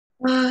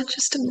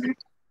Just a minute.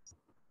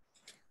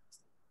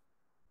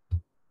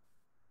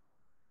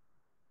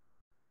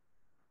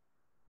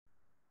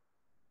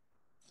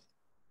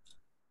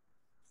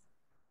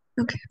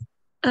 Okay.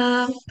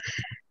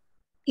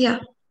 Yeah.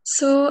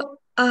 So,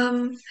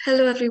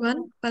 hello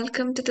everyone.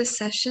 Welcome to this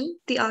session,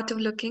 The Art of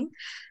Looking,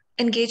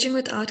 Engaging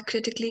with Art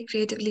Critically,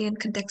 Creatively, and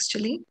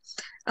Contextually,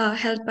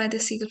 held by the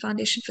Siegel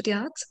Foundation for the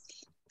Arts.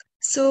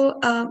 So,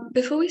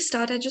 before we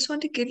start, I just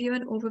want to give you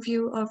an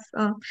overview of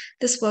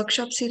this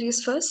workshop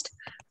series first.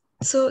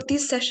 So,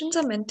 these sessions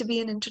are meant to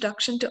be an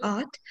introduction to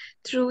art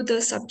through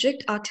the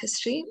subject art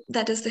history,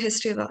 that is, the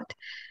history of art.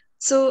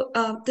 So,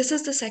 this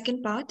is the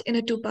second part in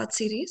a two-part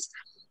series.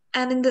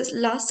 And in this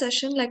last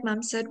session, like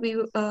Ma'am said, we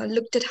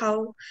looked at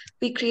how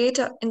we create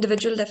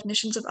individual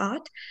definitions of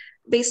art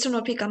based on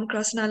what we come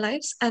across in our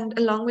lives. And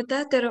along with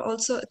that, there are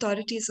also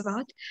authorities of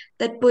art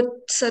that put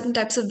certain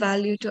types of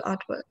value to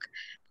artwork.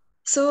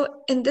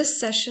 So in this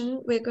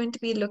session, we're going to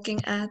be looking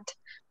at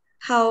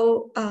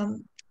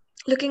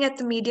looking at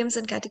the mediums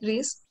and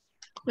categories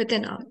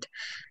within art.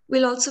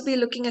 We'll also be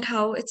looking at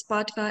how it's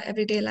part of our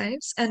everyday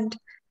lives and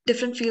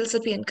different fields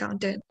that we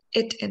encounter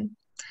it in.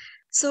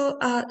 So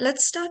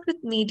let's start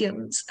with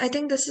mediums. I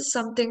think this is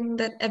something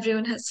that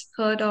everyone has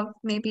heard of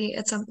maybe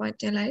at some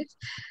point in their life.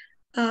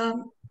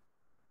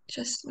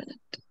 Just a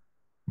minute.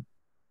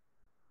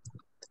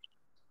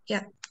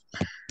 Yeah.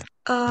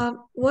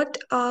 What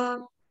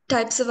are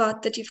types of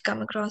art that you've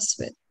come across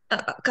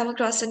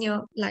in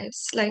your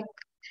lives? Like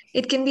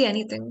it can be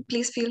anything.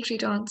 Please feel free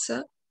to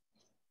answer.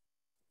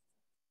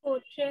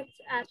 Portraits,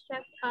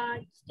 abstract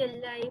art, still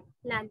life,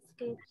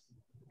 landscapes.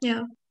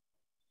 Yeah.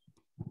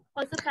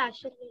 Also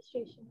fashion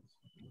illustrations.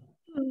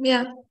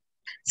 Yeah.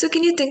 So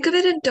can you think of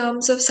it in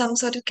terms of some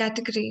sort of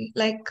category,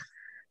 like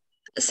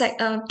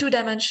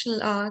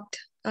two-dimensional art?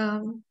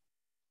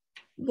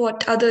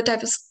 What other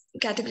type of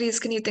categories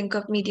can you think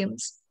of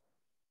mediums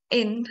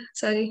in?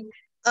 Sorry.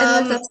 I don't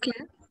know if that's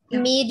clear.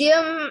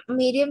 Yeah.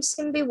 Mediums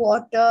can be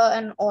water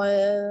and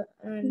oil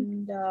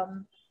and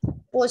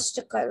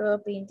poster color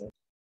painting.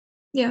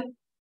 Yeah.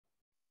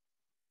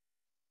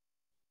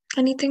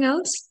 Anything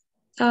else?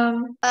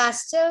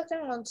 Pastel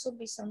can also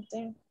be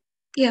something.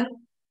 Yeah.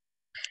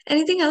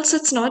 Anything else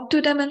that's not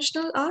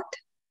two-dimensional art?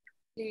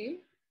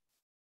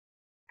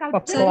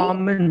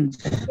 Performance.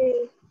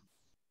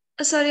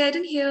 Sorry, I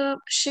didn't hear.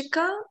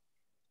 Shika?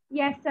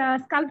 Yes,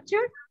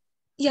 sculpture.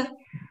 Yeah.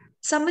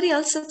 Somebody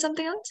else said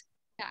something else?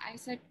 Yeah, I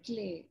said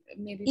clay.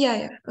 Maybe.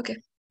 Yeah. Okay.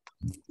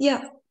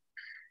 Yeah.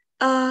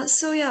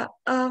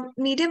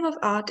 Medium of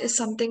art is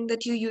something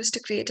that you use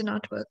to create an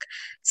artwork.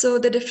 So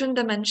the different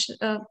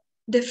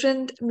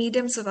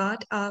mediums of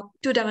art are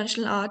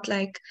two-dimensional art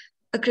like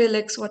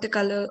acrylics,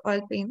 watercolor,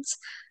 oil paints,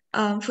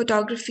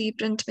 photography,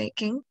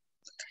 printmaking,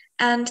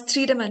 and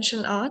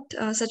three-dimensional art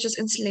such as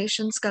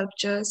installation,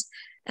 sculptures,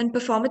 and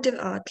performative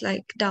art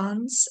like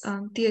dance,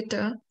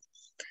 theater.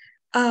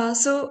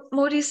 So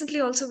more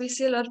recently also we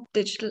see a lot of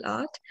digital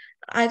art.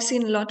 I've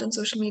seen a lot on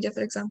social media,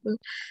 for example.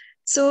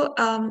 So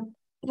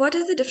what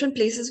are the different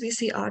places we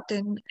see art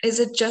in? Is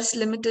it just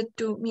limited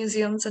to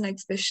museums and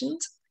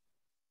exhibitions?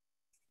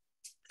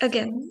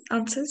 Again,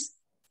 answers?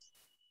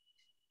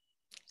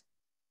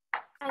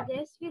 I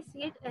guess we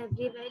see it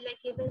everywhere, like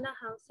even in our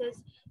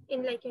houses,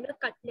 in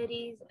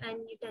cutleries and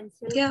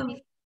utensils. Yeah.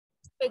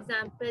 For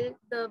example,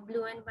 the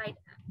blue and white,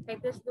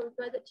 like those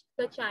were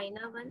the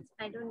China ones.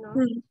 I don't know.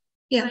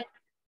 Yeah. But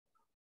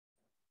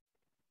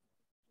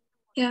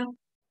yeah.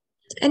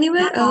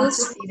 Anywhere else?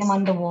 To see them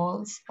on the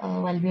walls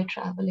while we're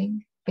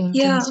traveling.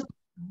 Paintings.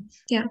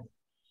 Yeah.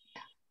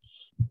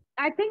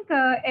 I think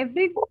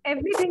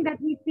everything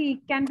that we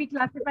see can be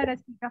classified as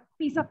a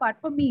piece of art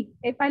for me.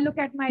 If I look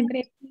at my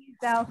draperies,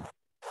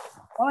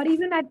 or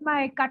even at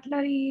my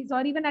cutleries,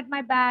 or even at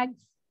my bags,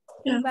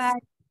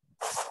 bags.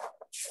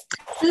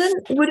 Then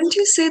wouldn't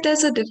you say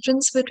there's a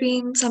difference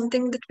between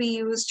something that we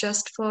use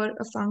just for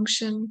a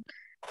function,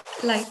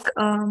 like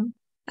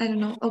I don't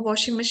know, a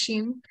washing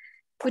machine?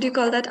 Would you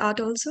call that art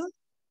also?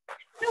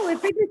 No,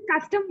 if it is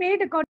custom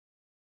made according.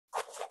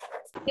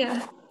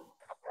 Yeah.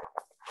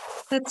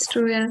 That's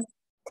true, yeah.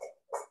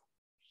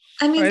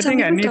 I mean, I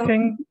think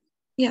anything.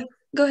 Yeah,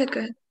 go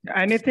ahead.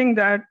 Anything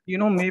that,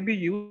 may be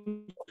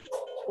used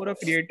for a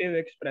creative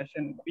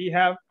expression. We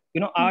have,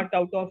 art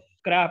out of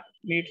scrap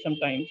made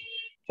sometimes.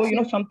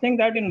 So, something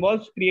that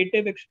involves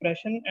creative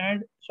expression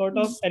and sort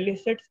of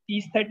elicits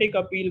aesthetic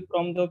appeal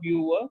from the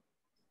viewer,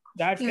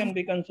 that can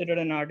be considered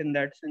an art in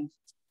that sense.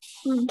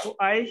 So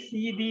I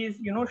see these,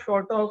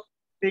 sort of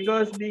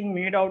figures being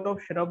made out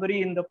of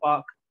shrubbery in the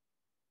park.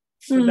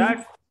 So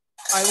that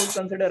I would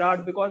consider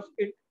art because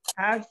it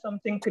has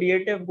something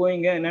creative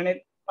going in and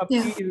it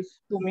appeals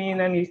to me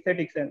in an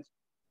aesthetic sense.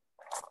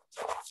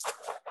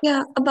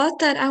 Yeah, about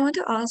that, I want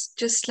to ask,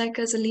 just like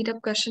as a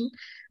lead-up question,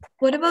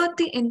 what about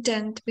the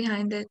intent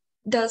behind it?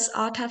 Does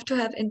art have to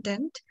have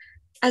intent?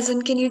 As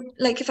in, can you,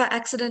 like, if I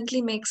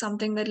accidentally make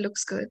something that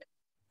looks good,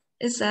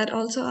 is that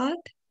also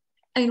art?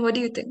 I mean, what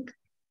do you think?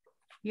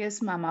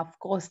 Yes, ma'am, of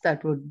course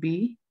that would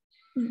be.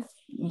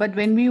 But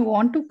when we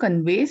want to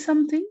convey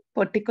something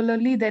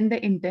particularly, then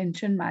the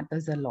intention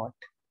matters a lot.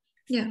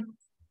 Yeah.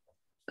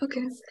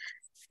 Okay.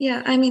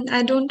 Yeah, I mean,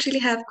 I don't really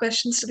have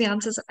questions to the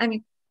answers. I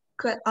mean,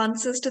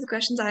 answers to the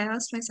questions I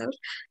asked myself.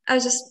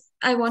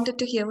 I wanted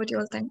to hear what you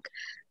all think.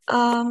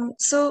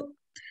 So,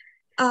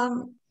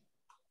 um,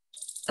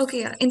 okay,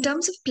 yeah. In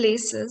terms of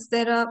places,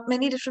 there are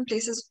many different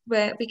places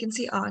where we can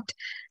see art.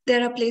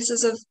 There are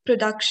places of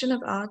production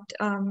of art,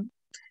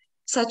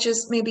 such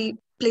as maybe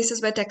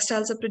places where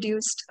textiles are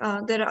produced.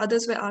 There are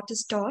others where art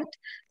is taught,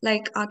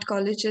 like art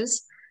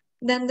colleges.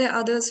 Then there are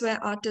others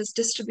where art is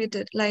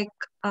distributed, like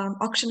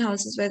auction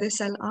houses where they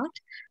sell art,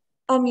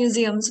 or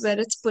museums where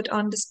it's put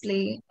on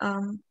display,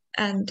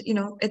 and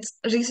it's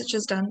research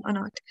is done on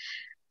art.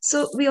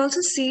 So we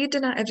also see it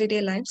in our everyday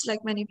lives,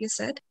 like many of you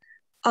said,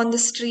 on the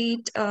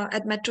street,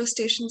 at metro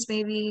stations,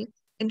 maybe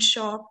in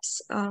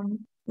shops,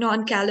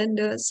 on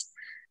calendars.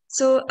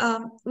 So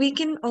we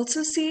can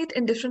also see it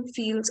in different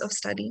fields of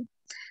study.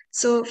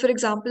 So, for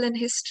example, in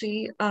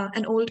history,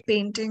 an old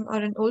painting or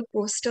an old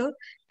poster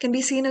can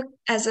be seen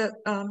as a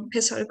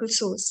historical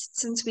source,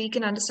 since we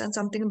can understand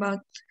something about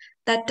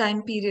that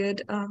time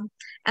period,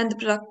 and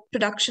the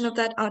production of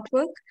that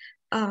artwork,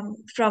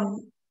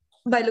 from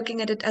by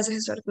looking at it as a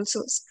historical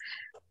source.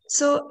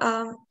 So,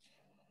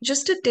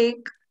 just to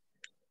take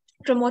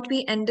from what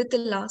we ended the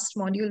last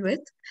module with,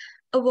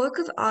 a work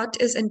of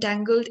art is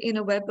entangled in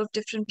a web of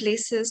different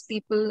places,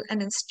 people,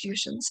 and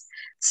institutions.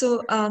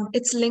 So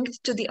it's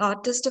linked to the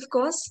artist, of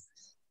course,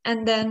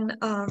 and then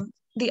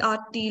the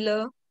art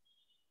dealer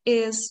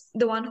is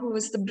the one who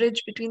is the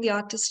bridge between the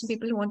artist and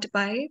people who want to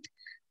buy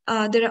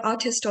it. There are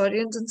art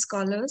historians and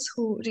scholars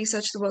who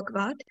research the work of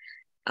art,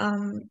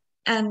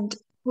 and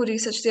who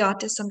research the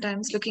artist,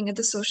 sometimes looking at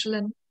the social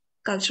and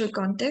cultural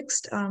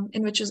context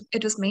in which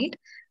it was made.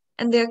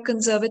 And there are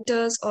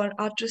conservators or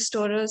art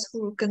restorers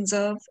who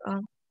conserve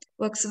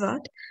works of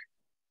art.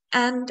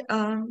 And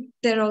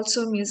there are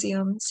also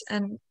museums,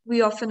 and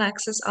we often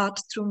access art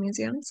through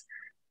museums.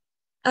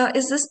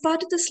 Is this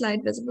part of the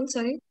slide visible?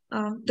 Sorry,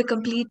 the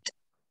complete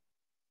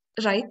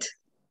right.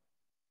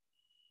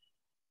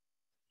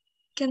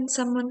 Can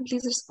someone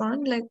please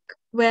respond, like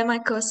where my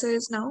cursor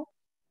is now?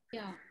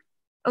 Yeah.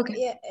 Okay.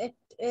 Yeah, it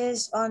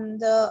is on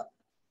the,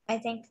 I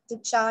think, the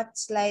chart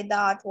slide, the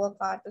artwork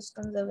artist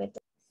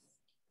conservative.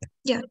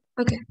 Yeah,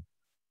 okay.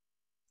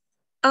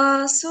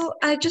 So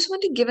I just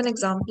want to give an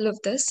example of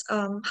this,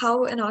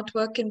 how an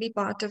artwork can be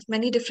part of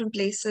many different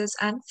places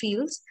and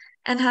fields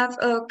and have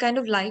a kind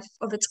of life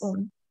of its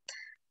own.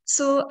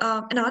 So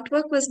an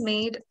artwork was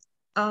made,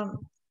 an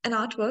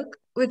artwork,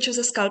 which was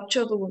a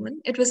sculpture of a woman.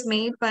 It was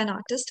made by an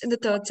artist in the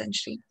 3rd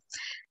century.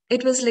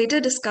 It was later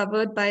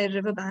discovered by a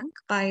riverbank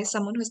by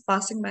someone who was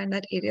passing by in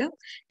that area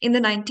in the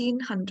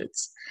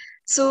 1900s.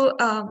 So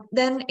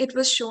then it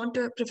was shown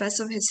to a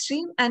professor of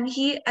history, and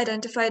he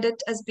identified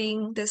it as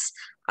being this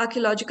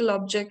archaeological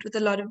object with a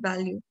lot of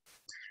value.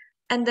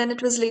 And then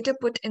it was later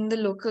put in the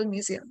local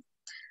museum.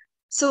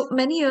 So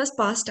many years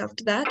passed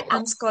after that,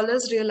 and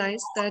scholars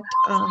realized that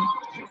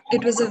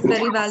it was a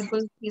very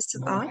valuable piece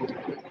of art,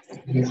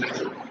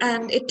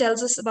 and it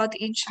tells us about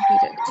the ancient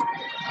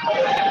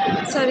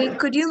period. Sorry,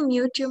 could you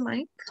mute your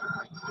mic?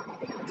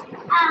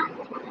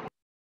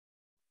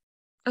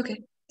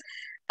 Okay.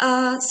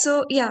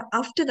 So yeah,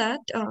 after that,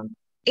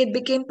 it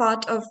became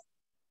part of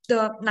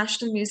the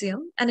National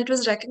Museum, and it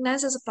was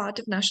recognized as a part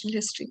of national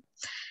history.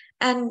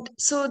 And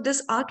so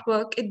this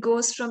artwork, it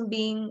goes from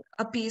being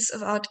a piece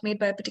of art made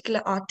by a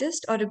particular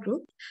artist or a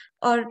group,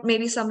 or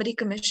maybe somebody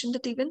commissioned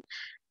it even,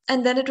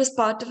 and then it was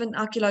part of an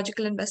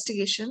archaeological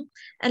investigation,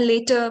 and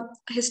later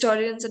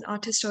historians and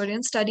art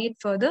historians study it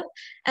further,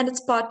 and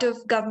it's part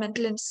of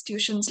governmental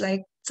institutions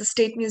like the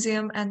State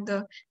Museum and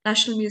the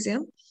National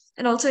Museum,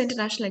 and also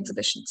international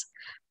exhibitions.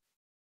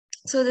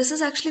 So this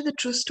is actually the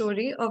true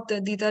story of the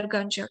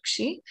Didarganj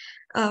Yakshi,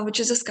 which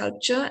is a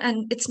sculpture,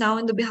 and it's now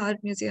in the Bihar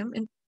Museum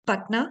in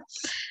Patna.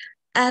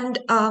 And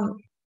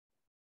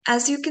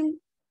as you can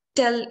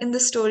tell in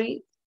the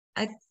story,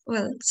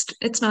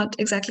 it's not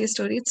exactly a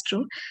story, it's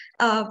true.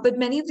 But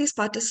many of these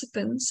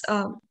participants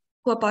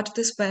who are part of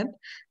this web,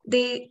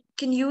 they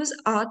can use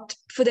art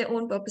for their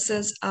own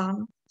purposes,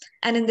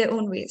 and in their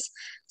own ways.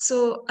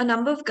 So a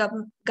number of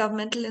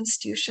governmental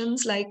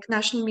institutions like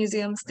national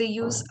museums, they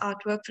use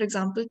artwork, for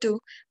example, to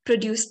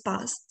produce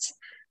pasts.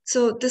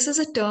 So this is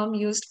a term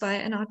used by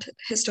an art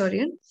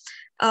historian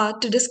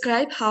to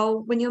describe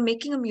how when you're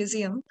making a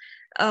museum,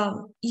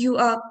 you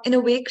are in a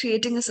way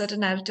creating a certain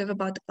narrative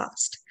about the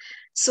past.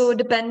 So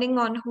depending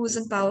on who's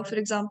in power, for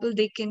example,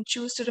 they can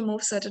choose to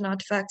remove certain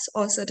artifacts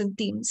or certain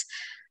themes.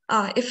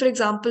 If, for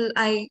example,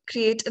 I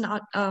create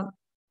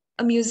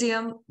a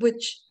museum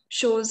which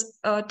shows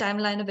a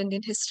timeline of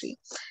Indian history,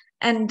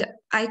 and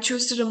I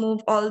choose to remove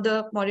all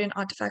the Mauryan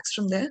artifacts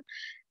from there.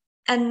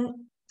 And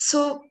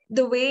so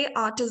the way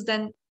art is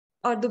then,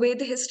 or the way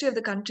the history of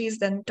the country is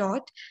then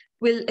taught,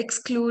 will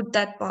exclude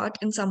that part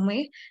in some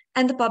way,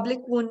 and the public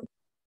won't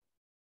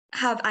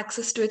have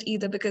access to it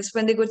either, because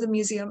when they go to the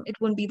museum, it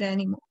won't be there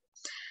anymore.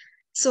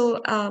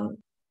 So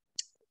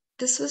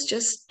this was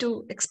just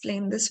to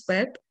explain this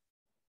web.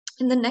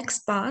 In the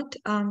next part,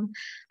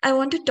 I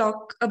want to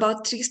talk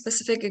about 3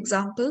 specific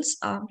examples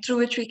through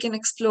which we can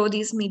explore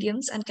these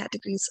mediums and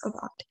categories of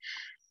art.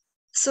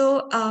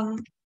 So,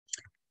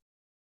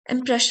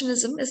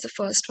 Impressionism is the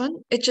first one.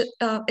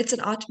 It's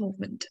an art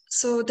movement.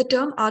 So the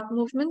term art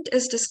movement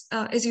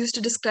is used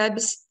to describe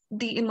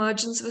the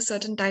emergence of a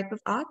certain type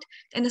of art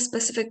in a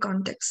specific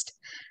context.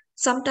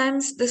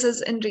 Sometimes this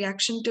is in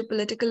reaction to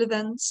political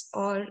events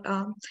or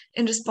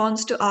in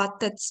response to art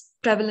that's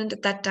prevalent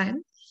at that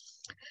time.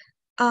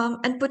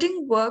 And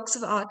putting works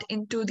of art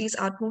into these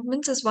art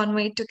movements is one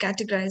way to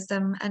categorize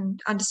them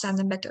and understand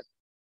them better.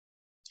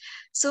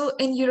 So,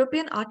 in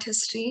European art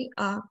history,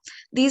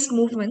 these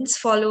movements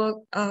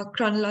follow a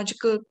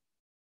chronological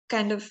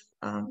kind of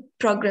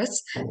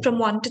progress from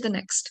one to the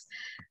next.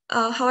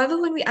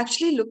 However, when we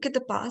actually look at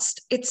the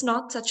past, it's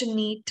not such a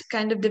neat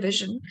kind of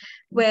division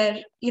where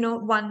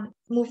one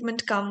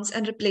movement comes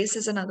and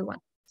replaces another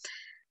one.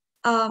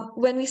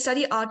 When we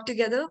study art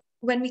together,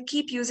 when we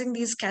keep using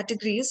these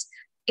categories,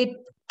 it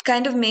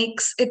kind of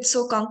makes it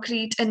so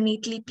concrete and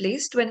neatly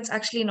placed when it's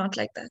actually not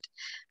like that.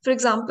 For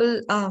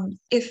example,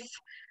 if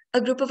a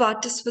group of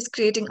artists was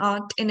creating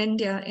art in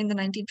India in the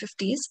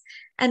 1950s,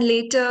 and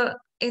later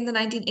in the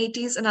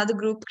 1980s, another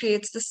group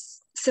creates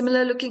this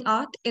similar looking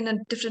art in a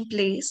different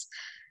place.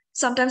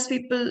 Sometimes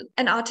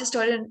an art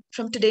historian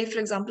from today, for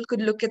example,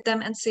 could look at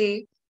them and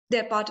say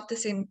they're part of the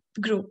same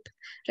group,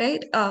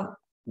 right?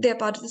 They're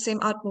part of the same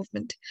art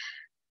movement.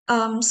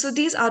 So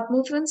these art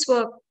movements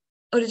were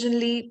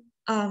originally,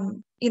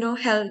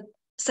 held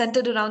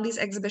centered around these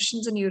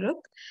exhibitions in Europe,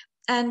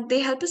 and they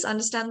help us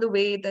understand the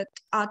way that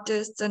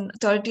artists and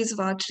authorities of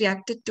art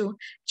reacted to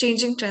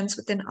changing trends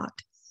within art.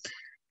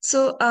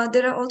 So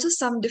there are also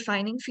some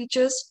defining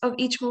features of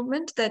each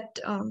movement that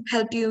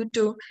help you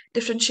to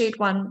differentiate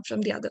one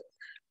from the other.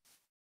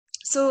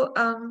 So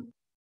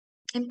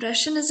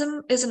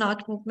Impressionism is an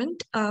art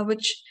movement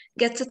which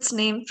gets its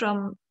name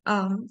from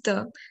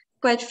the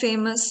quite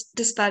famous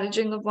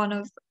disparaging of one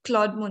of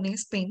Claude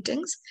Monet's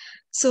paintings.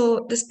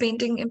 So this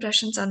painting,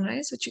 Impression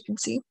Sunrise, which you can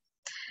see.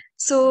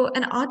 So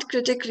an art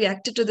critic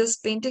reacted to this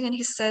painting and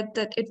he said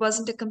that it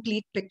wasn't a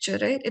complete picture,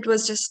 right? It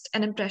was just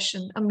an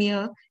impression, a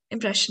mere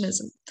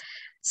impressionism.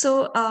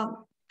 So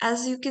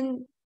as you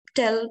can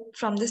tell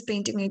from this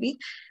painting, maybe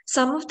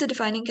some of the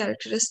defining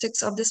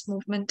characteristics of this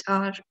movement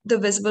are the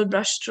visible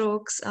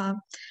brushstrokes,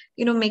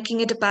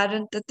 making it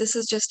apparent that this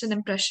is just an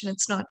impression.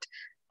 It's not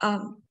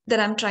that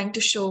I'm trying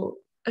to show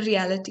a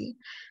reality.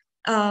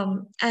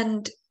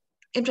 And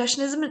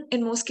Impressionism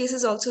in most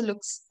cases also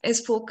is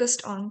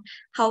focused on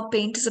how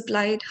paint is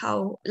applied,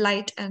 how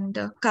light and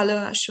color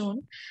are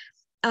shown,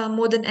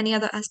 more than any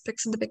other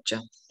aspects in the picture.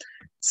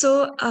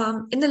 So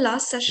in the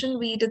last session,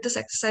 we did this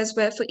exercise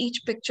where for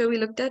each picture we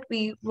looked at,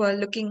 we were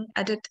looking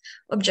at it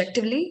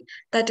objectively.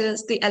 That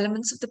is the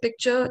elements of the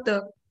picture,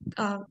 the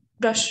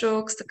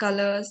brushstrokes, the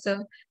colors,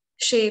 the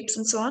shapes,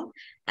 and so on,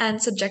 and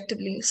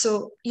subjectively.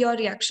 So your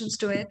reactions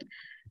to it.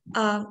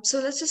 So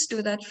let's just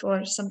do that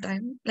for some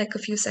time, like a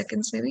few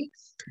seconds maybe.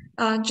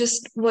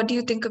 Just what do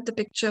you think of the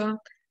picture?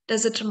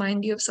 Does it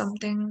remind you of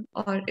something?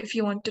 Or if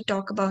you want to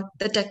talk about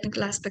the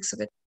technical aspects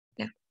of it.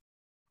 Yeah.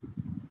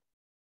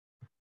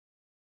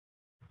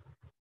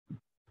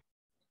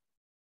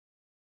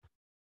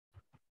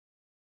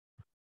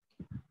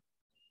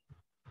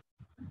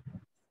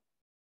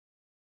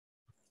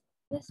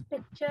 This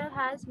picture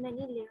has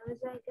many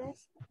layers, I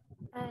guess,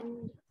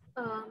 and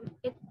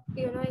it's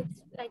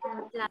like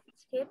a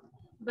landscape,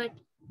 but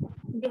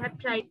they have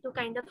tried to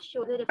kind of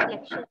show the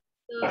reflection of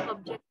the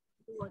object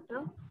in the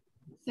water.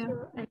 Yeah.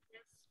 So I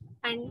guess,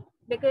 and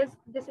because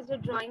this is a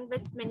drawing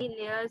with many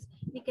layers,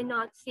 we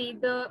cannot see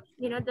the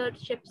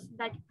ships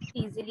that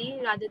easily.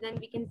 Rather than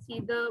we can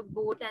see the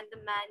boat and the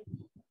man,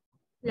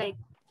 like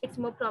it's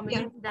more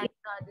prominent than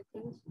the other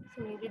things.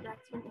 So maybe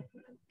that's one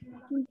technical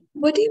thing.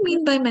 What do you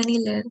mean by many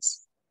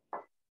layers?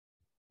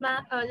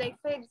 Like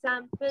for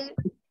example,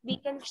 we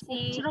can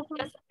see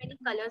there's so many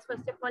colors.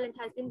 First of all, it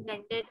has been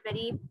blended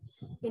very,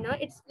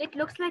 it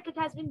looks like it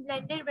has been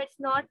blended, but it's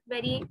not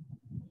very,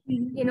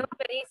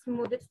 very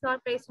smooth. It's not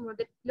very smooth.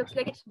 It looks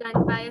like it's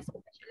done by a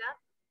spatula.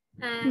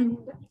 And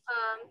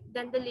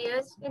then the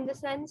layers in the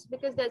sense,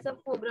 because there's a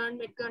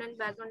foreground, midground, and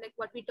background, like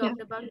what we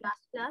talked about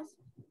last class.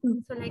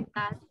 So like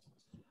that.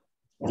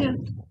 Yeah.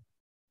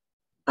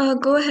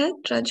 Go ahead,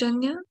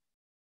 Rajanya.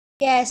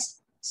 Yes.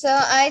 So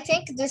I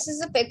think this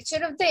is a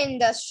picture of the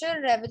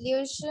Industrial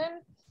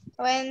Revolution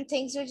when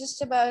things were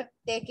just about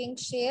taking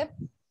shape.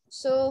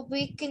 So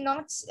we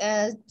cannot,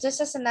 just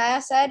as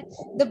Anaya said,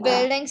 the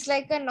buildings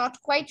are not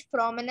quite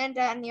prominent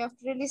and you have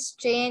to really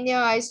strain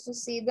your eyes to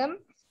see them.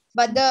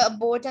 But the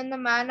boat and the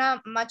man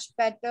are much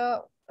better,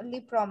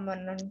 only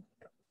prominent.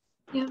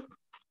 Yeah.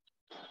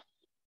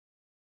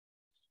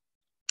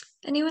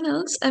 Anyone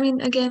else? I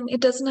mean, again, it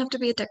doesn't have to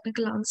be a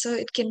technical answer.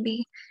 It can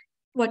be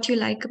what you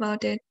like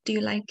about it. Do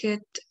you like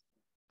it?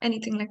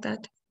 Anything like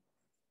that.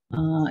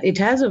 It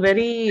has a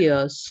very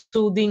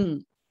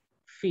soothing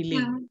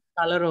feeling,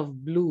 color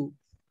of blue.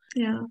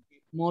 Yeah.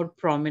 More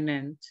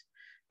prominent.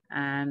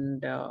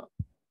 and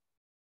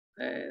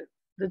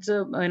it's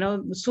a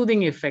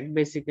soothing effect,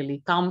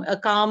 basically a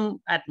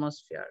calm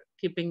atmosphere,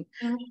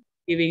 Yeah.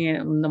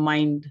 giving the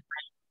mind.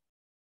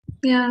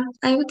 Yeah,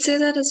 I would say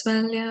that as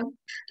well. Yeah,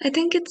 I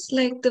think it's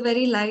like the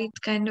very light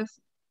kind of,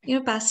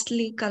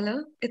 pastel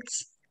color.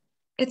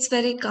 It's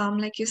very calm,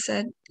 like you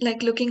said.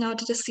 Like looking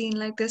out at a scene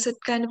like this, it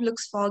kind of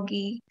looks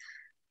foggy.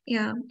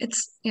 Yeah.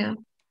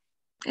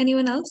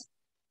 Anyone else?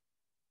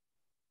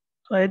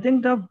 So I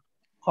think the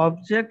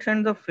objects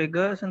and the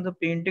figures in the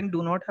painting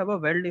do not have a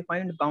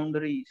well-defined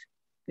boundaries.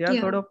 They are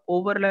Yeah. sort of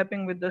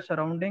overlapping with the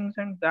surroundings,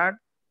 and that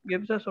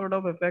gives a sort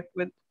of effect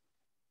with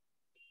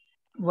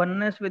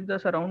oneness with the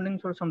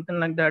surroundings or something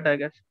like that, I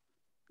guess.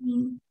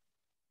 Mm.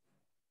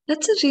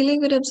 That's a really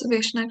good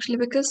observation, actually,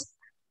 because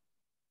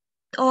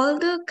all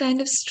the kind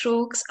of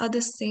strokes are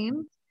the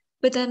same.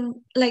 But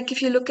then, like,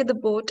 if you look at the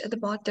boat at the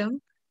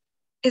bottom,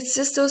 it's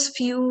just those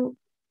few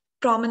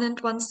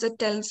prominent ones that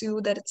tells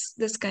you that it's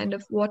this kind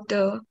of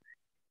water.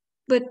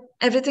 But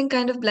everything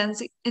kind of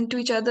blends into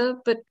each other,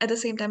 but at the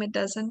same time, it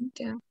doesn't.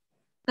 Yeah.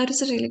 That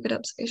is a really good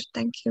observation.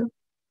 Thank you.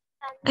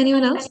 And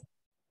Anyone else?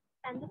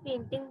 and the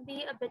painting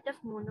be a bit of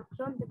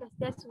monochrome because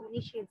there's so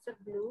many shades of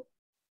blue,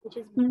 which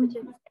is Mm.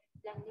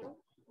 blending.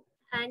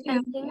 And Yeah.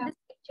 I think this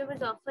picture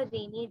was of a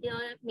rainy day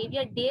or maybe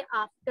a day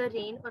after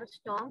rain or a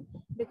storm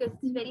because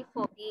it's very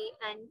foggy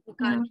and we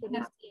can't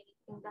really see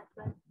anything that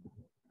well.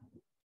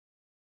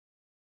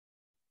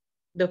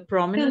 The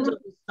prominence Yeah.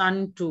 of the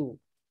sun too.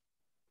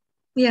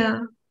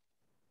 Yeah.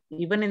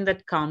 Even in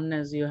that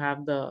calmness, you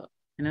have the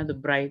the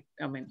bright.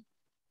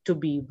 To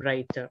be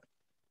brighter.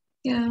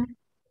 Yeah.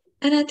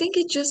 And I think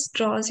it just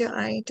draws your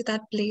eye to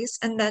that place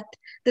and that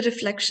the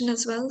reflection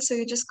as well. So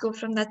you just go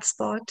from that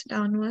spot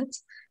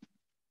downwards.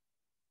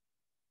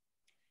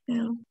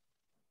 Yeah.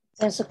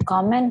 There's a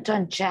comment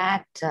on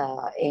chat,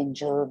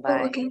 Angel,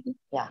 by Okay.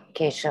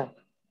 Keshav.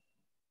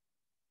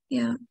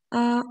 Yeah.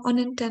 On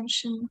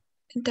intentional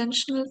That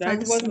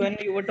was fallacy. when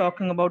you were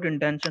talking about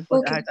intention for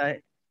Okay.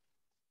 that.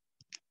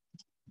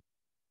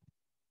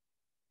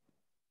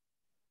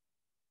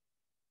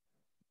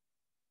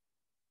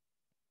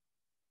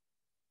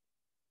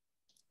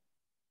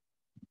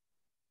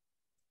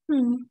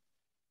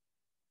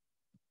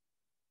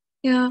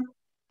 Yeah.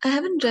 I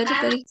haven't read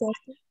it very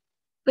carefully.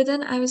 But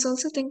then I was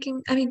also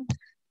thinking,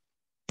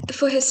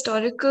 for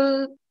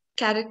historical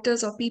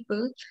characters or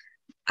people,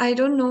 I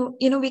don't know,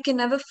 we can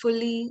never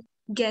fully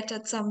get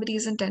at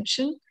somebody's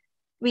intention.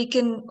 We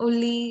can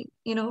only,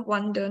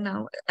 wonder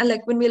now.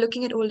 Like when we're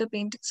looking at older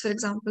paintings, for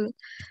example,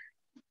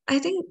 I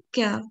think,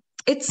 yeah,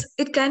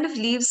 it kind of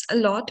leaves a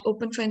lot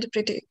open for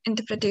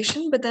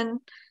interpretation, but then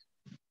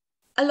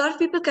a lot of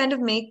people kind of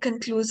make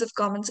conclusive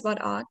comments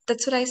about art.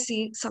 That's what I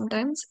see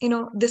sometimes.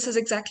 This is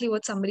exactly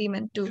what somebody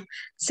meant to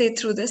say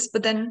through this,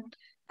 but then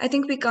I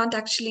think we can't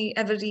actually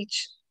ever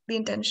reach the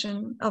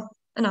intention of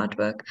an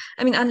artwork.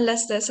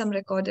 Unless there's some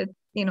recorded,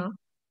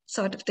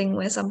 sort of thing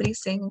where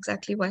somebody's saying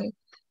exactly why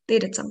they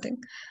did something.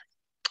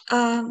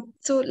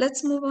 So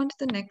let's move on to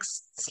the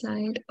next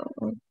slide.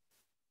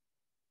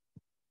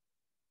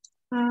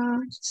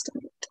 Just a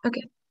minute.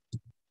 Okay.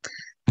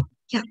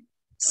 Yeah.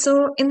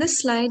 So in this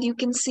slide, you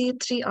can see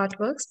 3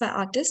 artworks by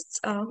artists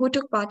who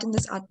took part in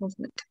this art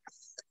movement.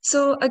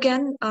 So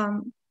again,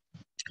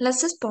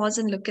 let's just pause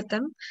and look at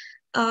them.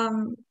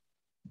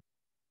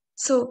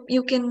 So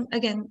you can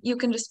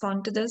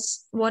respond to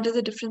this. What are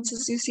the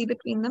differences you see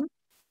between them?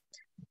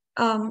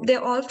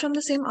 They're all from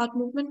the same art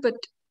movement, but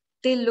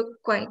they look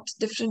quite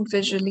different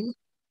visually.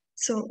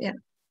 So yeah,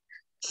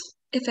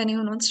 if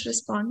anyone wants to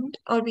respond,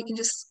 or we can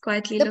just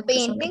quietly The look for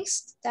some. painting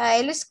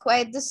style is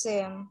quite the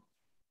same.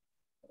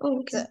 Oh,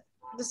 okay.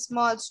 The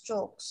small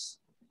strokes.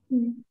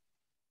 Hmm.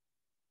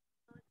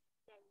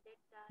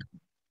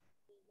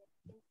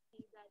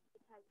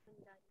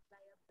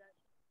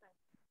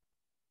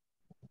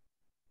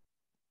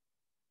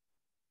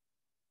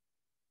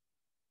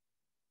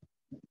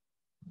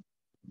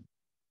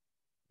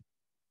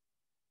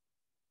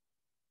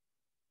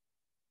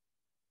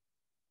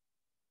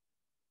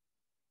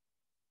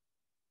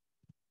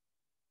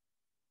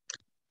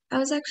 I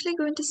was actually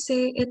going to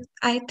say it.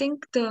 I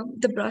think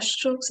the brush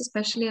strokes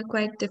especially are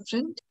quite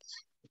different.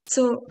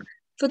 So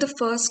for the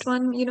first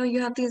one,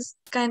 you have these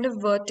kind of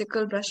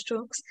vertical brush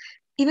strokes.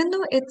 Even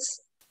though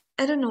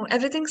I don't know,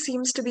 everything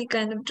seems to be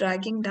kind of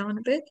dragging down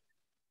a bit.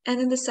 And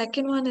then the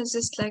second one is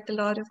just like a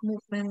lot of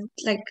movement.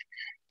 Like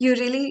you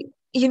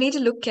need to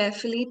look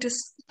carefully to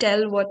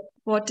tell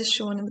what is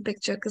shown in the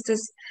picture because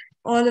there's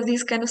all of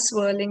these kind of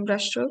swirling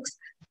brush strokes.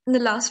 And the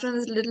last one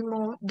is a little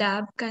more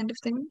dab kind of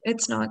thing.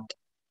 It's not.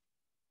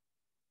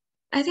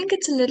 I think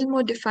it's a little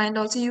more defined.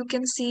 Also, you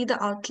can see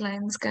the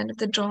outlines, kind of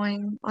the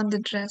drawing on the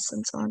dress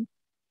and so on.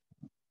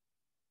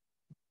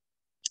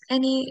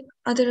 Any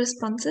other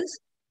responses?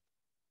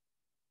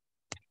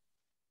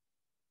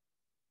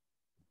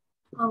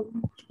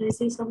 Can I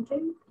say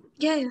something?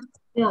 Yeah.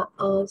 Yeah.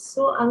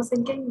 So I was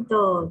thinking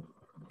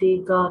they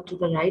got to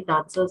the right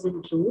dancers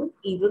in blue,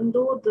 even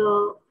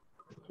though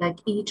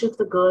each of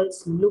the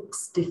girls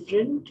looks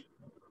different.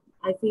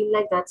 I feel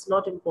like that's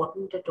not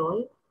important at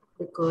all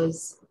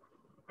because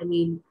I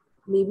mean,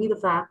 maybe the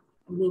fact,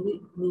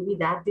 maybe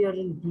that they are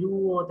in blue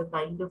or the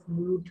kind of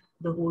mood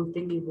the whole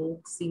thing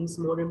evokes seems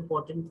more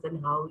important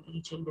than how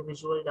each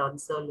individual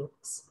dancer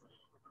looks,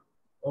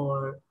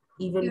 or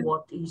even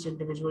what each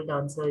individual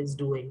dancer is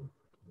doing.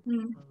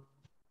 Mm.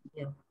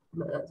 Yeah,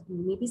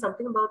 maybe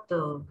something about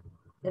the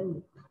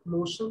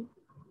motion.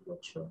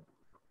 Not sure.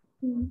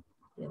 Mm.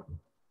 Yeah.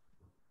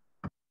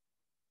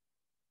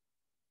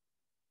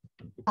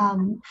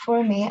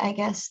 For me, I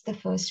guess the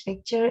first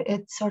picture,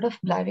 it's sort of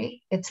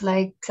blurry. It's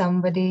like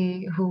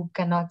somebody who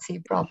cannot see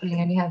properly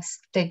and you have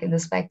taken the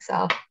specs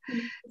off.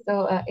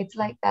 So it's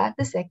like that.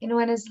 The second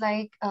one is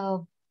like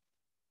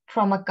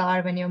from a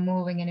car when you're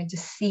moving and you're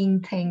just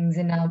seeing things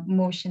in a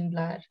motion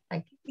blur.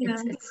 Like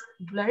Yeah. it's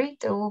blurry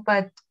too,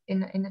 but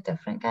in a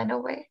different kind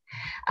of way.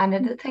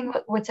 Another thing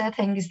which I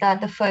think is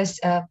that the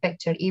first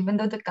picture, even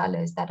though the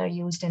colors that are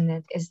used in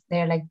it is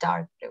they're like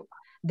dark blue,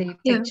 the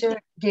Yeah. picture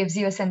gives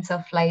you a sense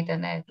of light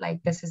in it,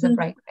 like this is a Mm.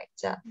 bright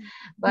picture.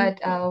 But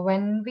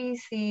when we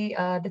see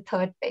the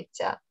third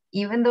picture,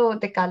 even though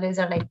the colors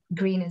are like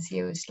green is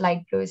used,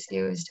 light blue is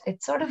used,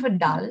 it's sort of a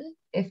dull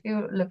if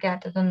you look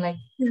at it on like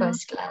Yeah.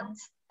 first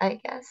glance, I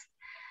guess.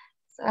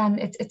 And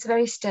it's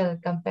very still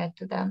compared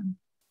to them.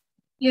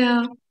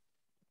 Yeah,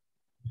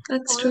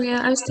 that's true.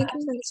 Yeah, I was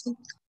thinking that too.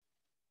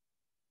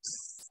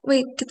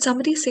 Wait, did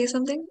somebody say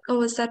something? Or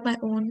was that my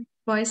own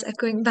voice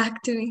echoing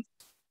back to me?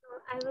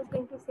 I was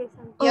going to say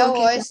something. Your Oh,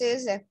 okay. voice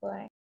is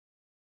echoing.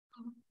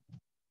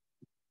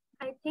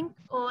 I think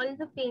all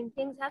the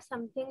paintings have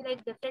something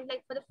like different.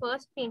 Like for the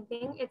first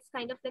painting, it's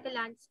kind of like a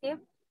landscape.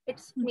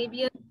 It's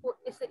maybe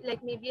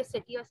maybe a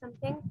city or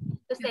something.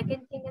 The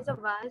second thing is a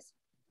vase,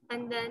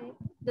 and then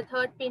the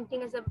third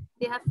painting is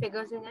they have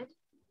figures in it.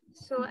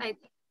 So I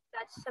think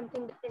that's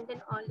something different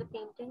in all the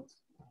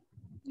paintings.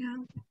 Yeah.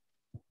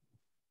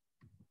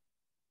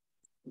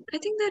 I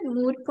think that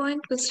mood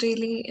point was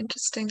really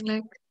interesting.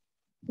 Like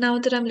now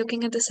that I'm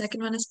looking at the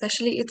second one,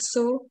 especially, it's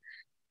so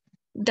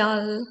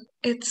dull.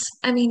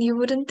 I mean, you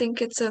wouldn't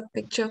think it's a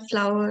picture of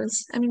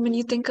flowers. I mean, when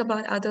you think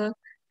about other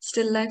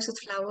still lifes with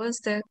flowers,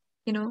 they're,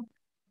 you know,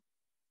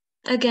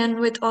 again,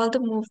 with all the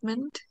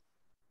movement,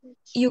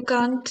 you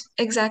can't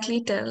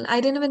exactly tell.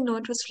 I didn't even know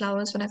it was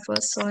flowers when I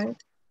first saw it.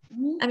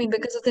 I mean,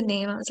 because of the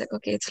name, I was like,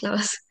 okay, it's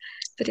flowers.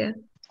 But yeah.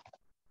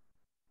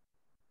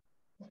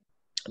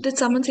 Did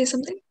someone say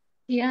something?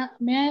 Yeah,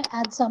 may I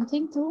add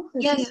something too?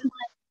 This Yeah, is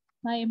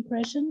my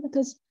impression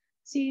because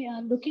see,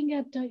 looking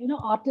at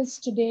artists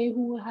today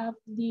who have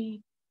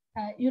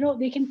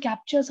they can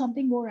capture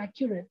something more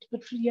accurate.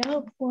 But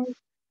yeah, for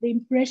the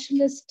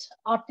impressionist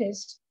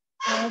artist,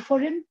 for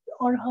him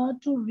or her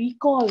to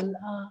recall,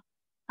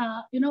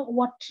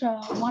 what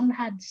one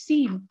had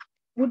seen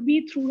would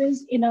be through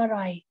his inner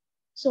eye.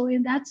 So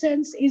in that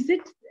sense, is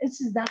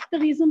that the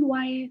reason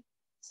why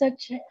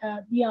such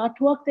the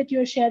artwork that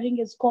you're sharing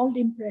is called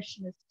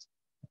impressionist?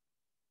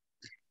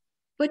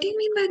 What do you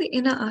mean by the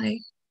inner eye?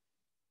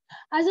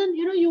 As in,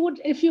 you would,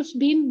 if you've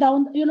been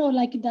down,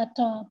 like that,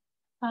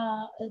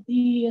 uh,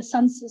 the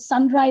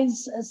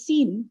sunrise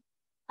scene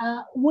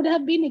would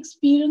have been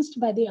experienced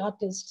by the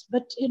artist,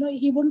 but,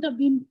 he wouldn't have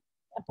been,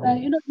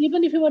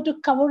 even if you were to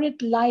cover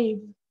it live,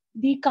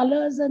 the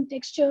colors and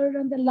texture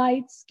and the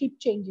lights keep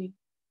changing.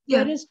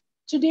 Yeah. Whereas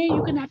today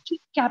you can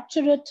actually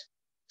capture it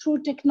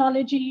through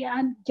technology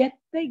and get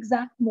the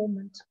exact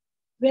moment.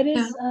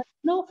 Whereas,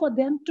 for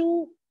them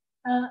to,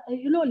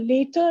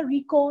 later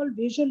recall,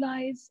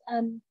 visualize,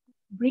 and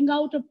bring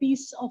out a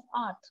piece of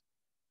art,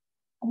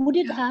 would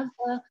it have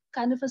a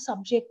kind of a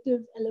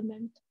subjective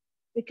element?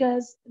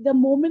 Because the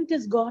moment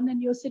is gone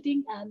and you're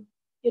sitting and,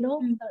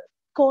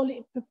 call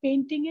it,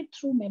 painting it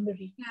through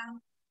memory. Yeah.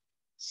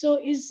 So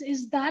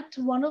is that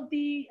one of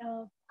the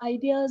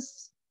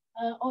ideas,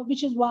 or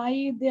which is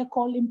why they're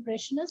called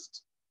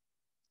impressionist?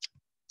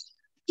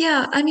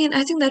 Yeah, I mean,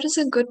 I think that is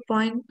a good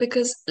point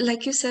because,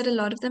 like you said, a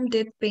lot of them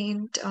did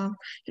paint, and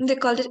they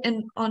called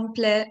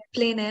it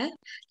plein air,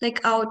 like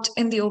out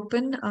in the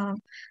open.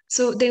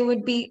 So they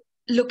would be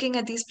looking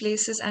at these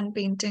places and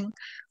painting,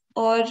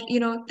 or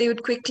they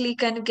would quickly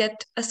kind of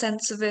get a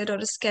sense of it or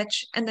a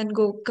sketch and then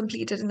go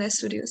complete it in their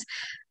studios.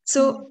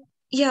 So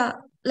yeah,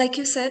 like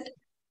you said,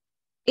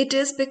 it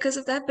is because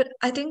of that, but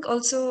I think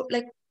also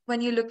like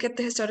when you look at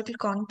the historical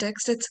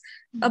context, it's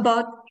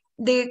about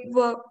they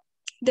were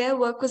their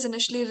work was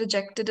initially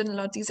rejected in a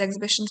lot of these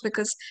exhibitions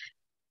because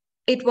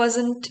it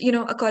wasn't,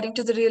 according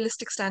to the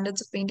realistic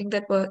standards of painting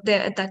that were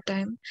there at that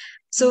time.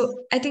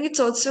 So I think it's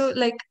also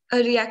like a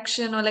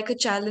reaction or like a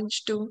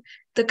challenge to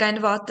the kind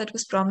of art that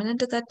was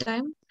prominent at that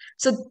time.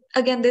 So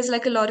again, there's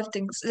like a lot of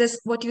things. There's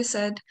what you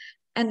said,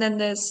 and then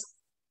there's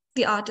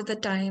the art at the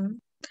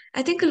time.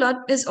 I think a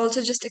lot is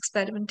also just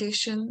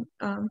experimentation.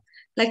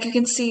 Like you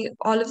can see,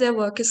 all of their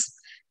work is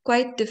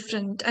quite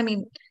different. I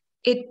mean,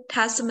 it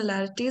has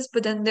similarities,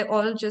 but then they're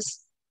all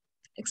just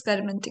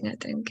experimenting, I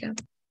think.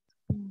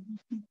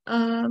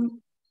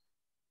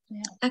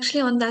 Yeah.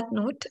 Actually, on that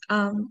note,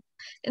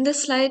 in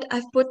this slide,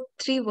 I've put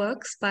 3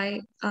 works by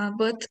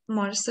Bert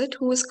Morisset,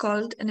 who is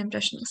called an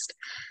impressionist.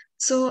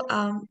 So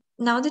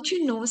now that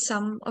you know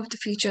some of the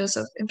features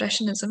of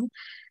Impressionism,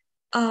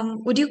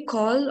 would you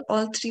call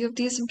all three of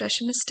these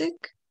impressionistic?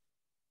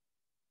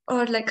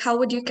 Or like, how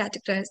would you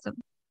categorize them?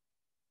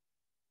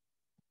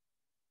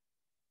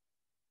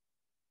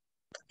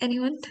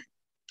 Anyone?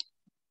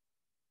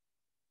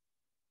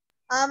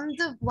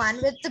 The one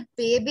with the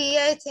baby,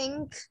 I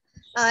think,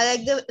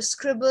 like the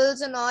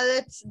scribbles and all,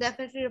 it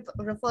definitely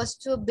refers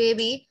to a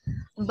baby.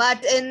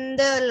 But in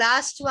the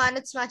last one,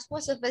 it's much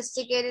more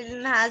sophisticated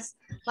and has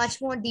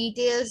much more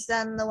details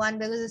than the one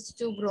because it's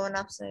two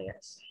grown-ups, I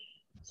guess.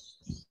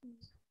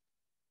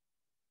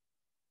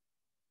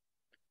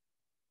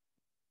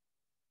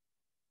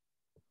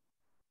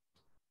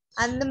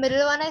 And the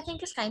middle one, I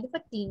think, is kind of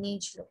a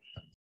teenage look.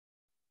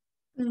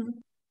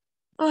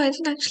 Oh, I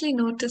didn't actually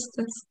notice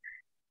this.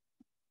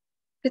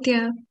 But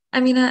yeah, I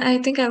mean, I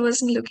think I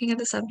wasn't looking at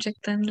the subject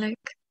then. Like,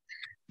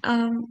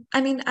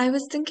 I mean, I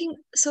was thinking,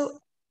 so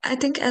I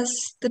think as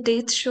the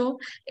dates show,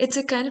 it's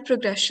a kind of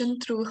progression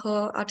through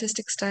her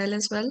artistic style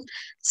as well.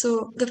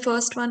 So the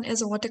first one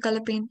is a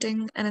watercolor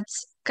painting and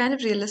it's kind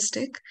of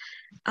realistic.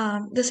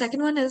 The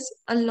second one is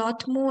a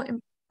lot more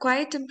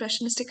quite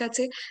impressionistic, I'd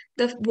say.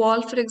 The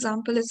wall, for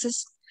example, is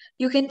just,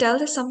 you can tell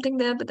there's something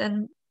there, but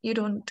then you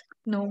don't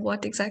know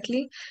what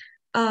exactly.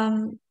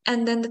 And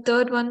then the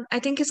third one, I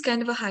think, is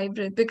kind of a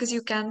hybrid because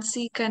you can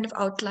see kind of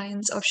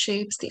outlines of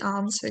shapes, the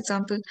arms, for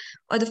example,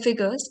 or the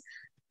figures.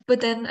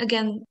 But then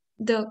again,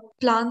 the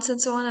plants and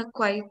so on are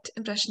quite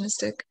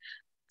impressionistic.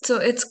 So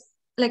it's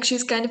like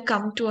she's kind of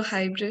come to a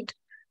hybrid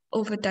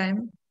over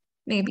time,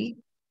 maybe.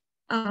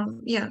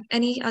 Yeah,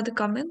 any other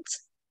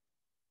comments?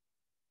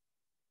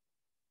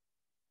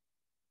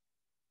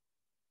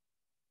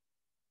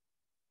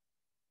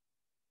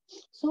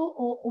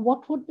 So,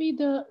 what would be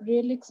the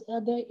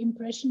the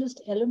impressionist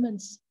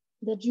elements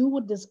that you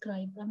would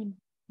describe? I mean,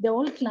 they're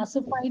all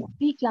classified,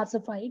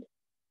 pre-classified,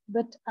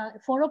 but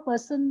for a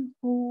person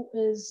who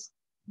is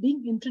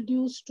being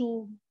introduced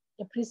to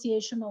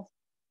appreciation of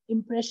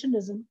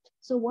impressionism,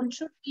 so what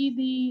should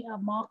be the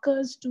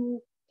markers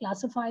to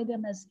classify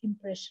them as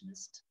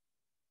impressionist?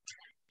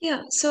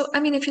 Yeah, so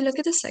I mean, if you look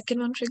at the second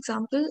one, for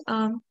example,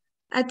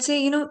 I'd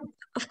say,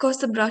 of course,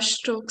 the brush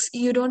strokes,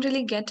 you don't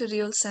really get a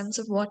real sense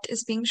of what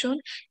is being shown.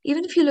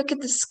 Even if you look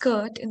at the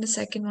skirt in the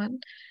second one,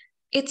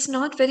 it's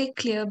not very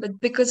clear, but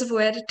because of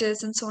where it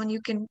is and so on,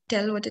 you can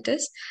tell what it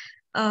is.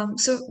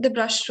 So the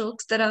brush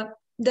strokes they're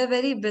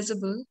very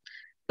visible,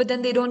 but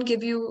then they don't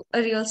give you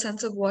a real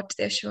sense of what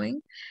they're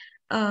showing.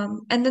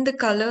 And then the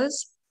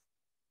colors,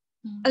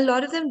 a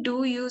lot of them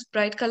do use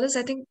bright colors,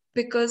 I think,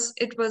 because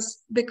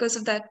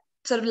of that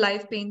sort of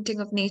live painting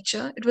of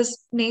nature. It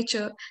was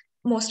nature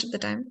most of the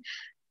time.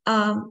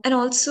 And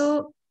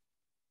also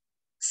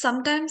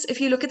sometimes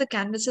if you look at the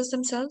canvases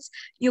themselves,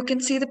 you can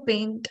see the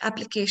paint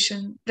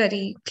application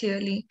very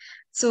clearly.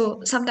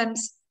 So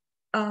sometimes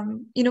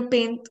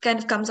paint kind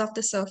of comes off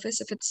the surface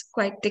if it's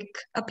quite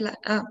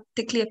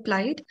thickly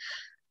applied.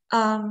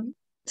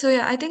 So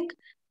yeah, I think,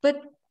 but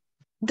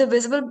the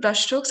visible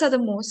brushstrokes are the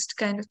most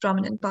kind of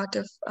prominent part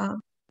of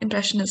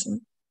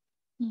Impressionism.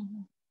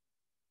 Mm-hmm.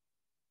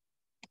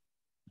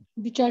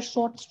 Which are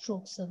short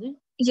strokes, are they?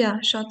 Yeah,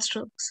 short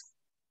strokes.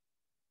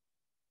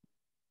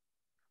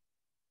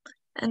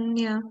 And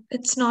yeah,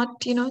 it's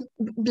not,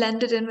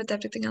 blended in with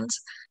everything else.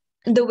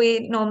 The way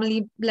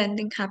normally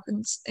blending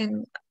happens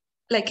in,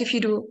 like if you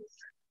do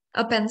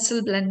a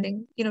pencil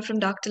blending, from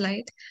dark to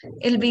light,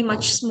 it'll be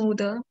much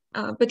smoother.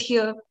 But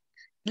here,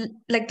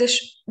 like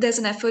there's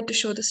an effort to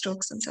show the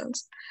strokes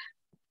themselves.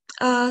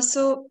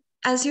 So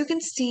as you can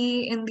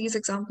see in these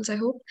examples, I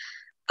hope,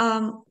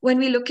 when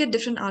we look at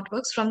different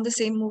artworks from the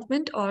same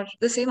movement or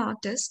the same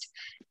artist,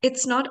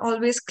 it's not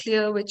always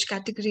clear which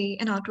category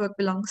an artwork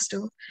belongs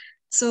to.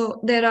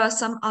 So there are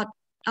some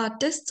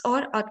artists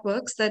or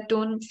artworks that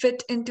don't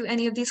fit into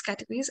any of these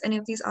categories, any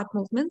of these art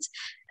movements,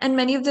 and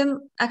many of them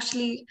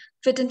actually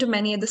fit into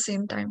many at the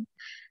same time.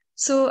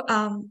 So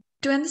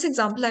to end this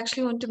example, I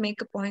actually want to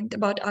make a point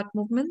about art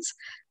movements.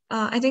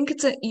 I think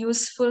it's a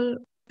useful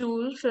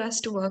tool for us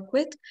to work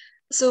with.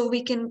 So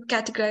we can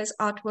categorize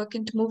artwork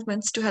into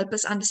movements to help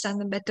us understand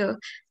them better,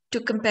 to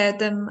compare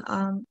them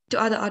to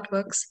other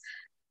artworks.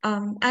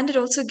 And it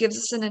also gives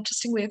us an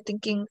interesting way of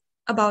thinking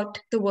about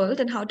the world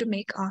and how to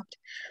make art.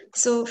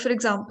 So, for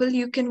example,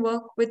 you can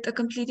work with a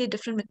completely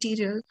different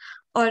material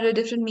or a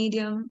different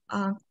medium,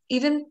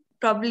 even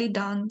probably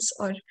dance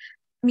or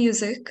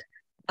music,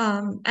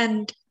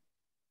 and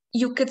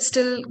you could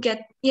still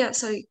get, yeah,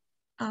 sorry,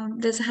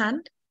 there's a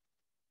hand.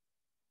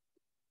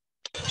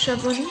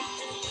 Shaboni?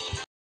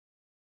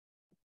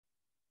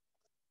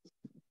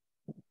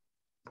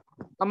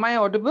 Am I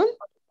audible?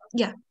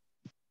 Yeah.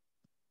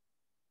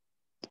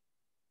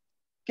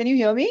 Can you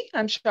hear me?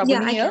 I'm Shabani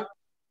Yeah, I here. can.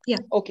 Yeah.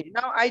 Okay.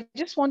 Now, I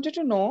just wanted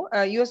to know,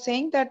 you're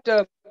saying that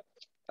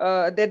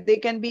that they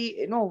can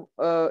be,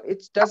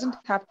 it doesn't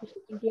have to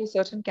fit into a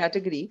certain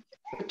category,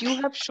 but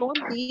you have shown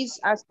these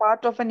as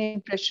part of an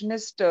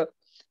impressionist,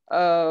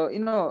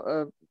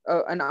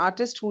 an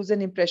artist who's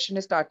an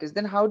impressionist artist,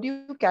 then how do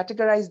you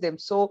categorize them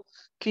so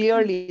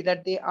clearly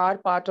that they are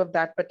part of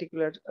that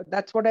particular?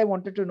 That's what I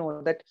wanted to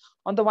know. That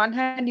on the one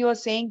hand, you are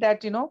saying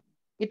that,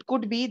 it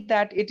could be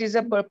that it is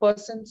a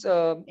person's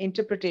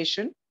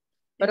interpretation,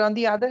 but on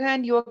the other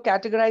hand, you are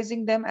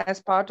categorizing them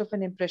as part of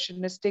an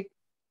impressionistic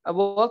a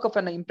work of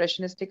an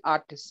impressionistic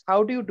artist.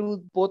 How do you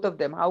do both of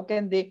them? How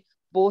can they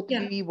both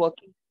Yeah. be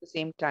working at the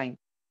same time?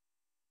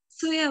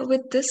 So yeah,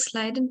 with this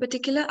slide in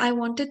particular, I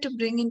wanted to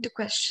bring into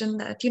question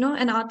that,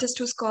 an artist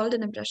who's called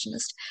an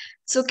impressionist.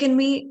 So can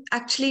we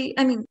actually,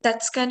 I mean,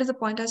 that's kind of the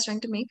point I was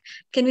trying to make.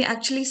 Can we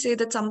actually say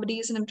that somebody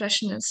is an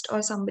impressionist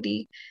or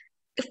somebody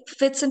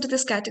fits into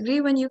this category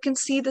when you can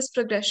see this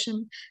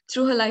progression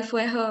through her life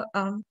where her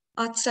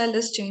art style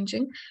is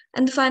changing,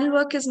 and the final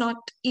work is not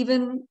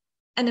even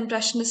an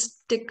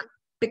impressionistic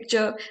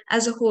picture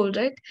as a whole,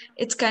 right?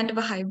 It's kind of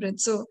a hybrid.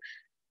 So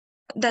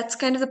that's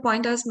kind of the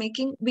point I was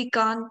making. We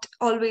can't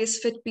always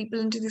fit people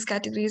into these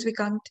categories. We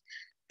can't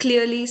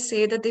clearly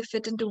say that they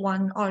fit into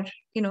one, or,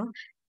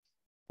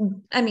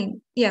 I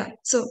mean, yeah.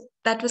 So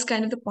that was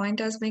kind of the point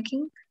I was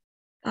making.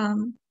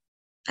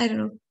 I don't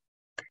know.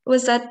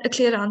 Was that a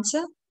clear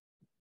answer?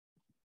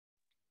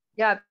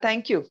 Yeah,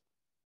 thank you.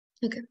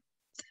 Okay.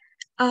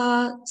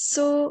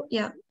 So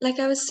yeah, like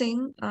I was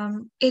saying,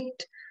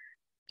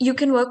 you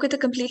can work with a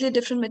completely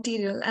different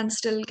material and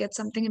still get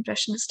something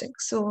impressionistic.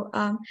 So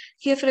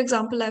here, for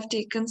example, I've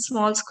taken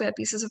small square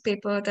pieces of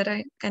paper that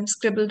I kind of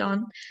scribbled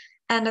on,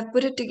 and I've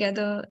put it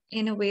together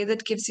in a way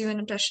that gives you an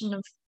impression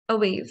of a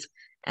wave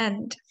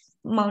and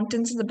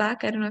mountains in the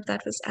back. I don't know if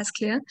that was as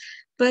clear,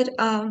 but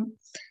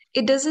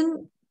it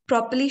doesn't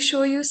properly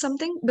show you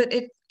something, but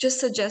it just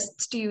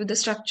suggests to you the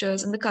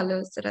structures and the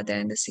colors that are there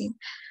in the scene.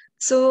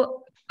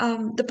 So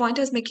the point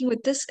I was making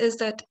with this is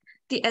that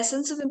the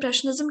essence of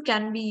impressionism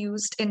can be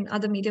used in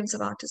other mediums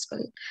of art as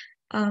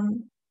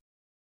well,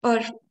 or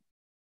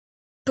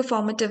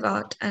performative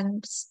art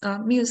and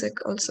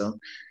music also.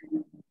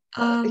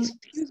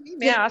 Excuse me,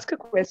 may I ask a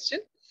question?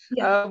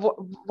 Yeah.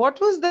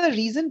 What was the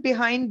reason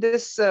behind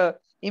this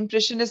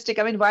impressionistic?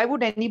 I mean, why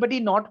would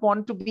anybody not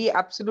want to be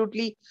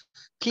absolutely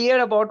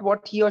clear about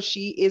what he or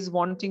she is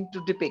wanting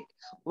to depict?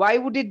 Why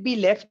would it be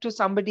left to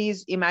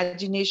somebody's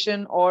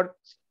imagination or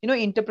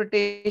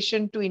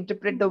interpretation to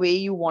interpret the way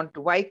you want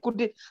to? Why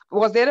could it?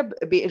 Was there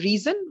a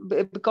reason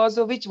because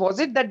of which? Was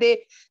it that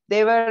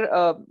they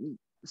were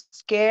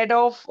scared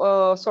of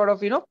sort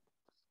of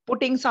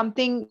putting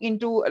something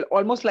into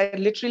almost like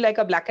literally like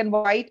a black and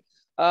white,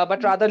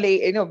 but rather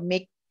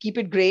make keep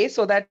it gray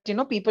so that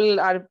people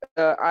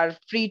are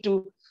free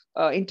to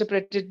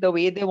interpret it the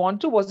way they want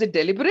to? Was it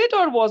deliberate,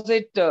 or was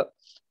it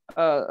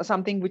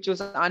something which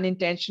was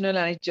unintentional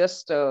and it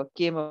just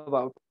came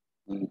about?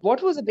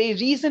 What was the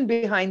reason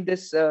behind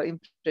this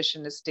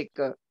impressionistic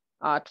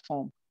art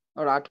form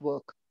or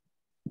artwork?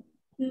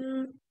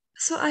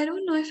 So I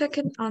don't know if I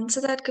can answer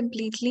that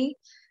completely.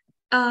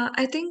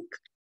 I think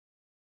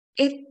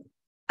it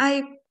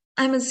I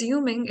I'm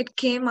assuming it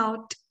came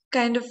out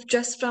kind of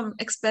just from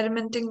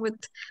experimenting with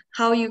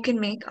how you can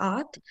make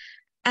art,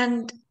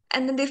 and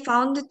then they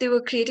found that they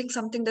were creating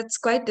something that's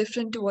quite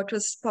different to what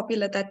was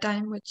popular at that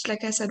time, which,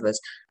 like I said,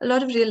 was a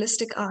lot of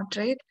realistic art,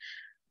 right?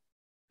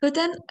 But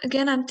then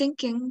again, I'm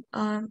thinking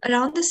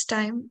around this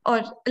time or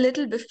a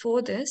little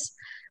before this,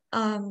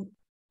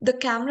 the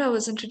camera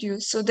was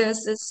introduced. So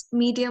there's this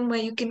medium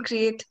where you can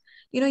create,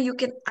 you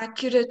can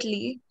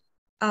accurately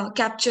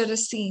capture a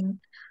scene.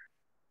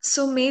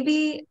 So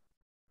maybe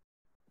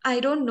I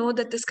don't know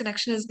that this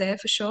connection is there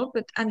for sure,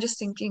 but I'm just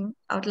thinking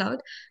out loud.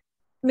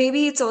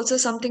 Maybe it's also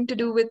something to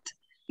do with,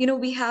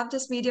 we have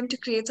this medium to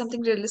create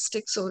something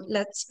realistic. So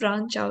let's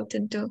branch out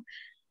into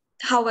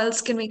how else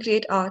can we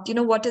create art?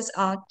 What is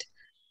art?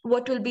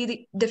 What will be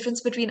the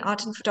difference between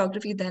art and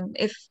photography then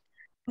if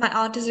my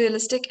art is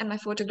realistic and my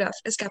photograph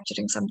is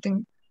capturing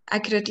something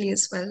accurately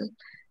as well?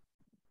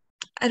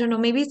 I don't know,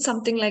 maybe it's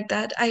something like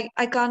that.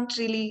 I can't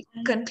really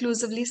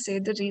conclusively say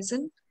the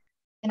reason.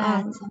 Can I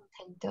add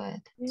something to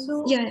it?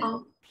 So, Yeah.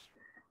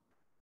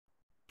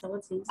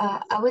 someone saying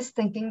something? I was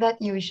thinking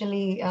that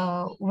usually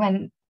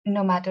when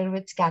no matter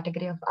which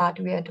category of art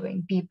we are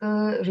doing,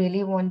 people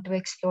really want to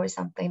explore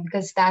something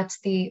because that's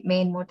the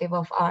main motive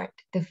of art,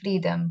 the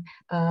freedom,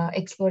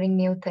 exploring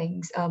new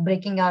things,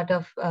 breaking out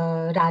of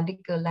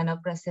radical and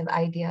oppressive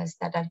ideas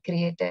that are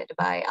created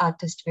by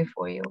artists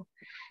before you.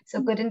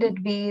 So couldn't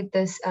it be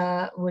this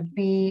would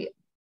be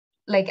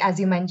like, as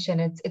you mentioned,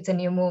 it's a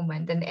new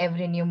movement, and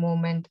every new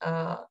movement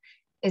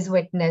is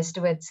witnessed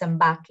with some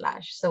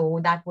backlash. So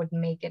that would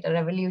make it a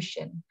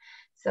revolution.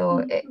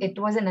 So it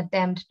was an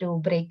attempt to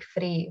break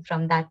free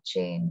from that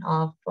chain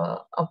of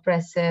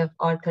oppressive,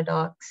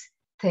 orthodox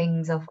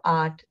things of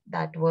art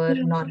that were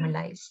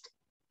normalized.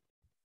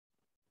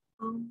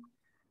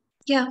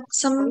 Yeah,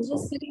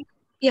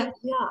 yeah.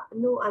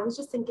 No, I was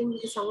just thinking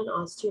because someone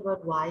asked you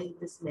about why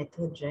this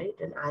method, right?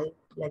 And I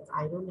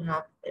don't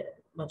have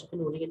much of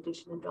an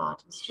orientation into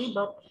art history,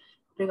 but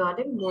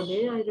regarding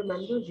Monet, I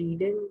remember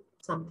reading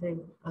something.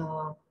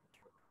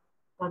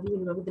 Can't even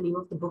remember the name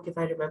of the book. If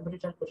I remember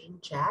it, I'll put it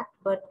in chat.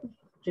 But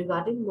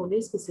regarding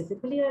Monet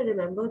specifically, I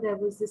remember there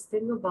was this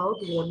thing about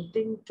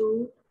wanting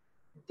to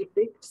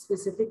depict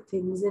specific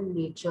things in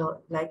nature,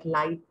 like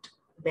light,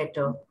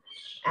 better,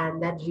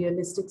 and that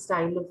realistic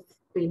style of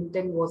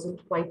painting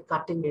wasn't quite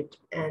cutting it,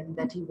 and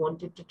that he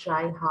wanted to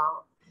try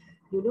how,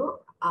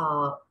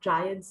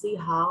 try and see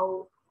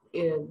how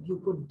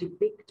you could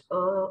depict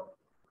a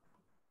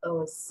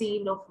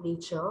scene of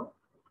nature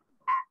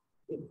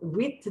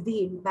with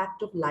the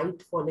impact of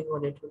light falling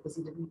on it, because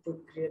he didn't think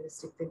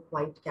realistic thing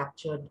quite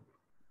captured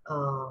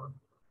uh,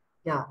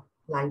 yeah,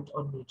 light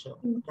on nature.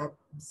 That's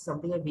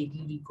something I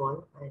vaguely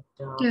recall.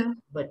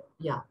 But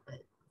yeah, if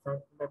I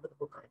remember the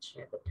book, I'd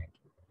share, but thank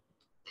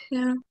you.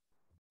 Yeah.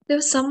 There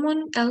was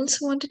someone else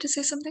who wanted to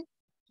say something?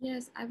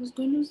 Yes, I was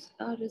going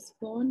to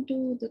respond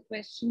to the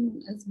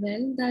question as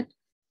well, that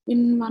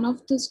in one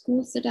of the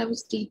schools that I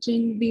was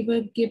teaching, we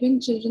were giving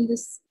children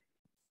this,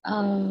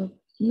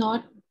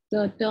 not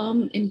the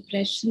term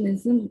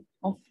impressionism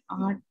of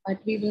art, but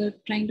we were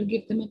trying to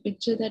give them a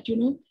picture that,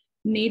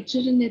 nature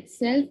in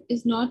itself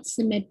is not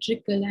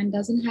symmetrical and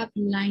doesn't have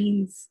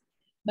lines,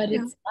 but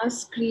it's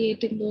us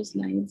creating those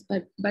lines.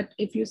 But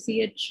if you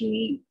see a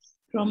tree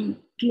from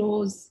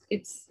close,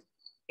 it's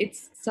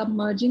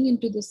submerging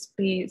into the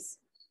space.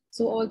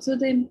 So also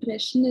the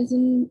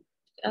Impressionism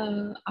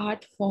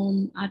art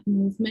form, art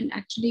movement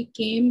actually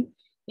came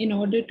in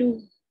order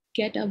to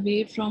get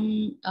away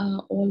from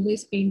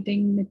always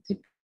painting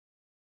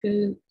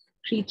mythical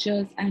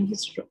creatures and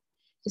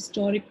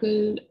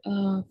historical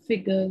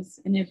figures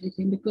and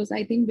everything, because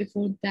I think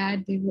before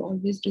that they were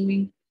always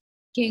doing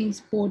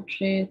kings'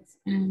 portraits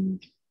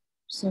and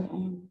so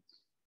on.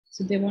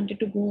 So they wanted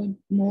to go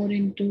more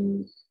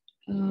into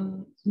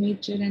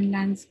nature and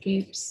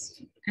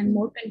landscapes and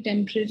more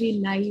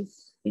contemporary life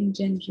in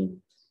general.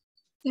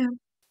 Yeah.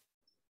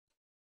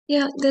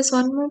 Yeah, there's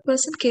one more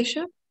person,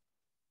 Keshav.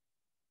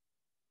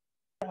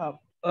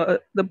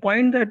 The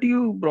point that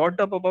you brought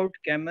up about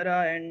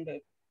camera and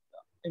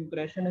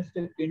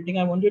impressionistic painting,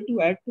 I wanted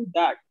to add to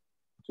that.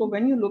 So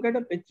when you look at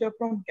a picture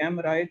from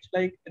camera, it's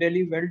like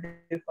really well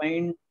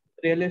defined,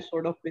 realist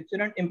sort of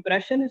picture, and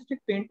impressionistic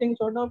painting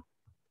sort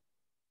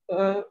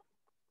of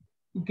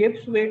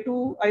gives way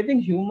to, I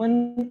think,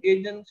 human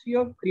agency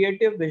of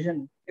creative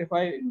vision, if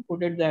I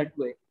put it that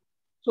way.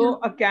 So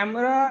a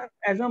camera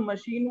as a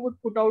machine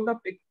would put out a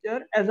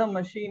picture as a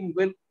machine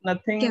with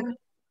nothing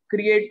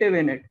creative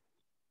in it.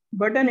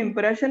 But an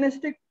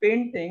impressionistic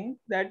painting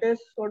that is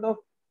sort of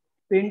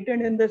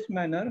painted in this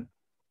manner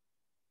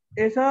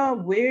is a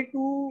way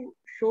to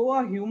show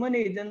a human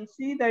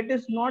agency that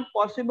is not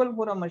possible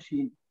for a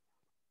machine.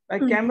 A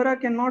camera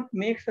cannot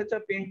make such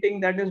a painting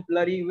that is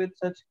blurry with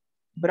such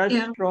brush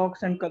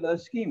strokes and color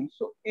schemes.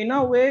 So in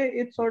a way,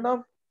 it's sort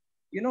of,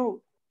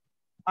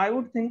 I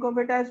would think of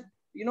it as,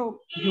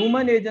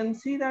 human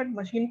agency that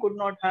machine could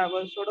not have,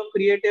 a sort of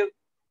creative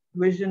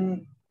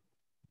vision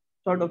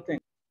sort of thing.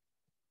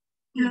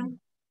 Yeah.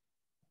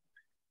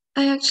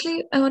 I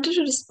wanted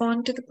to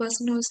respond to the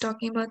person who was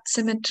talking about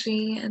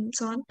symmetry and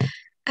so on.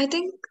 I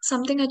think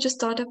something I just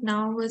thought of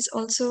now was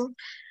also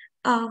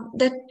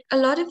that a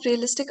lot of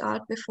realistic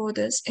art before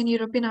this in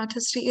European art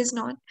history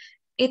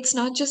it's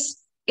not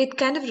just, it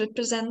kind of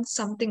represents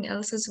something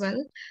else as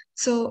well.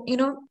 So,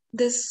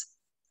 this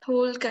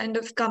whole kind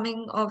of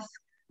coming of,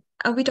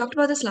 we talked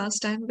about this last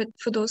time, but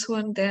for those who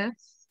aren't there,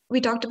 we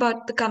talked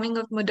about the coming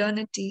of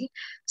modernity.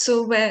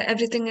 So, where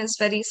everything is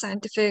very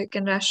scientific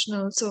and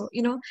rational. So,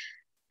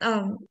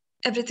 um,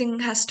 everything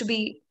has to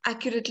be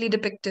accurately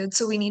depicted.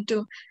 So we need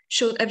to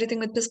show everything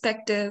with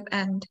perspective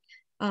and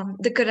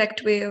the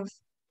correct way of,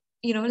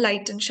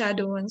 light and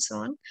shadow and so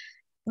on.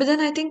 But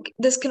then I think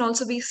this can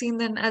also be seen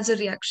then as a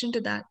reaction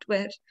to that,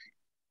 where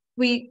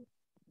we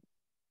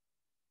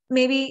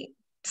maybe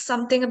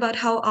something about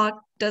how art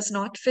does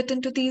not fit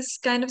into these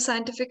kind of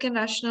scientific and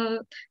rational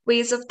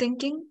ways of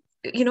thinking.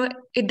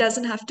 It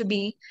doesn't have to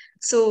be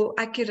so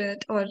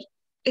accurate, or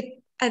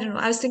it, I don't know.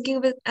 I was thinking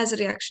of it as a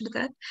reaction to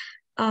that.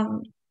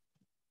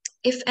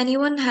 If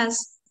anyone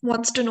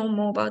wants to know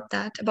more about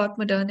that, about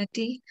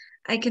modernity,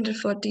 I can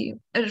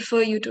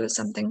refer you to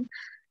something.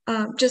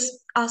 Just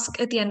ask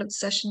at the end of the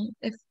session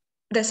if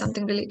there's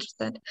something related to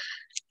that.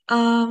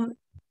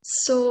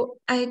 So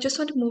I just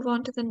want to move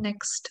on to the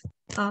next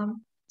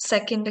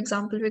second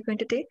example we're going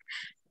to take.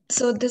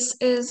 So this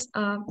is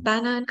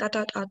banner and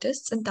cutout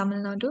artists in Tamil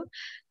Nadu.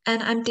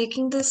 And I'm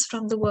taking this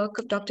from the work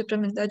of Dr.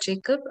 Praminda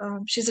Jacob.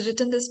 She's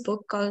written this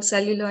book called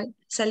Celluloid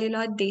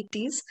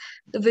Deities,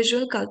 The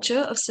Visual Culture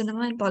of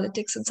Cinema and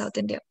Politics in South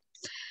India.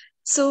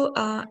 So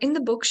in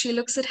the book, she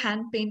looks at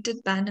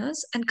hand-painted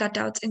banners and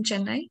cutouts in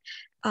Chennai,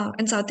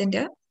 in South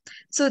India.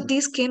 So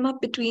these came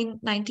up between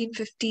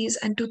 1950s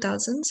and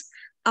 2000s,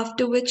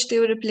 after which they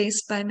were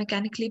replaced by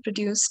mechanically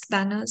produced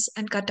banners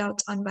and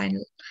cutouts on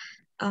vinyl.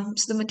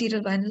 So the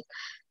material vinyl.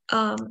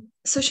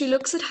 So she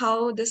looks at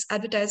how this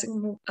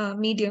advertising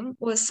medium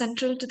was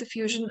central to the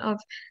fusion of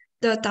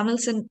the Tamil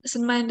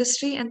cinema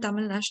industry and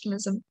Tamil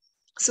nationalism.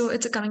 So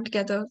it's a coming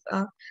together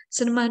of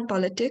cinema and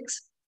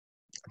politics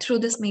through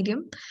this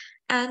medium.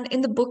 And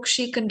in the book,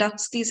 she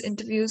conducts these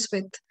interviews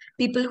with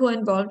people who are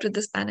involved with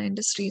this banner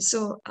industry.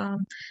 So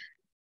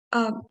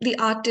the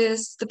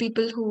artists, the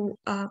people who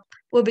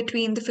were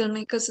between the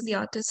filmmakers and the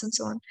artists, and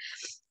so on.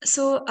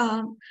 So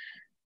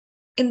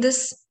in this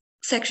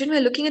section,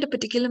 we're looking at a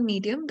particular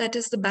medium, that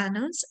is the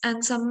banners,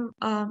 and some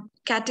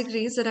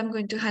categories that I'm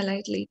going to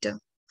highlight later.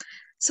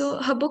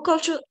 So her book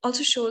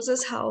also shows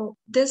us how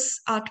this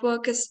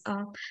artwork is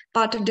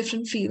part of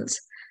different fields.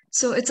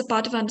 So it's a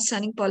part of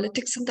understanding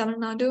politics in Tamil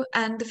Nadu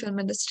and the film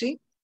industry.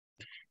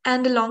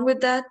 And along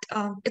with that,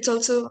 it's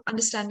also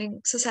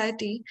understanding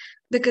society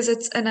because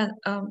it's an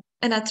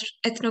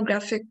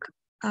ethnographic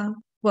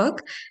work.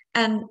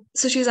 And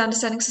so she's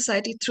understanding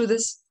society through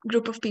this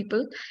group of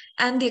people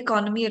and the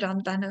economy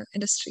around banner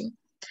industry.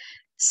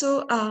 So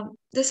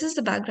this is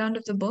the background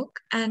of the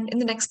book. And in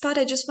the next part,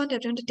 I just want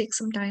everyone to take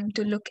some time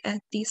to look at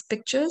these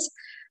pictures.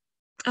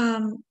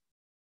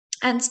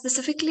 And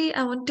specifically,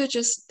 I want to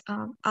just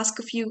ask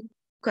a few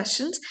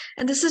questions.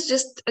 And this is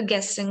just a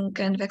guessing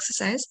kind of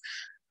exercise.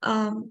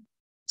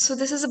 So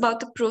this is about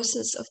the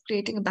process of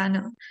creating a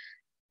banner.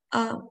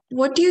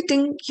 What do you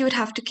think you would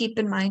have to keep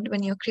in mind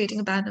when you're creating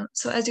a banner?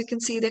 So as you can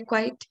see, they're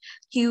quite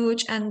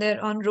huge and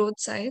they're on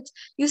roadsides.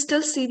 You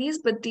still see these,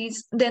 but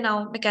they're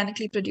now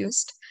mechanically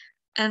produced.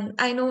 And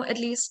I know at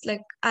least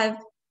like I've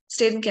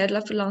stayed in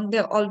Kerala for long,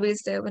 they're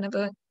always there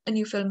whenever a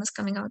new film is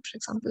coming out, for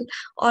example,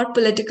 or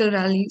political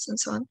rallies and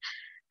so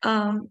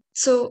on.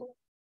 So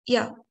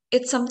yeah,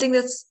 it's something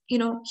that's,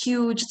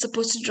 huge. It's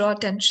supposed to draw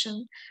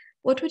attention.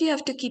 What would you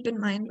have to keep in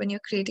mind when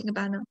you're creating a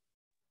banner?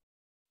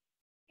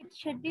 It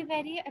should be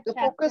very attractive. The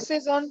focus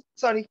is on,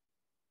 sorry.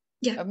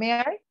 Yeah. May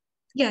I?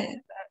 Yeah.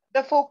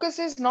 The focus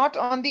is not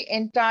on the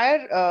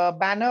entire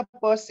banner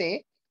per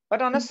se,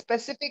 but on a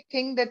specific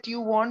thing that you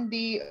want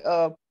the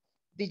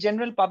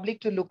general public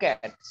to look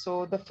at.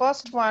 So the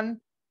first one,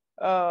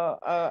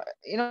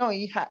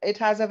 it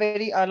has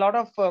a lot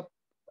of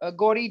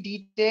gory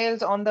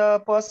details on the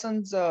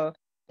person's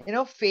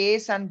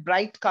face and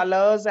bright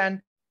colors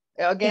and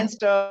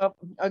against a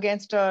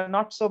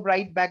not so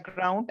bright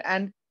background.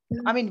 And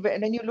I mean,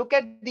 when you look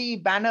at the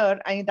banner,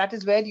 I mean, that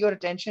is where your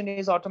attention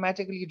is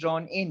automatically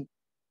drawn in.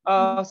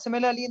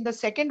 Similarly, in the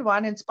second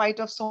one, in spite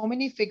of so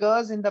many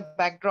figures in the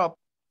backdrop,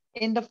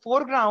 in the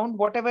foreground,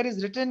 whatever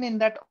is written in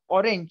that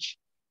orange,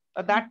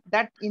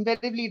 that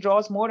invariably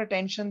draws more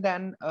attention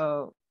than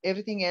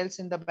everything else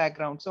in the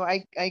background. So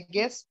I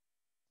guess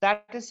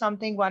that is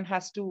something one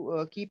has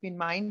to keep in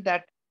mind,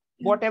 that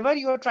whatever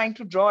you are trying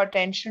to draw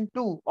attention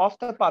to of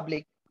the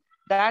public,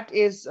 that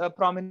is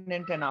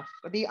prominent enough.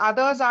 The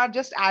others are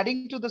just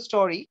adding to the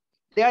story.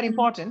 They are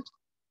important,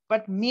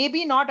 but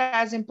maybe not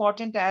as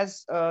important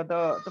as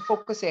the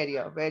focus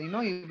area, where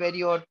where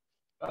your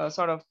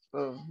sort of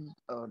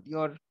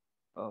your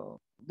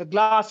the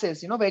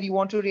glasses, where you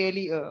want to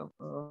really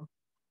what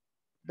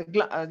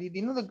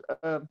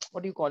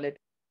do you call it,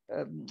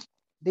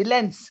 the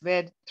lens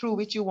where through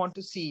which you want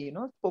to see,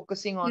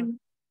 focusing on.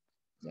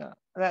 Yeah,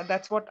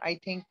 that's what I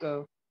think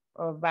a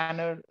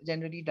banner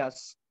generally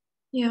does.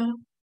 Yeah.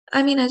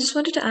 I mean, I just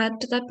wanted to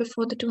add to that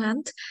before the two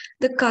hands.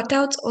 The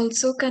cutouts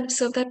also kind of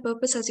serve that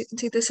purpose. As you can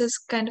see, this is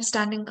kind of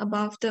standing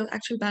above the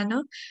actual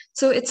banner.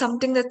 So it's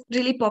something that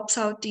really pops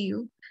out to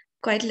you,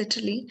 quite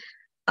literally.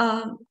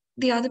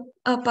 The other,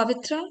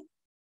 Pavitra,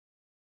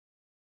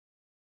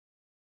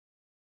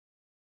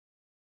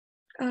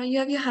 you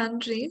have your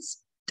hand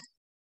raised.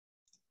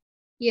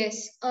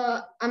 Yes.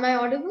 Am I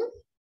audible?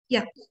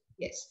 Yeah.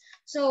 Yes.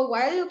 So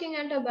while looking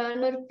at a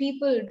banner,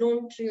 people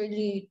don't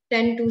really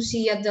tend to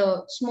see at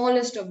the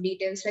smallest of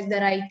details, like the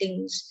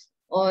writings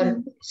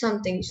or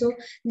something. So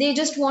they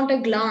just want a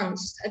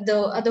glance at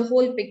the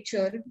whole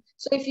picture.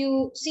 So if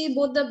you see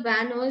both the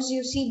banners,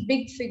 you see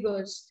big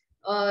figures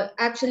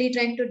actually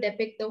trying to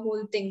depict the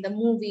whole thing, the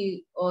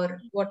movie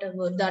or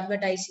whatever, the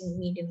advertising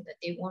medium that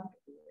they want to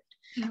do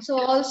it. So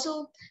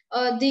also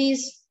all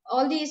these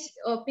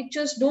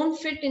pictures don't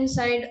fit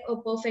inside a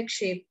perfect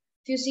shape.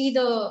 If you see,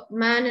 the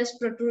man is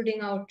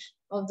protruding out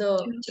of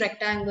the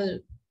rectangle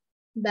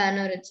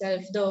banner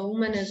itself. The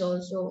woman is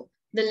also,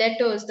 the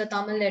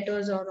Tamil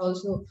letters are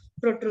also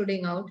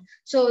protruding out.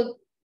 So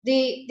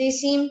they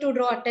seem to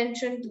draw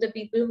attention to the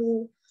people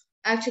who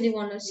actually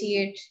want to see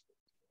it.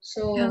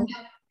 So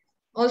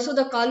also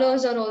the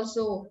colors are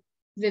also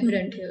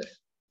vibrant here.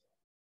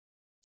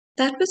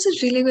 That was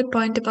a really good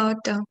point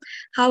about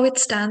how it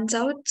stands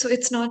out. So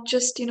it's not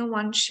just,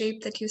 one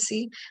shape that you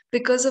see.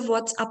 Because of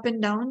what's up and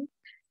down,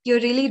 you're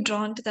really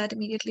drawn to that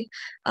immediately.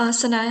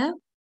 Sanaya?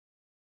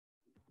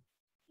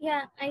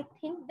 Yeah, I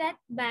think that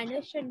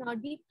banner should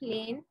not be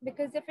plain,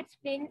 because if it's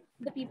plain,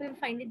 the people will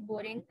find it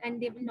boring and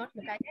they will not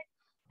look at it.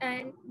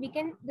 And this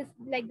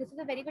is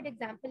a very good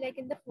example. Like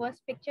in the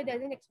first picture,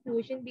 there's an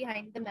explosion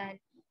behind the man.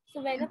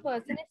 So when a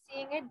person is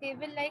seeing it, they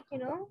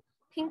will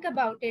think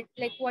about it,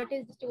 like what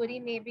is the story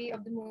maybe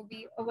of the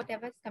movie or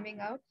whatever is coming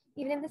out.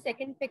 Even in the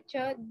second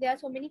picture, there are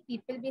so many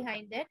people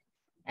behind it,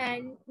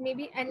 and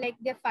like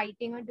they're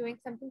fighting or doing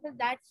something. So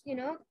that's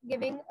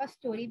giving a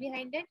story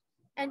behind it,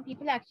 and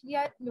people actually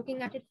are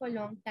looking at it for a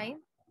long time.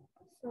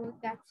 So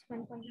that's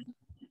one point.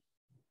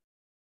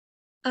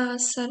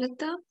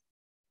 Sarita?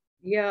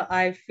 Yeah,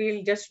 I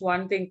feel just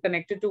one thing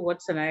connected to what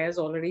Sanaya has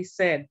already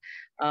said.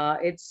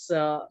 It's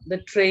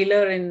the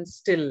trailer in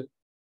still,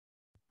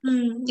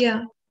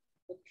 Yeah.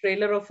 the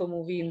trailer of a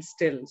movie in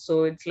still.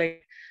 So it's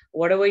like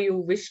whatever you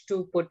wish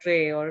to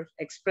portray or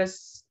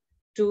express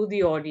to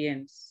the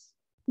audience,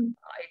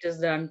 it is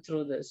done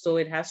through this. So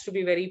it has to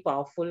be very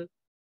powerful.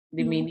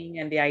 The meaning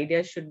and the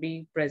idea should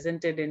be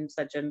presented in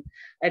such an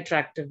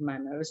attractive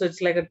manner. So it's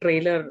like a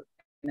trailer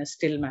in a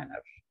still manner.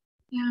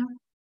 Yeah.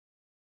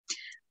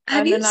 Have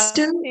And you another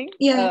still? thing,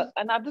 Yeah.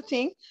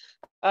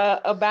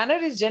 a banner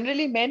is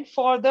generally meant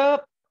for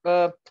the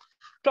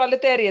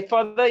proletariat,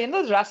 for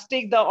the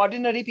rustic, the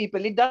ordinary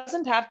people. It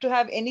doesn't have to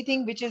have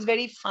anything which is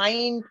very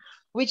fine,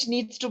 which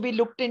needs to be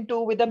looked into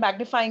with a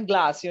magnifying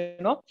glass.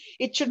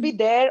 It should be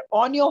there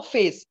on your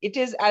face. It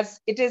is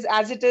as it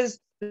is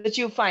that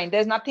you find.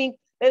 There's nothing.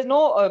 There's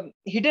no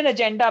hidden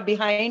agenda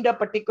behind a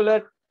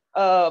particular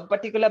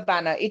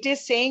banner. It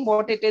is saying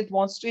what it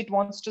wants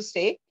to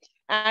say,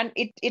 and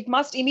it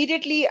must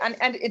immediately, and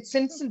it,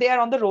 since they are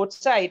on the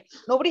roadside,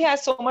 nobody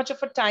has so much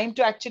of a time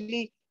to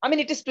actually, I mean,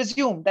 it is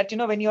presumed that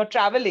when you're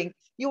traveling,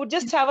 you would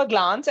just have a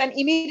glance, and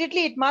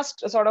immediately it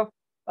must sort of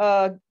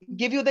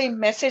give you the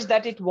message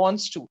that it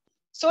wants to.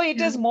 So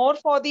it is more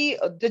for the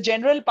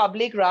general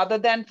public rather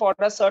than for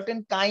a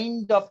certain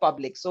kind of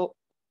public. So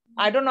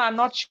I don't know, I'm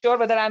not sure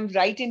whether I'm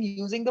right in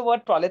using the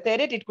word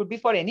proletariat. It could be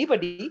for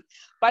anybody,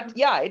 but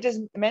yeah, it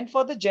is meant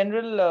for the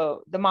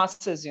general, the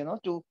masses,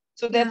 to.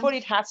 So Yeah. therefore,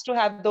 it has to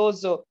have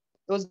those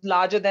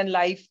larger than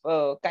life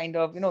kind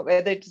of,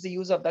 whether it is the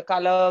use of the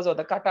colors or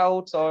the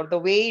cutouts or the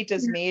way it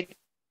is made.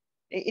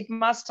 It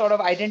must sort of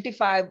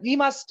identify. We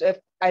must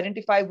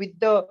identify with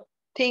the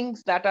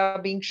things that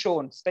are being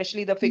shown,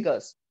 especially the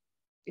figures.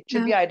 It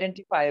should Yeah. be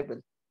identifiable,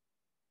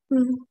 I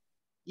was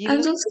even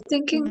also though they are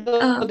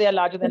thinking,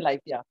 larger than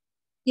life. Yeah.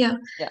 yeah.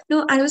 Yeah.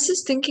 No, I was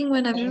just thinking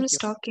when Thank everyone you. was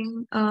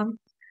talking,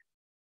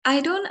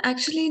 I don't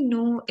actually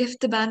know if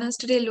the banners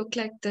today look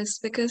like this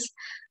because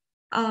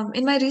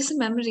in my recent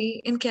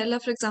memory in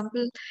Kerala, for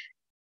example,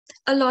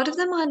 a lot of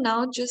them are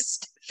now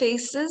just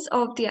faces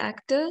of the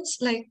actors,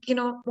 like,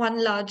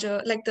 one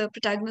larger, like the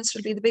protagonist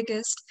will be the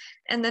biggest,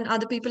 and then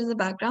other people in the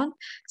background.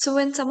 So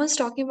when someone's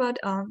talking about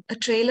a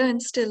trailer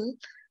and still,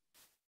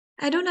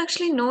 I don't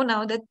actually know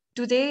now that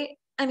do they,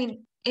 I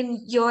mean,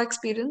 in your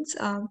experience,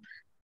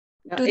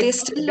 do they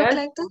still It look does.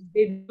 like that?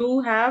 They do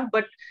have,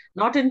 but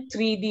not in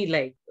 3D.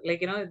 Like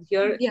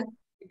here Yeah.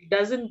 it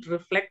doesn't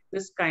reflect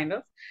this kind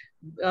of.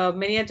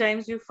 Many a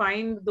times you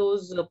find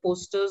those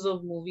posters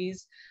of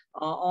movies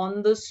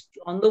on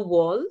the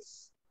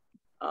walls,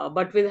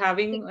 but with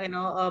having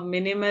a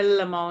minimal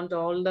amount.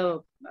 All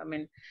the, I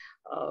mean,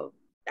 uh,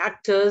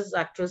 actors,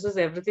 actresses,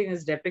 everything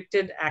is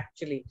depicted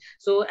actually.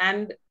 So,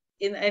 and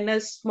in a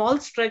small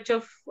stretch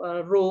of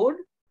road,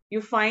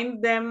 you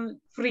find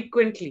them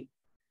frequently.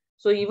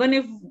 So even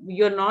if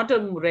you're not a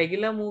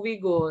regular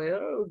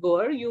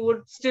goer, you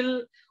would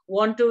still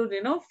want to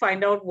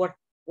find out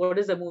what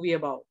is the movie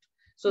about.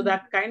 So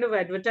that kind of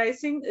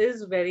advertising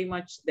is very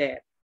much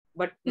there,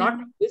 but not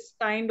Yeah. this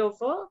kind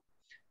of a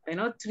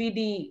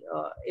 3D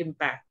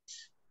impact.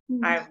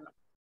 I have not.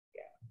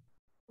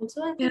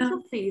 Also, I think Yeah.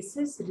 the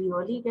faces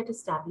really get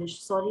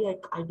established. Sorry,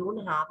 I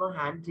don't have a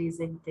hand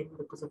raising thing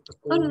because of the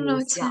Oh, no,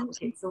 co-host. it's Yeah, fine.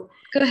 okay. So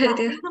Go yeah, ahead.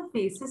 I Yeah. think the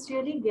faces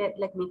really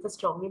make a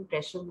strong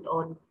impression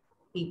on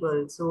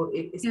people. So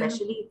Yeah.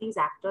 especially if these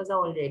actors are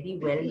already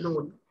well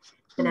known,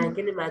 then I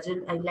can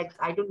imagine.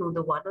 I don't know,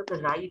 the one on the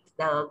right,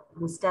 the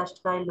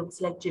mustached guy looks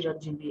like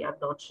Chiranjeevi. I'm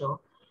not sure,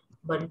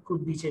 but it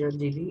could be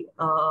Chiranjeevi.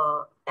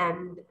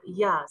 And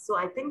yeah, so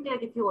I think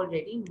like if you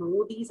already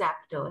know these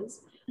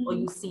actors or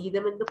you see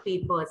them in the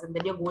papers and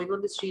then you're going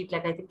on the street,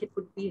 like I think it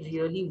would be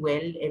really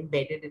well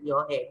embedded in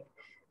your head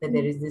that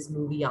there is this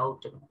movie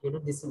out, and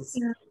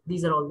Yeah.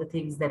 these are all the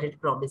things that it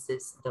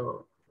promises,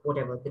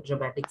 the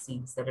dramatic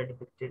scenes that are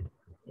depicted.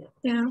 Yeah.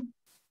 Yeah.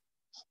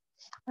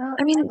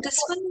 I mean, And this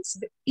one's,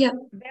 yeah.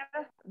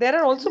 there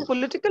are also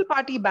political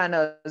party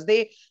banners.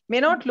 They may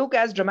not look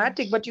as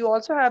dramatic, but you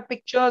also have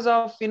pictures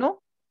of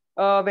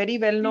very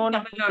well known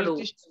Tamil Nadu,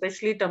 politicians.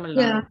 especially Tamil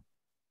Yeah. Nadu.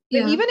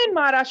 Yeah, Yeah. even in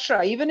Maharashtra,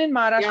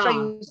 Yeah.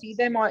 you see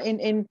them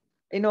in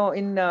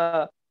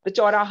the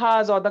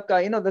chaurahas or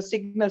the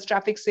signals,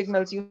 traffic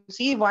signals. You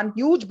see one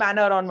huge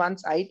banner on one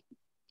side.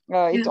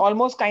 It Yeah.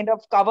 almost kind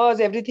of covers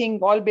everything,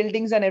 all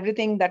buildings and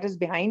everything that is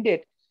behind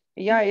it.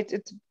 Yeah,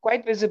 it's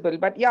quite visible.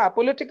 But yeah,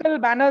 political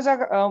banners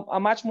are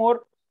much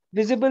more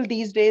visible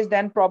these days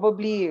than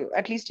probably,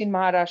 at least in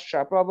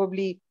Maharashtra,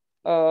 probably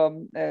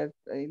the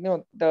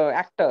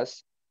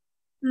actors.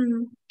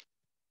 Mm.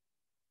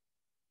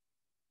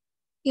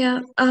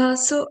 Yeah.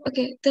 So,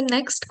 okay, the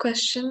next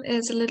question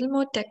is a little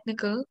more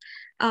technical.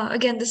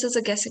 Again, this is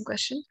a guessing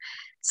question.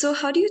 So,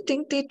 how do you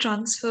think they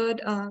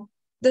transferred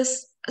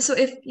this? So,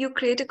 if you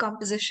create a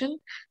composition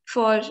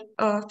for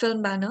a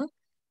film banner,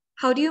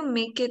 how do you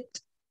make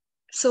it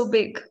so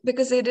big?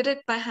 Because they did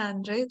it by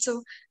hand, right?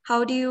 So,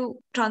 how do you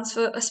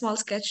transfer a small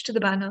sketch to the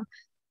banner?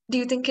 Do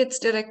you think it's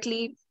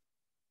directly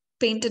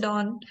painted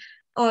on,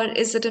 or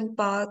is it in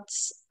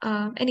parts?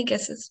 Any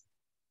guesses?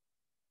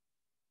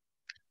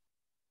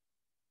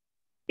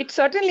 It's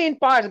certainly in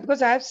parts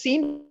because I have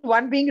seen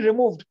one being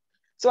removed.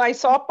 So I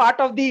saw part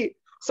of the.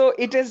 So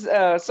it is.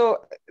 So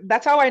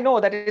that's how I know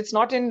that it's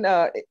not in.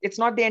 It's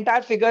not the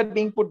entire figure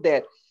being put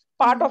there.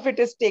 Part of it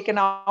is taken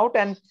out,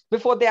 and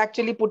before they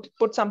actually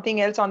put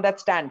something else on that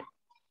stand.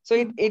 So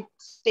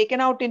it's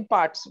taken out in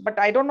parts. But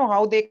I don't know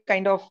how they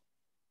kind of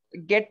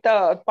get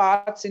the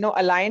parts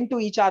aligned to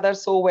each other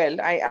so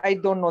well. I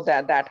don't know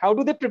that how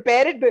do they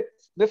prepare it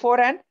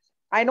beforehand?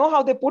 I know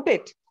how they put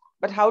it,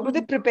 but how do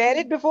they prepare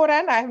it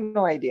beforehand? I have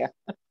no idea.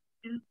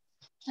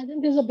 I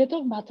think there's a bit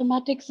of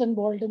mathematics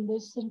involved in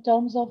this in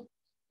terms of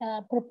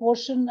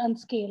proportion and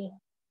scale.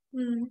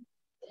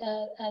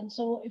 And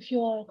so if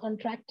you're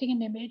contracting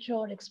an image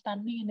or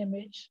expanding an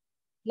image,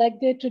 like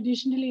they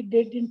traditionally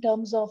did in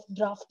terms of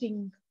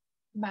drafting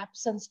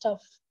maps and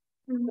stuff,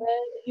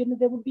 where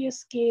there would be a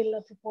scale,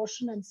 a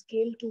proportion and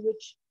scale to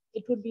which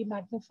it would be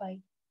magnified.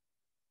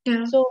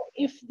 Yeah. So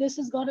if this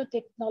has got a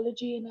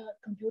technology in a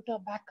computer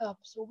backup,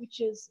 so which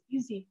is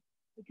easy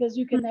because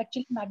you can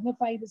actually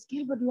magnify the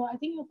scale. But I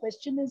think your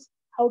question is,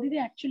 how do they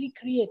actually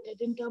create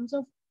it in terms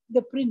of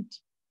the print?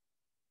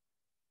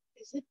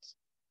 Is it?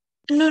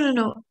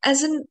 No.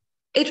 As in,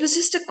 it was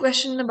just a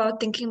question about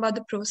thinking about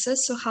the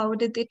process. So how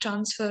did they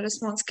transfer a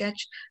small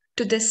sketch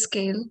to this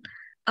scale?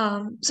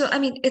 So I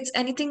mean, it's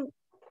anything,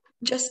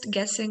 just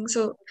guessing.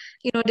 So,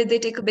 did they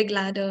take a big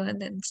ladder and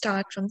then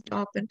start from the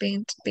top and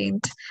paint?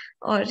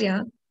 Or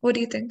yeah, what do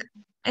you think?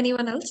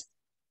 Anyone else?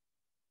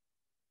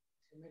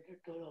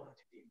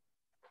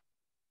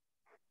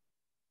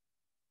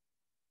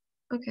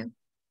 Okay,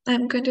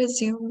 I'm going to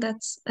assume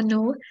that's a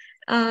no.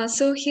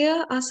 So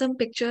here are some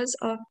pictures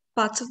of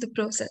parts of the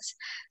process.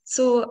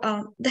 So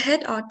the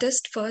head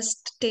artist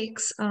first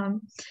takes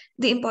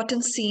the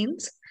important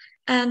scenes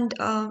and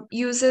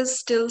uses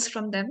stills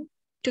from them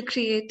to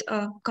create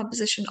a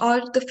composition, or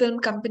the film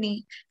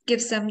company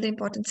gives them the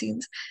important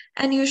scenes.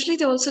 And usually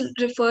they also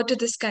refer to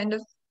this kind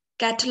of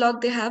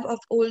catalog they have of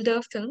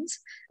older films,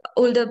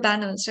 older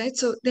banners, right?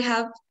 So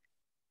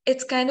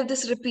it's kind of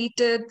this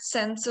repeated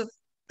sense of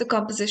the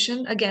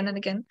composition again and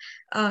again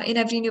in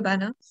every new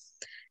banner.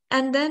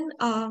 And then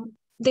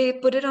they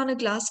put it on a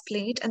glass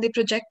plate and they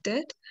project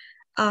it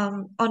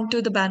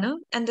onto the banner,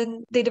 and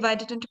then they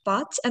divide it into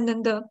parts, and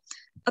then the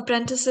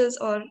apprentices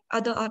or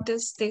other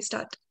artists, they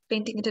start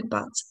painting it in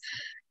parts.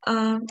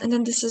 And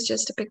then this is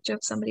just a picture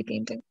of somebody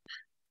painting.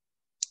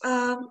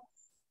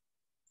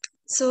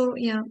 So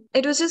yeah,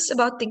 it was just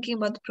about thinking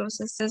about the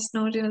process. There's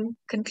no real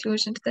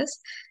conclusion to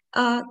this.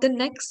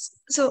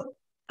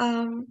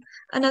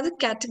 Another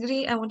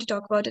category I want to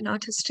talk about in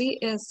art history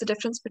is the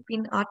difference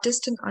between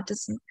artist and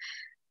artisan.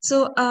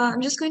 So I'm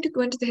just going to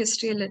go into the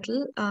history a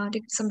little, to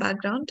give some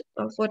background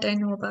of what I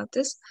know about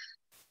this.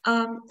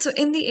 So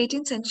in the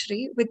 18th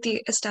century, with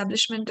the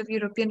establishment of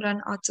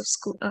European-run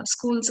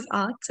schools of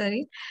art,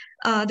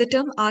 the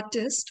term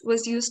artist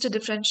was used to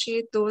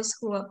differentiate those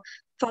who were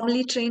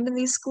formally trained in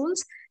these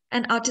schools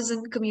and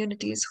artisan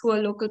communities who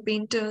are local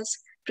painters,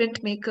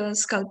 printmakers,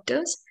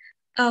 sculptors,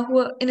 who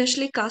were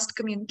initially caste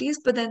communities,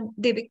 but then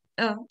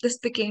this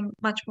became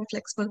much more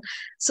flexible.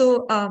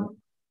 So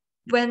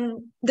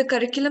when the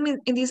curriculum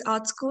in these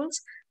art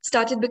schools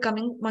started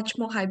becoming much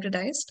more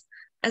hybridized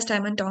as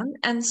time went on,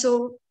 and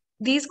so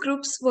these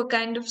groups were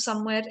kind of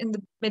somewhere in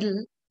the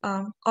middle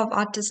of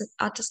artist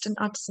and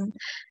artisan.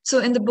 So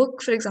in the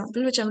book, for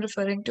example, which I'm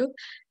referring to,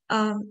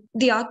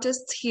 the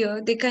artists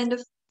here, they kind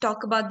of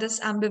talk about this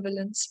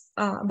ambivalence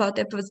about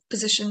their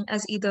position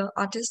as either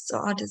artists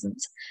or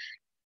artisans.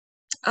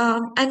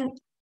 And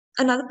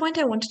another point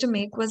I wanted to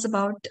make was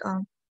about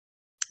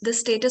the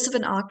status of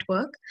an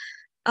artwork.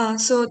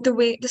 So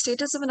the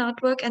status of an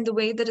artwork and the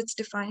way that it's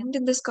defined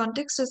in this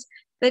context is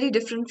very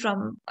different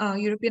from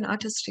European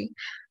art history.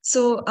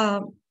 So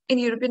in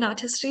European art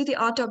history, the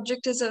art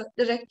object is a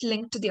direct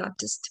link to the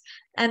artist,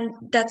 and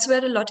that's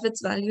where a lot of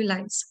its value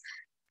lies.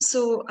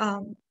 So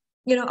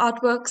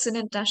artworks in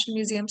international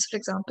museums, for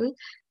example,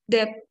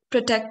 they're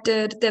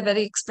protected, they're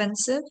very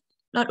expensive,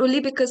 not only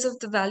because of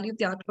the value of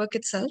the artwork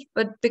itself,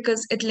 but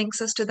because it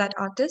links us to that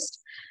artist.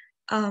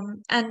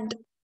 And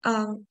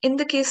in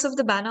the case of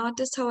the banner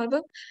artist,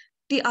 however,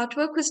 the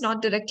artwork was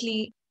not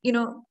directly,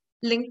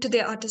 linked to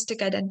their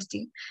artistic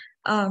identity.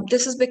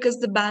 This is because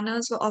the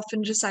banners were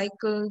often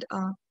recycled,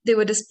 they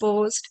were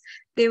disposed,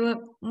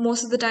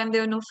 most of the time,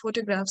 there were no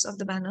photographs of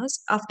the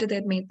banners after they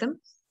had made them.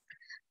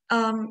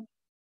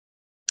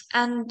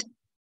 And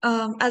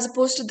as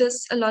opposed to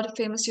this, a lot of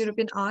famous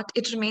European art,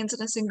 it remains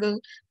in a single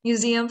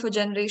museum for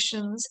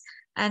generations,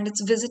 and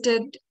it's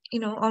visited,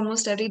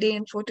 almost every day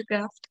and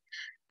photographed.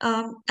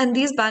 And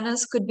these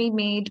banners could be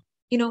made,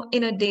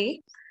 in a day,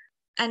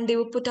 and they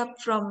were put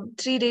up from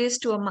 3 days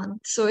to a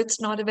month. So it's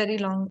not a very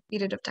long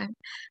period of time.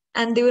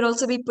 And they would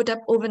also be put up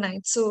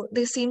overnight. So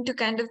they seem to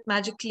kind of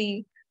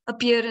magically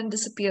appear and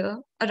disappear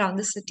around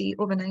the city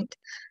overnight.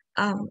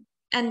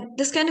 And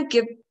this kind of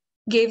gave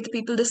the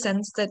people the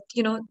sense that,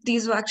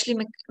 these were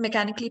actually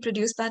mechanically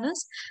produced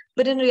banners.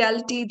 But in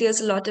reality, there's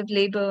a lot of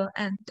labor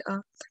and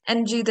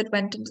energy that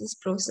went into this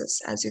process,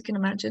 as you can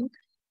imagine.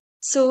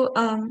 So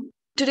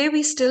today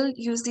we still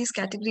use these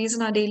categories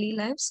in our daily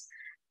lives.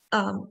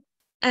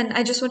 And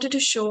I just wanted to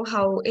show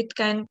how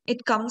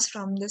it comes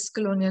from this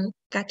colonial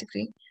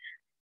category.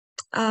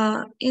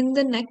 In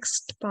the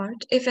next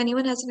part, if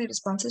anyone has any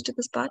responses to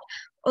this part,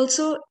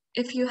 also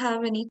if you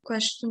have any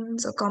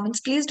questions or comments,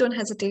 please don't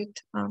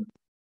hesitate.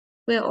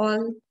 We're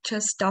all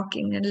just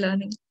talking and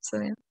learning.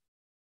 So yeah.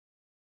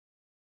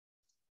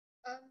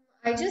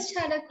 I just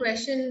had a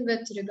question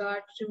with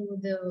regard to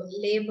the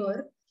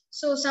labor.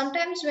 So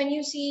sometimes when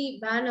you see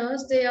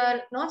banners, they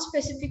are not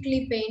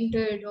specifically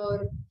painted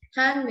or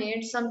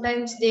handmade.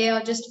 Sometimes they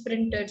are just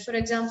printed. For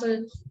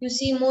example, you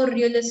see more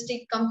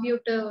realistic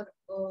computer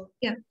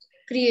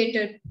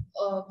created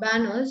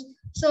banners.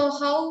 So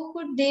how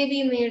could they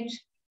be made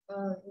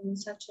in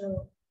such a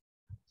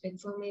like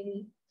for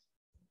maybe?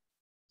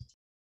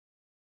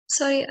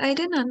 Sorry, I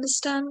didn't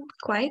understand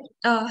quite.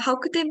 How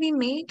could they be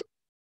made?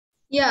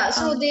 Yeah,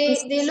 so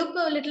they look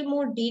a little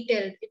more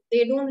detailed.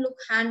 They don't look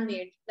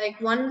handmade.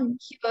 Like one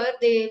here,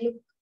 they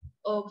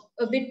look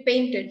a bit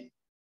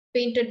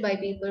painted by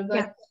people.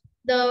 But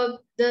the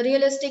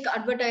realistic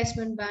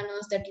advertisement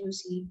banners that you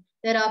see,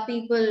 there are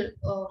people.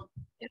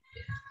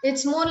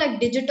 It's more like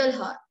digital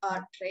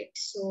art, right?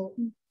 So,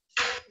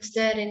 is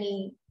there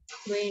any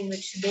way in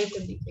which they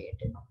could be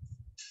created?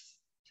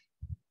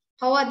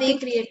 How are they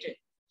created?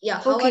 Yeah,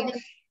 how are they?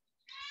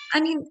 I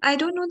mean, I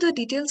don't know the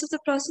details of the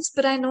process,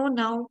 but I know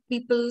now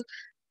people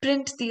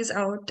print these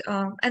out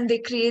and they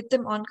create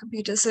them on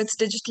computers. So it's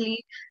digitally,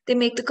 they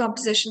make the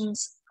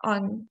compositions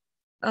on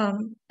a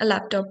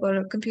laptop or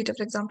a computer,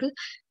 for example,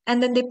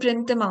 and then they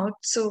print them out.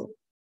 So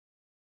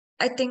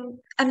I think,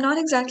 I'm not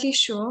exactly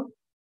sure,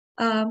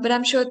 but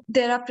I'm sure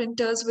there are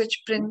printers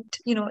which print,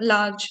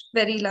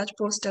 very large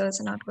posters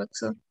and artwork.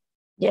 So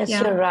yes,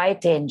 you're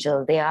right,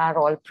 Angel. They are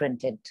all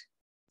printed.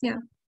 Yeah.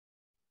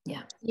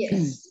 Yeah.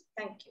 Yes.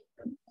 Thank you.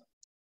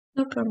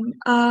 No problem.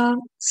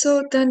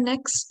 So the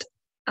next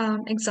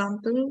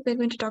example we're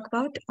going to talk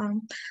about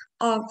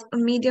of a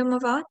medium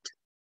of art.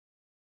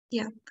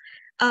 Yeah.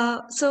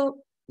 So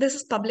this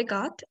is public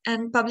art,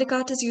 and public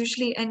art is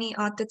usually any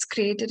art that's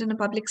created in a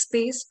public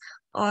space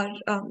or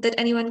that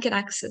anyone can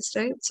access,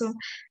 right? So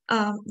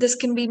this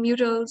can be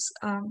murals.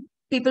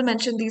 People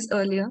mentioned these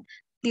earlier.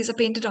 These are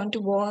painted onto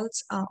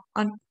walls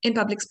in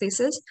public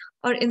spaces,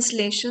 or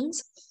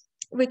installations,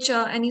 which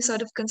are any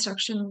sort of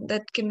construction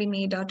that can be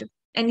made out of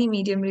any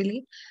medium,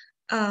 really.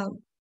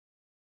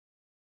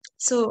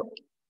 So,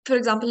 for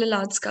example, a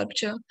large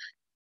sculpture.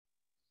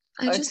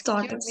 I just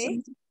thought of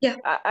something. Yeah.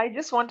 I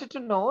just wanted to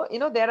know,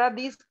 there are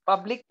these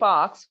public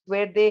parks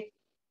where they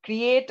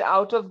create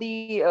out of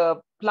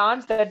the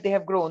plants that they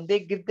have grown, they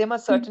give them a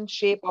certain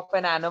shape of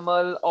an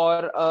animal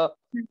or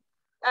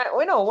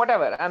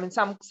whatever. I mean,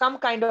 some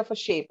kind of a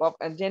shape of,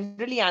 and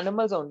generally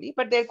animals only,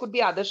 but there could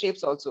be other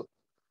shapes also.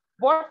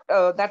 What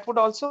that would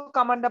also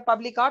come under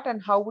public art,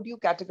 and how would you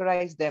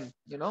categorize them?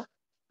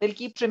 They'll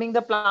keep trimming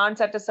the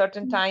plants at a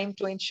certain time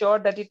to ensure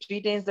that it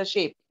retains the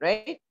shape,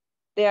 right?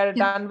 They are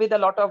done with a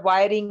lot of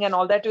wiring and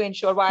all that to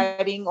ensure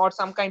wiring, or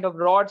some kind of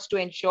rods to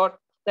ensure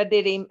that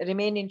they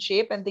remain in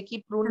shape, and they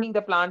keep pruning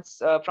the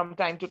plants from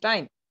time to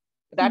time.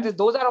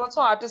 Those are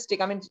also artistic.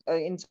 I mean,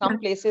 in some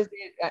places,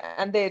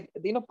 they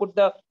put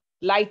the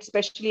light,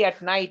 especially at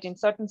night, in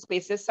certain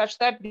spaces, such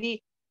that the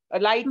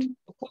light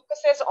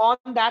focuses on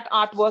that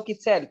artwork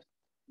itself.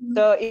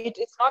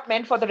 It's not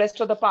meant for the rest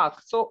of the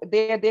park. So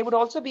they would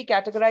also be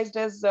categorized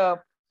as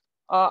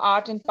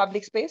art in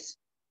public space.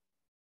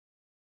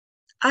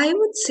 I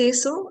would say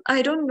so.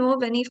 I don't know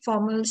of any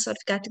formal sort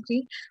of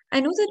category.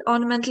 I know that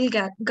ornamental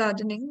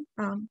gardening,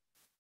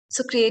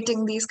 so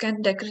creating these kind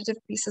of decorative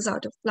pieces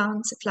out of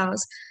plants and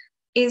flowers,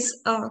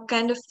 is a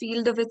kind of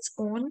field of its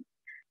own.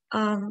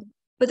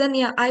 But then,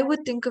 I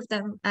would think of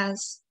them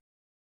as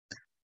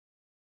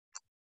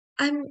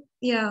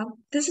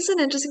this is an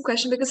interesting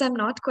question because I'm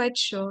not quite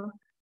sure.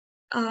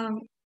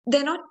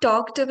 They're not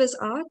talked of as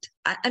art.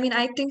 I mean,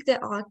 I think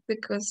they're art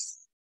because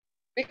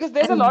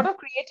there's a lot of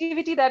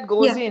creativity that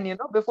goes in,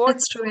 before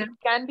that's true, it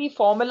can be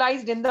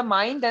formalized in the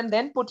mind and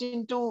then put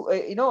into,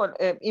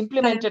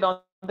 implemented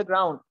on the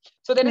ground.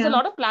 So there is a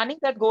lot of planning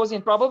that goes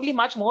in, probably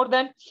much more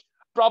than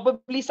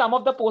probably some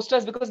of the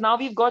posters, because now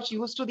we've got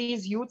used to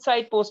these youth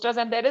side posters,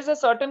 and there is a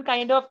certain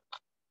kind of,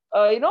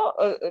 I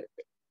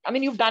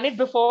mean, you've done it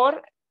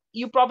before.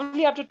 You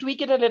probably have to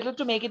tweak it a little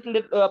to make it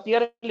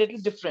appear a little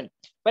different.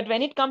 But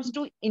when it comes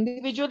to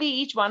individually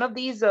each one of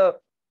these,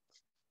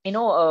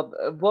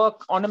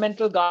 work,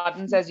 ornamental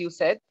gardens, as you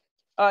said,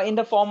 in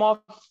the form of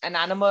an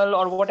animal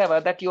or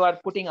whatever that you are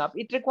putting up,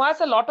 it requires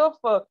a lot of,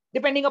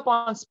 depending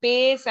upon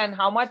space and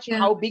how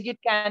big it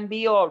can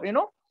be, or,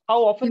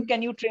 how often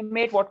can you trim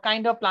it, what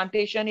kind of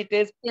plantation it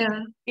is.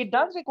 It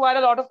does require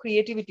a lot of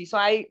creativity. So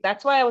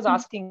that's why I was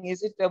asking,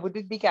 would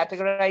it be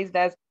categorized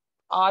as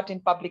art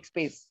in public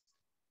space?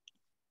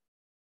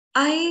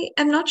 I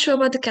am not sure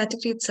about the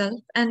category itself.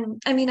 And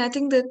I mean, I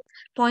think the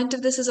point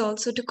of this is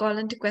also to call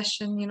into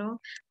question,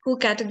 who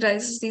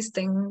categorizes these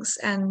things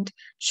and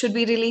should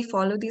we really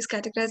follow these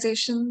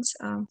categorizations?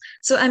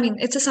 So, I mean,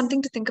 it's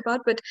something to think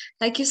about. But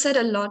like you said,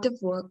 a lot of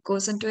work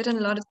goes into it and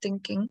a lot of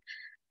thinking.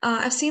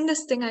 I've seen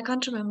this thing. I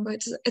can't remember.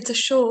 It's a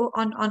show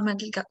on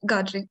ornamental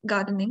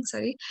gardening.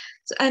 Sorry.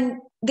 So, and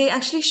they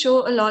actually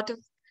show a lot of,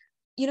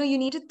 you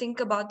need to think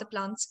about the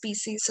plant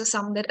species. So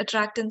some that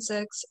attract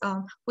insects,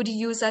 would you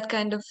use that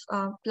kind of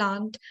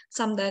plant?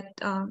 Some that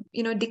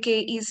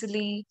decay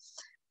easily.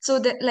 So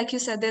that, like you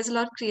said, there's a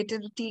lot of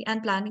creativity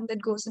and planning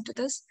that goes into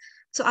this.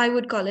 So I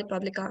would call it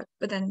public art.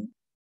 But then,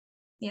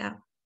 yeah,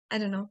 I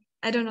don't know.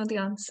 I don't know the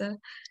answer.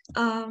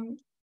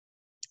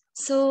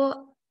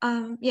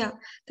 Um, yeah,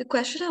 the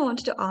question I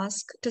wanted to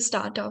ask to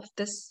start off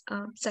this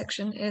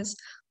section is,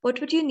 what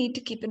would you need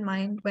to keep in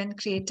mind when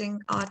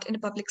creating art in a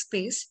public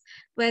space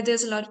where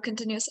there's a lot of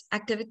continuous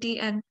activity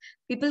and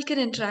people can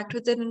interact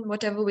with it in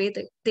whatever way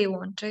they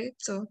want, right?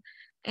 So,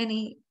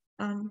 any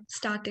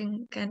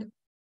starting kind of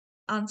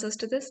answers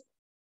to this?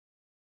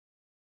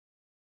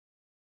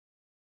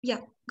 Yeah,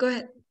 go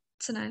ahead,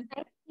 Sanaya.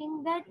 I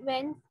think that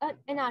when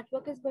an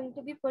artwork is going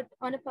to be put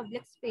on a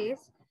public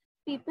space,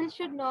 the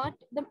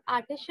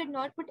artist should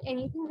not put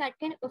anything that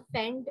can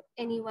offend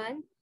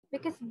anyone,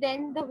 because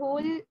then the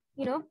whole,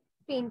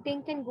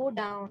 painting can go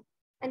down.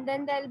 And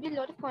then there'll be a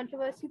lot of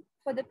controversy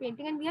for the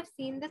painting. And we have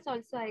seen this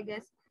also, I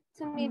guess.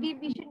 So maybe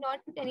we should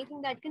not put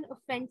anything that can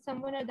offend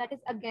someone or that is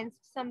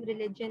against some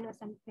religion or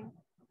something.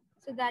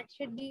 So that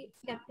should be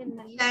kept in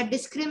mind. Yeah,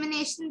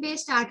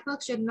 discrimination-based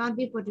artwork should not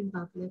be put in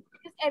public.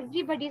 Because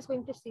everybody is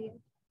going to see it.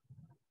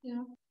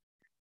 Yeah.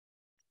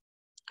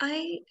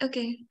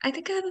 Okay. I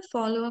think I have a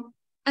follow-up.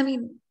 I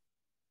mean,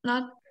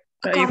 not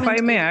a If comment.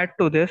 I may add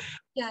to this,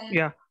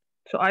 Yeah.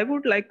 So I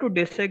would like to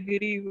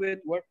disagree with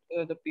what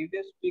the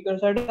previous speaker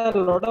said. A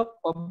lot of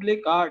public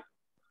art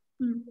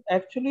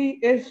actually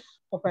is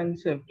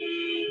offensive.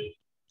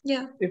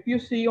 Yeah. If you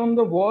see on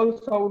the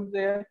walls out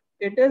there,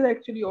 it is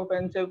actually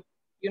offensive.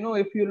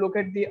 If you look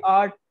at the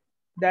art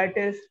that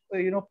is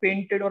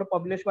painted or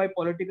published by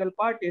political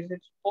parties,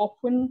 it's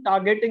often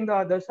targeting the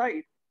other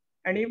side.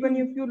 And even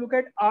if you look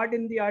at art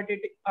in the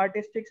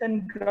artistics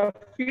and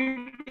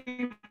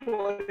graffiti,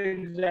 for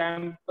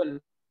example,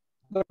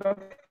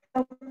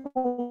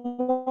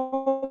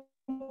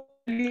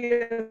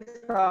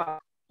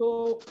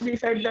 so we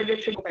said that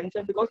it should be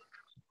offensive because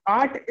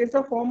art is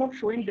a form of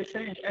showing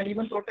dissent and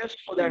even protest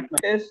for that matter.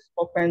 It is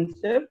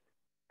offensive,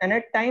 and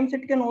at times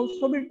it can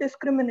also be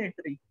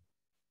discriminatory.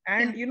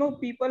 And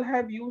people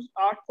have used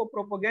art for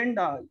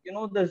propaganda.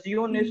 The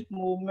Zionist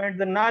movement,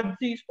 the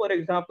Nazis, for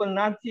example,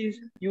 Nazis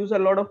use a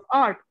lot of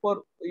art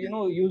for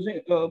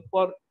using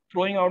for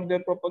throwing out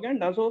their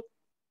propaganda. So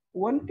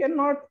one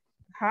cannot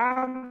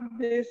have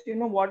this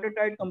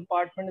watertight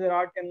compartment where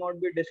art cannot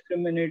be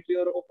discriminatory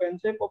or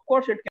offensive. Of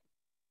course it can.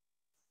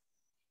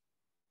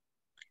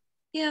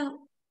 Yeah,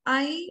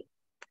 I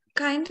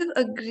kind of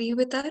agree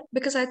with that,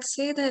 because I'd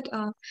say that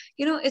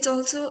it's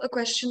also a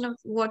question of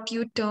what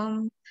you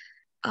term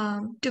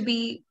to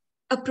be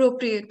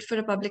appropriate for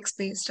a public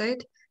space,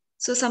 right?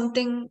 So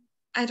something,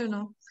 I don't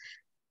know.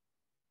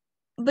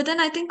 But then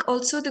I think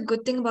also the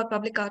good thing about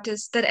public art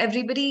is that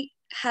everybody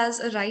has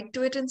a right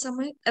to it in some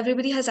way.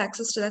 Everybody has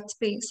access to that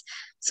space.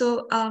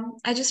 So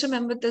I just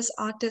remembered this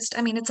artist.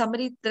 I mean, it's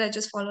somebody that I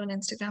just follow on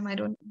Instagram. I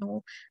don't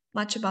know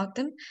much about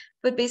them,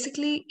 but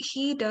basically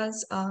he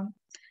does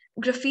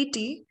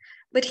graffiti,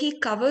 but he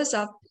covers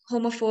up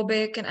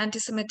homophobic and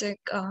anti-Semitic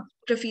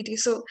graffiti.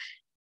 So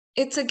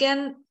it's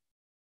again,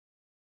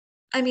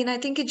 I mean, I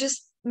think it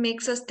just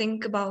makes us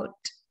think about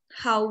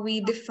how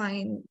we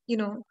define,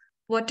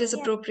 what is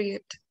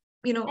appropriate,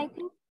 I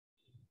think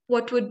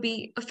what would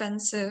be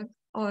offensive,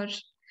 or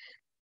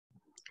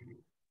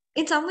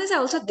in some ways I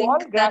also The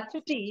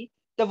think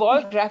the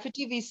wall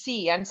graffiti we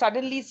see and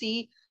suddenly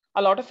see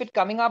a lot of it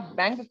coming up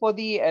bang before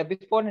the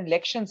before an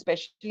election,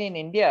 especially in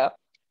India,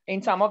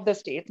 in some of the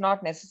states,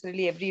 not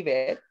necessarily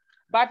everywhere,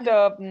 but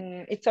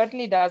it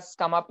certainly does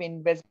come up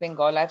in West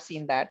Bengal. I've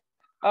seen that.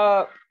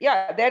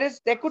 Yeah,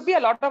 there could be a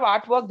lot of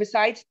artwork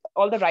besides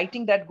all the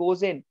writing that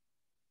goes in.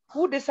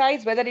 Who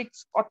decides whether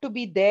it's ought to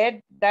be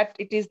there, that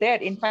it is there?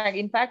 In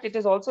fact, it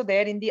is also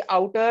there in the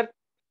outer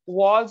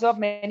walls of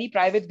many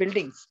private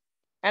buildings.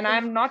 And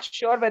I'm not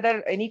sure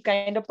whether any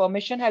kind of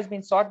permission has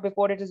been sought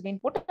before it has been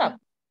put up.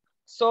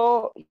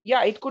 So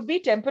yeah, it could be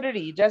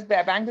temporary, just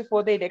bang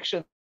before the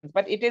elections,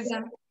 but it is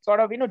sort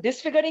of,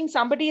 disfiguring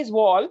somebody's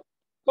wall.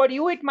 For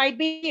you, it might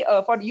be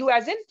for you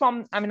as in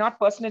from, I mean, not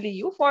personally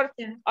you, for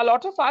a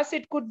lot of us,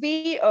 it could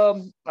be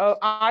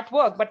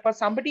artwork, but for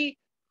somebody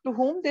to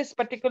whom this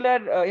particular,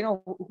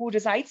 who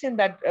resides in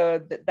that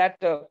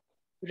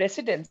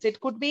residence, it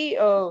could be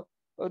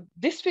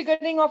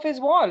disfiguring of his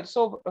wall.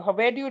 So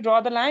where do you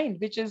draw the line,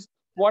 which is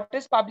what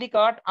is public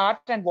art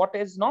and what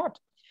is not?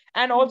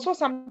 And also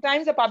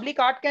sometimes the public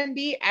art can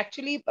be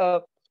actually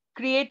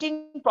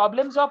creating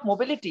problems of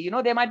mobility.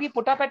 They might be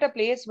put up at a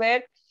place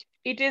where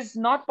it is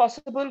not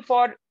possible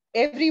for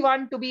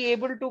everyone to be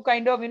able to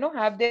kind of,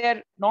 have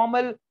their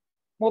normal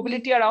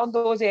mobility around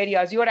those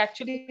areas. You are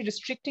actually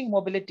restricting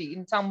mobility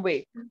in some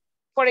way.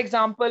 For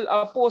example,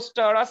 a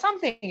poster or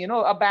something,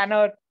 a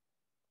banner,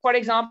 for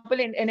example,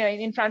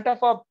 in front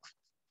of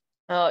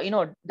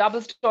a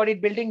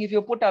double-storied building, if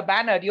you put a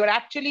banner, you're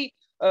actually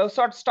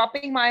sort of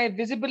stopping my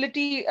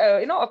visibility,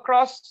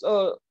 across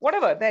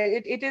whatever.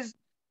 It is.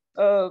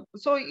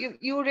 So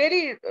you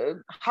really,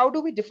 how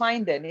do we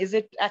define then? Is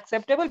it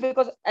acceptable?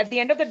 Because at the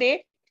end of the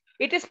day,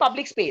 it is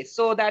public space,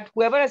 so that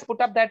whoever has put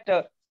up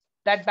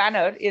that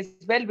banner is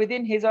well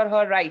within his or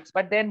her rights.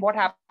 But then what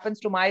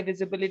happens to my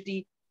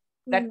visibility?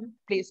 That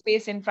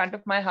space in front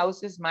of my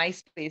house is my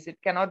space. It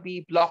cannot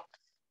be blocked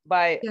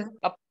by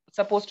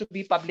supposed to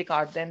be public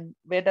art. Then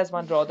where does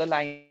one draw the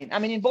line? I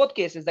mean, in both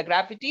cases, the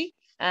graffiti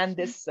and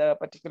this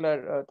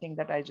particular thing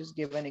that I just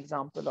gave an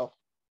example of.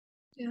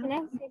 Can I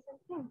say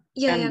something?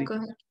 Yeah, go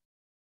ahead.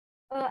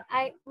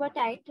 What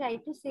I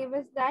tried to say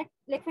was that,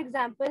 like, for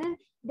example,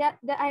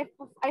 I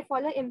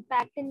follow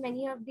Impact in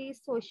many of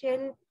these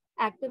social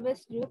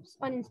activist groups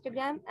on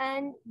Instagram,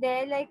 and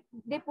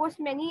they post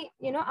many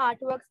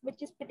artworks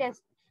which is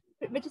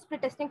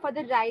protesting for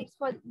the rights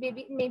for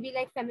maybe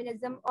like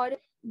feminism or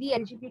the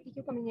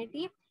LGBTQ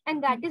community,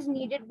 and that is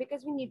needed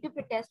because we need to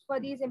protest for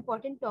these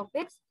important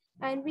topics,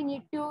 and we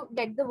need to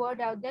get the word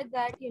out there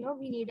that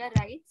we need our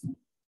rights.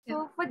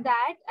 So for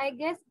that, I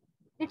guess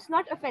it's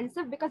not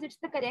offensive because it's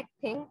the correct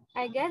thing,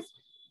 I guess,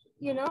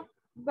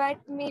 but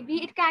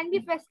maybe it can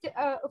be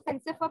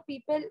offensive for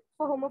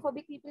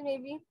homophobic people,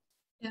 maybe.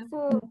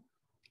 So,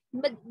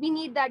 but we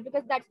need that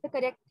because that's the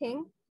correct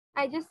thing.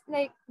 I just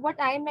like what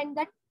I meant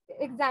that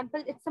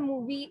example, it's a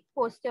movie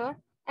poster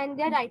and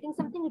they're writing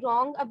something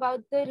wrong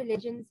about the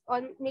religions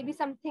or maybe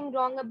something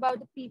wrong about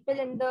the people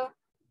in the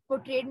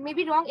portrayed,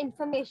 maybe wrong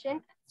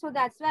information. So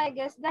that's why I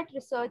guess that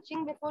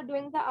researching before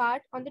doing the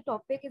art on the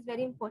topic is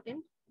very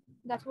important.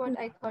 That's what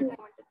I thought I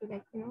wanted to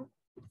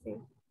say.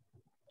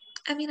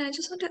 I mean, I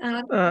just want to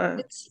add,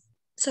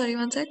 sorry,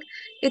 one sec.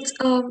 It's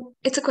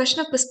a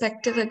question of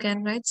perspective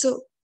again, right?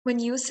 So when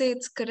you say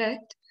it's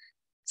correct,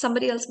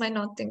 somebody else might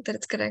not think that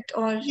it's correct,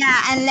 or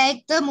and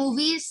like some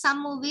movies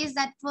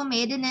that were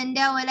made in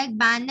India were like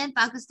banned in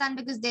Pakistan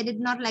because they did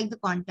not like the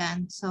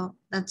content. So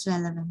that's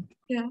relevant.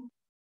 Yeah.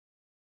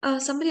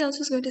 Somebody else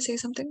was going to say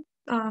something.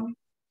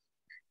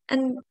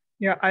 And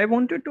yeah, I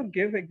wanted to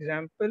give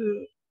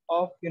example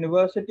of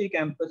university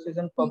campuses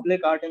and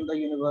public art in the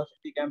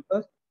university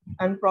campus.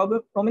 And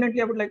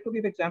prominently, I would like to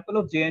give example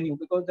of JNU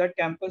because that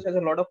campus has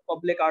a lot of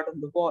public art on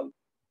the wall.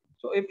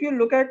 So if you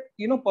look at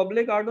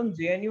public art on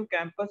JNU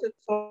campus, it's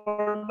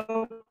sort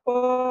of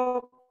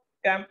a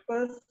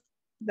campus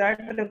that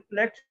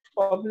reflects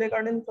public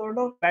art in sort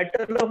of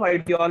battle of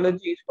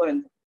ideologies, for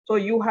instance. So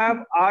you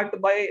have art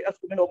by a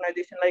student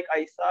organization like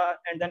ISA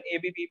and then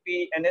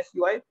ABPP,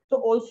 NSUI. So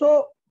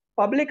also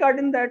public art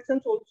in that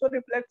sense also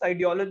reflects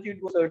ideology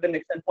to a certain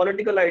extent,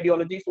 political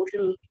ideology,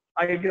 social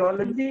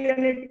ideology,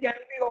 and it can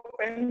be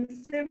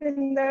offensive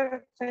in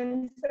the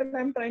sense that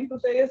I'm trying to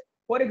say is,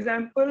 for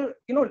example,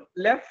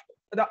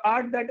 the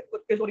art that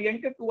is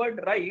oriented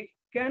toward right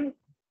can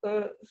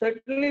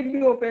certainly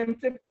be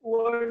offensive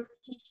towards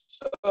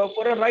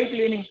for a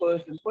right-leaning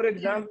person. For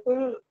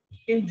example,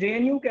 in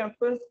JNU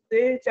campus,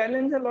 they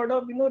challenge a lot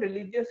of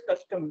religious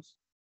customs.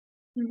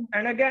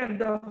 And again,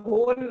 the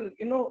whole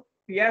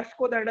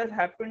fiasco that has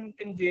happened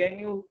in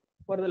JNU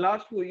for the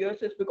last few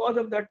years is because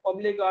of that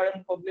public art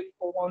and public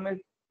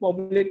performance,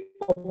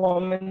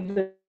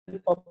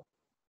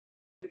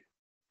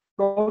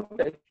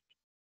 protest.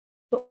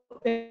 So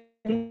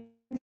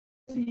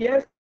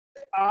yes,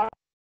 are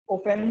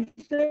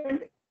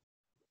offensive.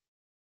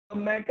 A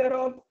matter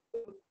of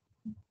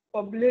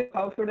public,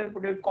 how should I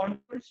put it,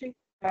 controversy,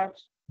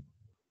 perhaps.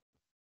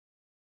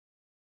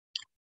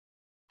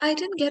 I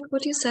didn't get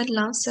what you said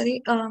last,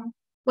 sorry.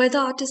 Whether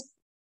art is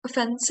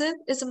offensive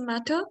is a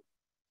matter?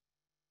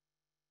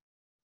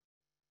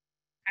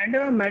 And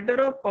a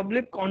matter of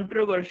public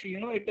controversy,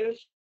 it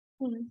is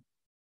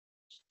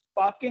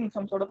sparking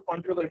some sort of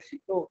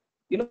controversy. So,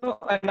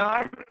 an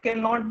art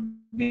cannot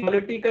be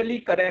politically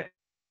correct.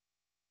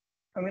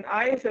 I mean,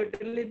 I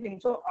certainly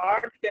think so.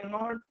 Art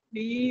cannot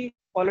be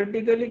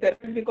politically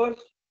correct because,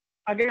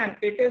 again,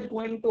 it is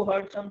going to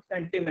hurt some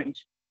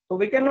sentiments. So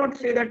we cannot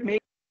say that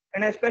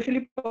and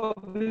especially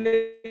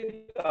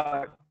public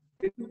art,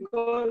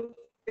 because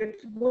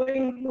it's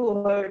going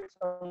to hurt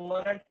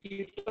someone and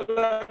people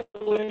are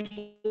going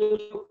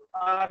to,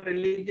 our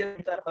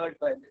religions are hurt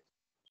by this.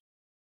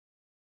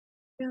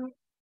 Yeah.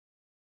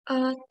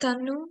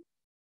 Tanu,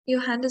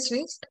 your hand is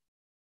raised.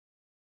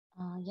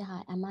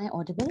 Yeah, am I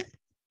audible?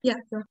 Yeah.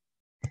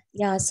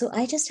 Yeah, so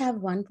I just have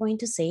one point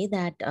to say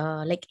that,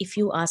 like, if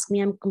you ask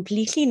me, I'm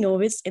completely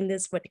novice in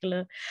this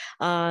particular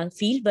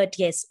field, but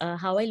yes,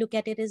 how I look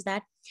at it is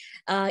that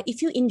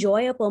if you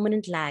enjoy a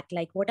permanent lack,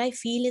 like what I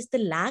feel is the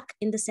lack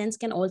in the sense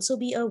can also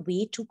be a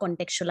way to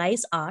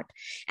contextualize art,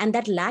 and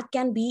that lack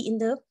can be in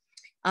the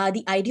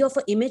idea of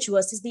an image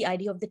versus the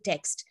idea of the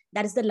text.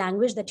 That is the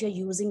language that you're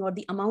using or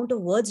the amount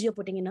of words you're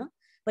putting in a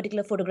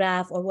particular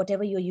photograph or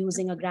whatever you're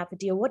using, a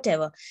graffiti or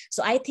whatever.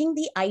 So I think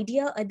the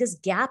idea, this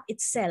gap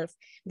itself,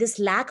 this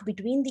lack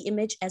between the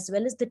image as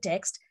well as the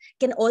text,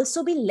 can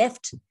also be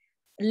left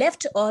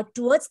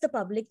towards the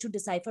public to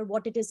decipher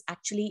what it is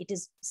actually it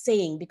is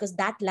saying, because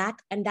that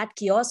lack and that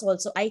chaos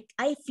also, I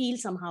feel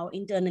somehow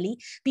internally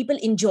people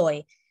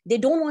enjoy. They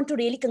don't want to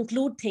really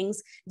conclude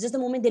things just the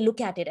moment they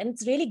look at it, and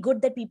it's really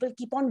good that people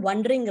keep on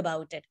wondering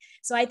about it.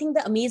 So I think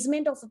the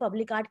amazement of a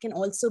public art can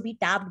also be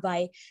tapped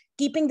by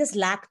keeping this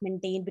lack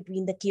maintained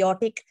between the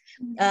chaotic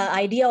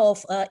idea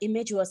of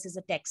image versus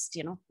a text,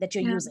 that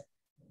you're using.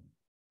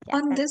 Yeah,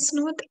 on this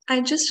note,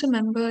 I just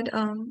remembered,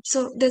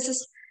 so there's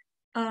this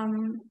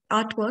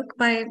artwork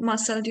by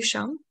Marcel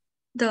Duchamp,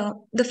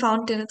 the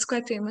fountain. It's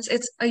quite famous.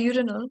 It's a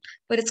urinal,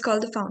 but it's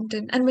called the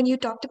fountain. And when you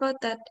talked about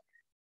that,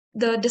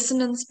 the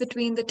dissonance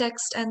between the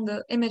text and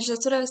the image,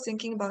 that's what I was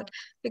thinking about,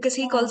 because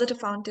he calls it a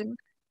fountain,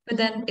 but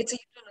then it's a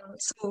urinal.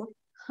 So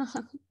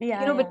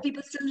but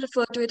people still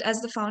refer to it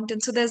as the fountain.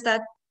 So there's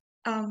that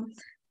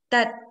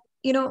that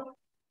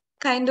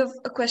kind of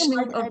a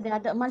questioning of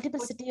the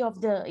multiplicity of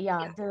the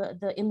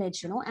the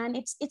image, and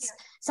it's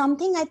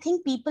something I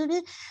think people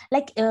will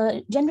like.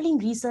 Generally in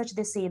research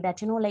they say that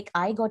like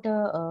I got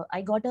a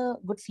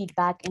good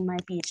feedback in my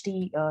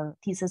PhD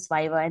thesis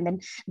viva, and then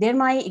there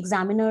my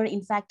examiner,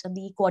 in fact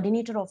the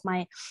coordinator of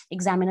my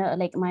examiner,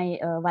 like my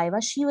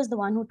viva, she was the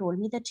one who told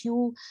me that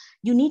you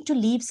need to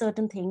leave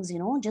certain things,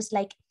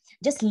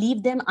 just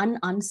leave them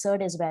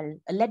unanswered as well,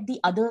 let the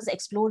others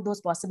explore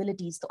those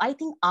possibilities. So I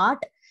think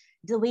art,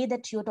 the way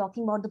that you're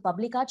talking about the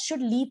public art,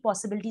 should leave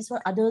possibilities for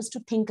others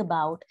to think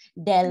about,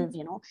 delve,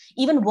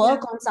 even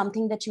work on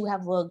something that you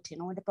have worked,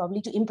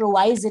 probably to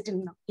improvise it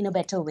in a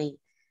better way.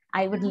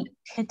 I would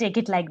take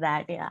it like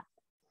that.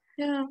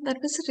 Yeah, that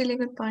was a really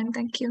good point.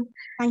 Thank you.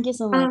 Thank you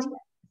so much.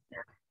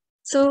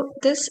 So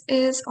this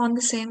is on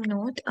the same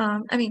note.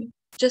 I mean,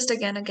 just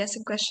again, a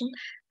guessing question.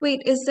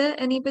 Wait, is there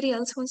anybody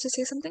else who wants to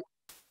say something?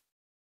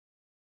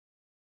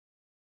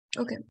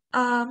 Okay.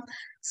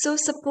 So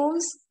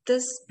suppose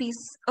this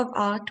piece of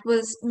art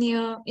was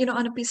near,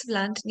 on a piece of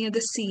land near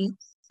the sea.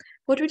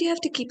 What would you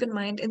have to keep in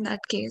mind in that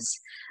case?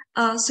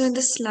 So in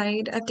this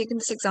slide, I've taken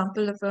this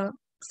example of a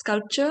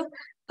sculpture,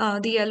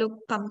 The Yellow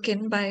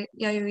Pumpkin by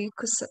Yayoi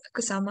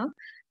Kusama.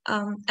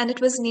 And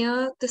it was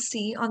near the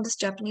sea on this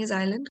Japanese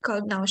island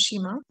called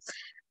Naoshima.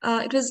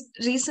 It was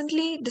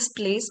recently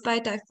displaced by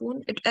a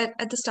typhoon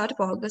at the start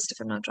of August,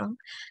 if I'm not wrong.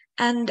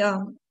 And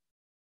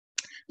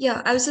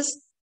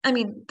I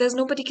mean, there's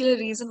no particular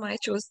reason why I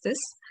chose this.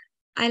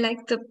 I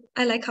like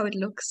how it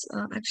looks,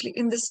 actually,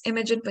 in this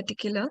image in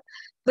particular.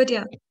 But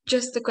yeah,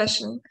 just the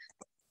question.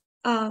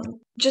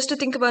 Just to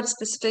think about a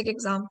specific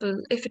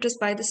example, if it was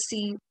by the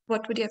sea,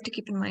 what would you have to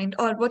keep in mind?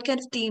 Or what kind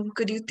of theme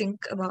could you think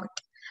about?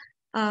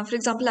 For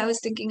example, I was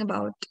thinking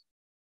about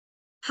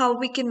how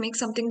we can make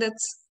something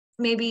that's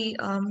maybe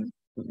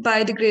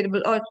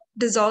biodegradable or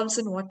dissolves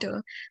in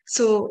water.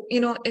 So,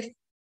 if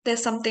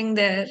there's something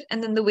there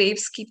and then the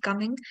waves keep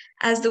coming,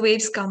 as the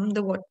waves come,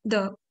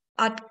 the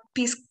art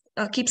piece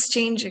keeps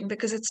changing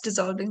because it's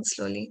dissolving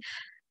slowly.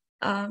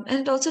 And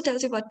it also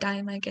tells you about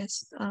time, I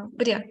guess.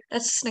 But yeah,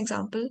 that's just an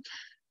example.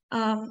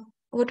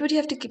 What would you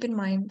have to keep in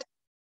mind,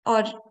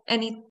 or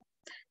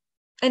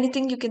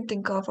anything you can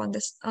think of on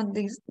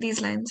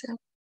these lines?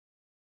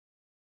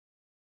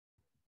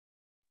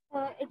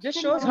 Yeah. Just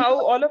shows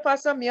how all of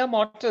us are mere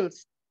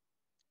mortals,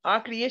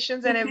 our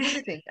creations and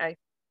everything.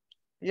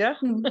 Yeah.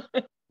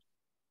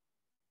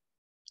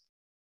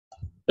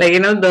 Like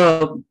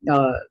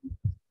the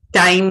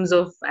times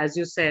of, as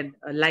you said,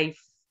 life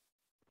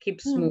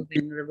keeps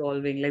moving,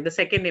 revolving. Like the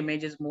second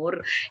image is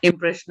more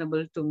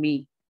impressionable to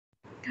me,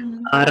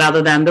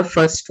 rather than the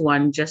first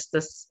one. Just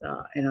this,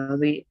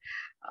 the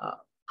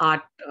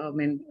art. I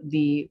mean,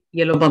 the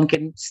yellow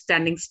pumpkin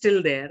standing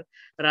still there.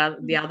 Rather,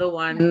 the other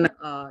one,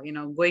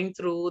 going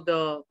through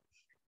the,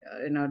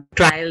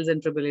 trials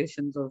and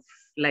tribulations of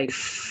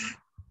life.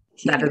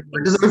 That is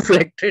what is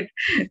reflected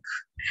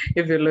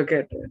if you look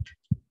at it.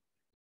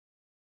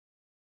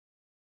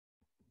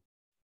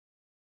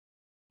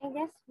 I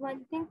guess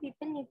one thing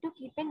people need to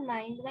keep in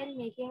mind while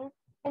making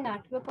an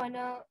artwork on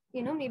a,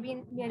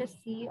 maybe near a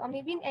sea or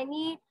maybe in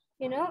any,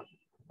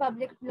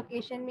 public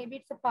location, maybe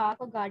it's a park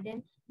or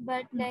garden,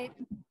 but like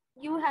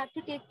you have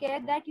to take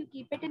care that you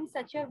keep it in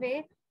such a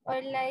way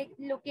or like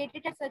locate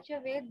it in such a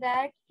way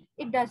that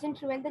it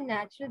doesn't ruin the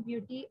natural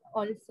beauty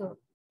also,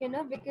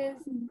 because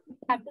you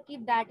have to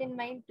keep that in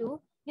mind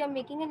too. You're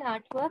making an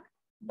artwork,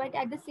 but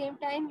at the same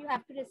time, you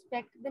have to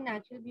respect the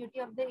natural beauty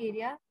of the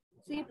area.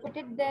 So you put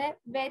it there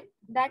where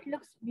that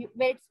looks,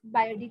 where it's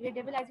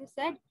biodegradable, as you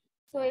said.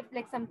 So if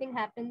like something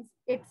happens,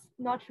 it's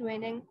not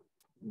ruining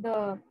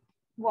the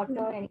water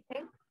or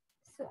anything.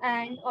 So,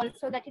 and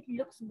also that it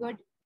looks good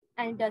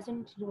and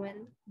doesn't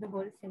ruin the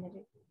whole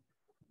scenery.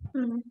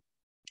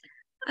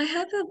 I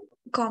have a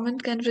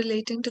comment kind of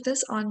relating to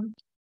this on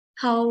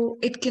how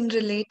it can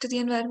relate to the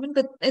environment,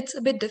 but it's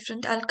a bit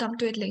different. I'll come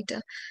to it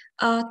later.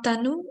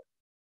 Tanu,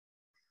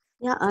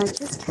 Yeah,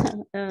 just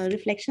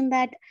reflection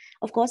that,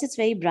 of course, it's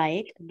very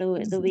bright,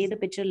 the way the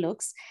picture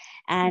looks.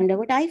 And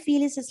what I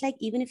feel is just like,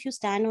 even if you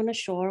stand on a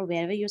shore,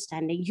 wherever you're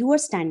standing, you are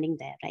standing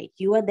there, right?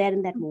 You are there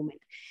in that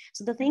moment.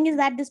 So the thing is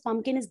that this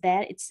pumpkin is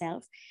there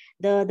itself.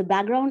 The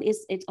background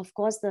is, it's of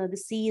course, the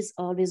sea is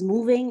always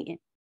moving.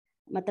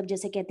 मतलब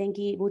जैसे कहते हैं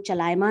कि वो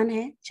चलायमान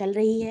है, चल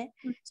रही है.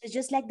 So it's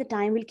just like the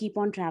time will keep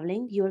on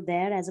traveling. You're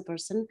there as a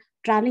person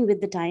traveling with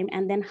the time,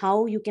 and then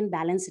how you can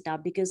balance it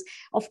out, because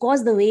of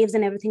course the waves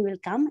and everything will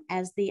come,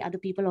 as the other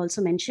people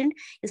also mentioned,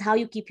 is how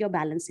you keep your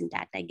balance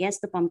intact. I guess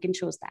the pumpkin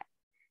shows that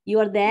you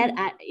are there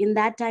in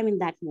that time, in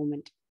that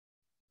moment.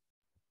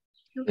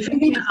 If you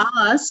can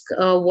ask,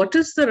 what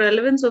is the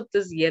relevance of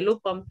this yellow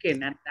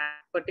pumpkin at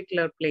that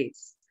particular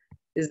place?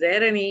 Is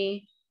there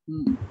any,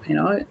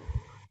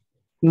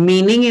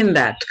 meaning in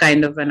that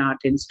kind of an art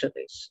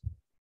installation?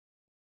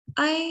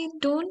 I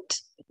don't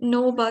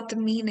know about the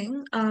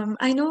meaning.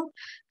 I know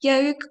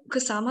Yayoi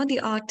Kusama, the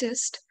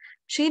artist,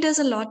 she does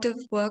a lot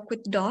of work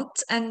with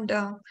dots, and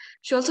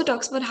she also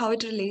talks about how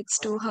it relates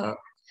to her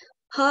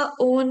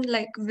own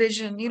like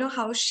vision. You know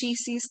how she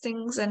sees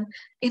things, and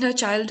in her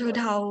childhood,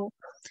 how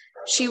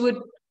she would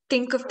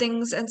think of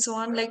things and so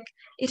on. Like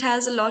it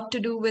has a lot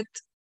to do with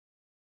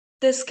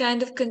this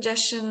kind of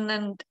congestion,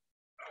 and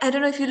I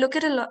don't know, if you look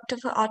at a lot of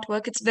her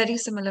artwork, it's very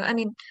similar. I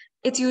mean,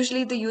 it's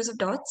usually the use of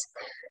dots.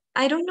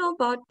 I don't know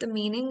about the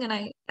meaning, and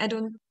I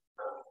don't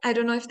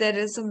know if there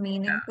is a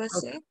meaning per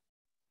se.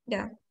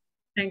 Yeah.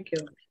 Thank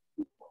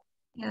you.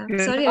 Yeah. You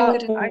Sorry, know, I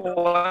couldn't.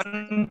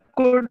 one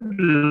could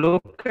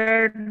look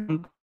at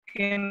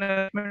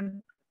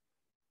pumpkin.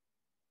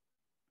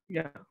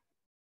 Yeah.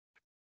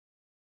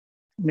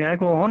 May I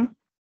go on?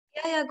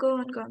 Yeah, go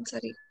on.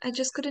 Sorry, I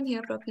just couldn't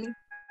hear properly.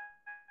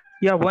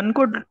 Yeah, one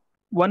could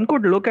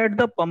look at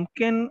the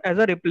pumpkin as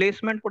a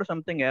replacement for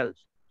something else.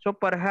 So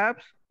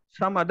perhaps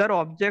some other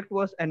object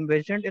was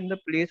envisioned in the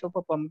place of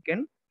a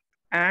pumpkin,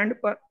 and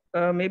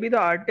maybe the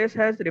artist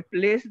has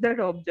replaced that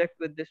object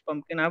with this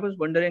pumpkin. I was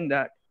wondering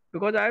that,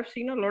 because I've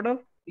seen a lot of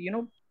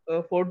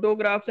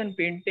photographs and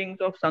paintings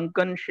of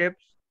sunken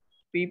ships,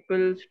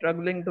 people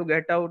struggling to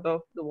get out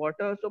of the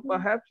water. So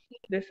perhaps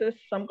this is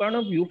some kind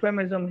of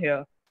euphemism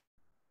here.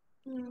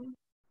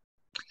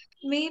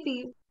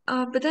 Maybe.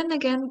 But then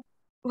again,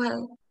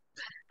 well,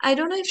 I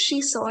don't know if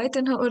she saw it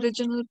in her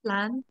original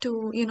plan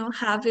to,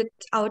 have it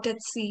out at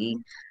sea,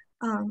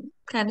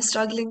 kind of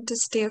struggling to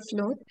stay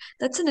afloat.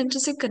 That's an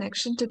interesting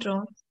connection to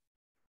draw.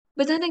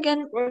 But then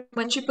again,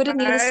 when she put it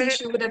near the sea,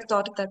 she would have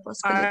thought of that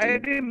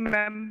possibility.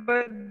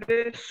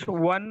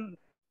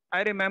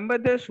 I remember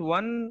this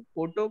one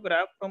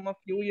photograph from a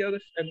few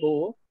years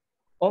ago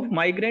of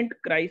migrant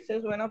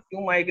crisis, when a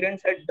few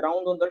migrants had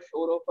drowned on the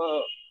shore of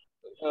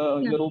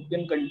a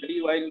European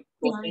country while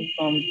crossing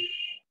from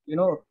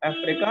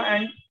Africa,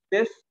 and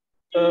this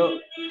uh,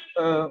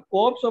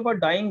 corpse of a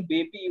dying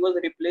baby was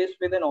replaced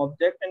with an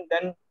object and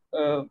then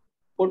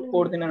put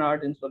forth in an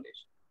art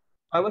installation.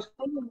 I was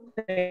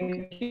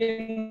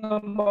thinking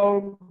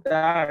about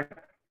that.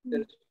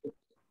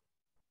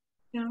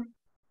 Yeah.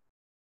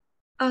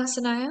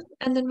 Sanaya,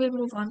 and then we'll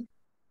move on.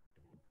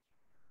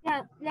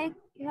 Yeah, like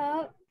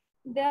here,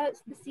 the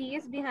sea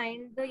is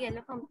behind the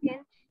yellow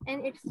pumpkin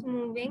and it's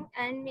moving,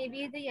 and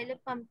maybe the yellow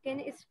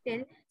pumpkin is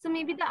still. So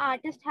maybe the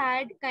artist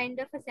had kind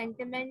of a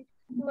sentiment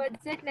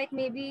towards it, like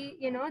maybe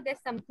there's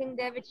something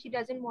there which she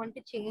doesn't want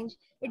to change.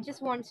 It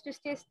just wants to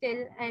stay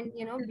still and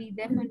be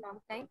there for a long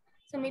time.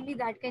 So maybe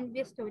that can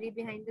be a story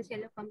behind this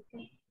yellow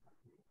pumpkin.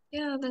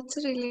 Yeah, that's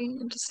a really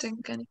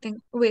interesting kind of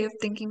way of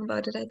thinking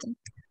about it, I think.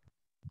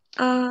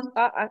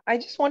 I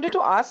just wanted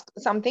to ask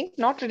something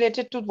not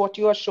related to what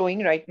you are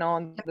showing right now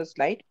on the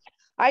slide.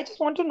 I just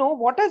want to know,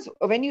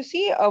 when you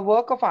see a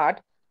work of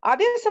art, are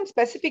there some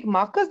specific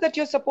markers that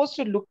you're supposed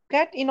to look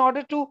at in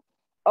order to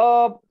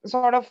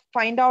sort of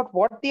find out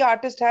what the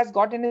artist has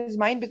got in his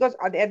mind? Because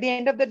at the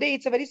end of the day,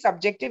 it's a very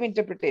subjective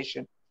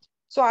interpretation.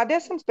 So are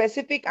there some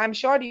specific, I'm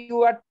sure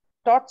you are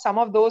taught some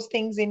of those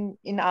things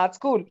in art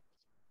school.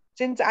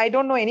 Since I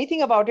don't know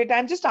anything about it,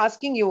 I'm just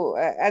asking you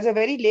as a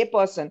very lay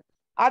person,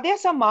 are there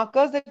some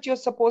markers that you're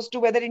supposed to,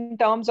 whether in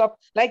terms of,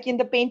 like in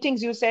the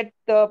paintings, you said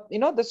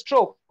the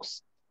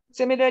strokes,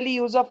 similarly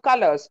use of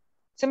colors.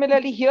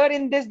 Similarly, here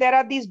in this, there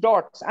are these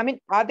dots. I mean,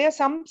 are there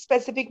some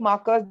specific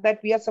markers that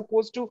we are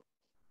supposed to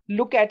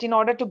look at in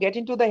order to get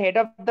into the head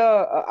of the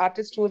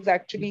artist who has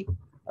actually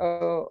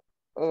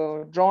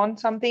drawn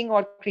something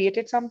or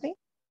created something?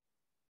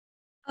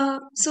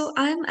 So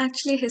I'm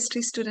actually a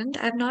history student.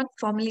 I've not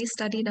formally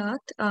studied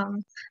art.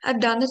 I've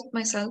done it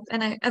myself,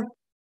 and I've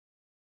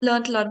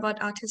learned a lot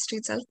about art history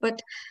itself.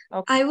 But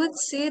I would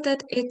say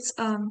that it's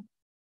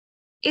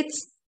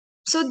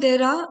so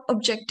there are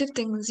objective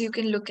things you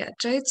can look at,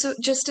 right? So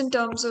just in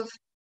terms of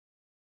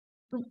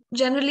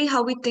generally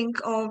how we think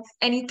of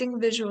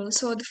anything visual,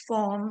 so the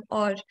form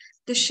or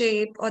the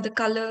shape or the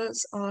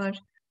colors or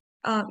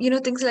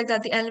things like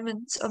that, the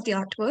elements of the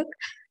artwork.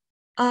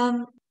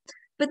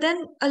 But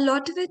then a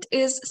lot of it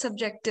is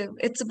subjective.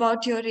 It's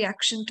about your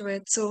reaction to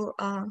it. So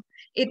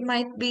it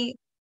might be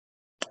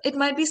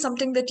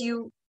something that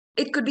you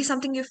it could be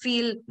something you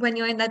feel when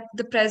you're in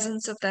the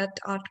presence of that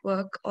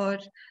artwork, or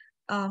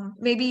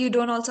maybe you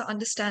don't also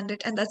understand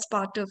it, and that's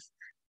part of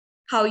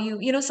how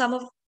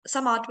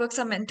some artworks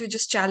are meant to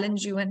just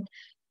challenge you and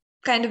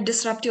kind of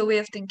disrupt your way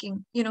of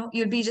thinking.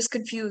 You'll be just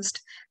confused.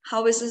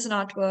 How is this an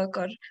artwork?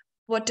 Or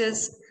what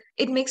is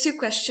it? Makes you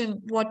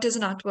question what is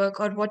an artwork,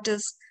 or what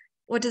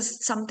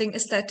is something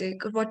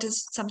aesthetic, or what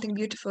is something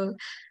beautiful.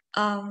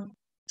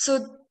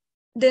 So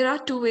there are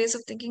two ways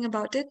of thinking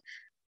about it.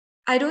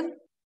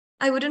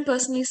 I wouldn't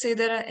personally say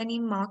there are any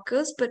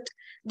markers, but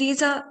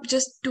these are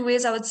just two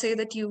ways I would say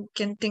that you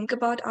can think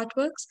about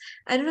artworks.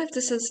 I don't know if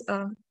this is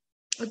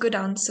a good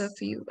answer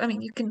for you. I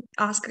mean, you can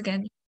ask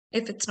again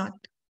if it's not.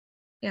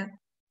 Yeah.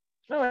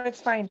 No, it's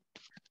fine.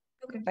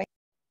 Okay.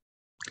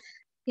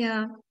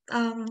 Yeah.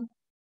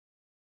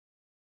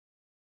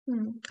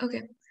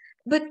 Okay.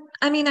 But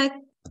I mean,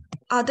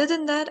 other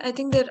than that, I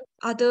think there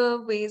are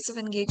other ways of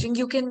engaging.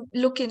 You can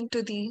look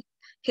into the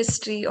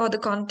history or the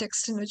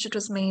context in which it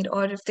was made,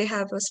 or if they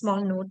have a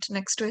small note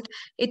next to it,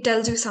 it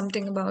tells you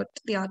something about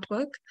the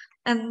artwork,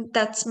 and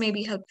that's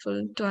maybe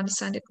helpful to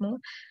understand it more.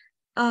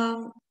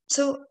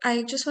 So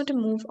I just want to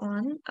move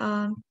on.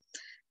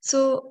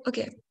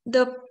 Okay,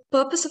 the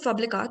purpose of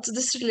public art. So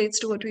this relates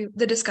to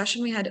the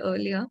discussion we had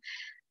earlier.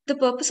 The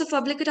purpose of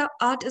public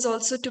art is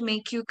also to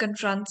make you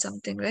confront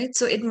something, right?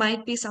 So it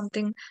might be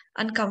something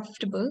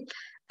uncomfortable,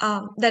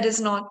 that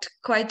is not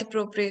quite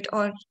appropriate,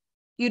 or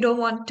you don't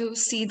want to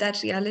see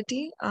that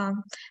reality.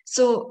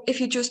 So if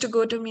you choose to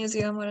go to a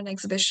museum or an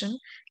exhibition,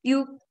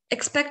 you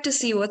expect to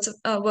see works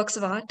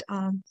of art,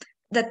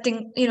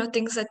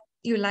 things that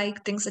you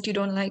like, things that you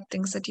don't like,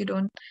 things that you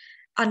don't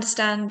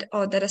understand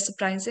or that are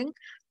surprising.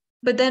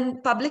 But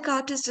then public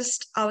art is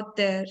just out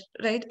there,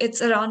 right?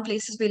 It's around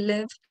places we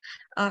live,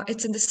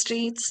 it's in the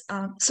streets.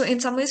 So in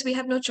some ways, we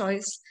have no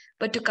choice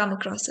but to come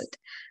across it.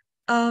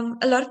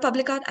 A lot of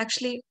public art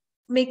actually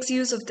makes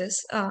use of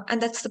this, and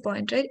that's the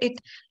point, right?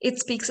 It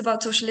speaks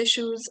about social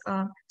issues.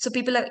 So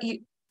people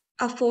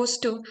are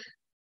forced to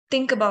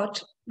think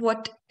about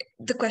what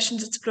the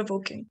questions it's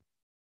provoking.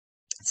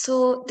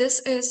 So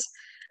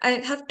I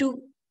have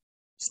two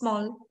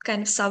small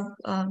kind of sub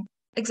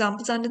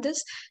examples under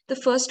this. The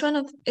first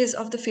one is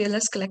of the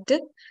Fearless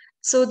Collective.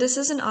 So this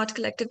is an art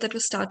collective that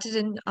was started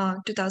in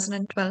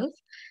 2012,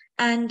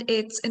 and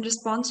it's in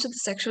response to the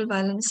sexual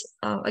violence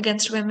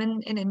against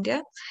women in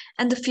India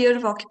and the fear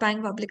of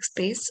occupying public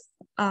space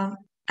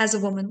as a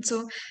woman.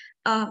 So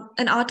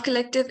an art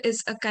collective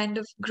is a kind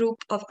of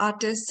group of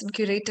artists and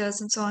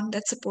curators and so on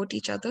that support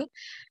each other.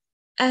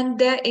 And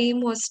their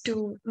aim was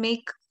to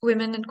make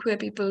women and queer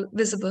people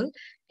visible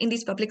in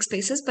these public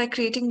spaces by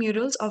creating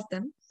murals of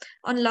them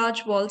on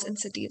large walls in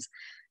cities.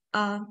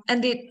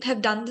 And they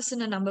have done this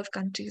in a number of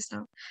countries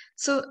now.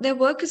 So their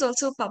work is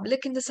also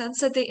public in the sense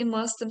that they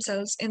immerse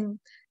themselves in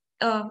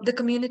the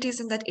communities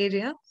in that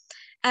area,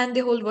 and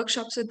they hold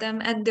workshops with them,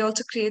 and they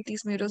also create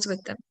these murals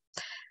with them.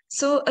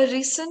 So a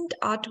recent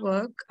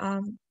artwork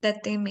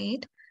that they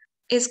made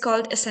is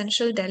called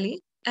Essential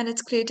Delhi, and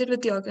it's created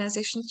with the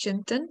organization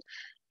Chintan,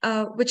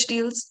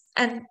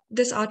 and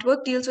this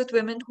artwork deals with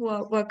women who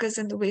are workers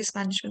in the waste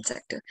management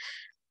sector.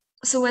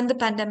 So when the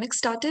pandemic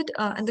started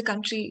and the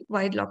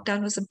country-wide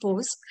lockdown was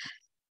imposed,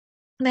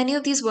 many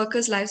of these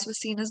workers' lives were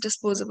seen as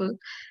disposable.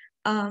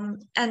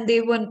 And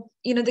they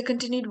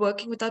continued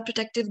working without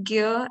protective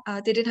gear.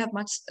 They didn't have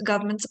much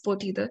government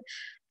support either.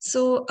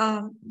 So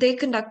they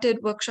conducted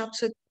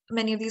workshops with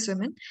many of these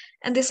women,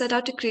 and they set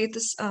out to create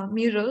this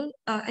mural.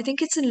 I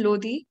think it's in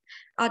Lodi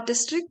Art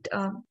District.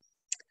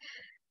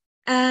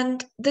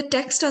 And the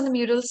text on the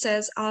mural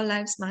says, "Our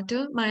lives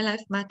matter, my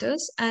life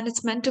matters," and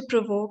it's meant to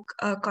provoke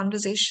a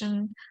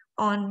conversation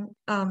on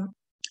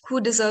who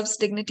deserves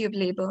dignity of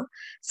labor,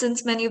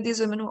 since many of these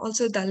women were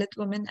also Dalit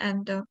women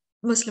and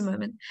Muslim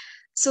women.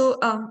 So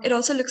it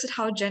also looks at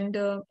how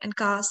gender and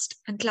caste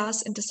and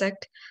class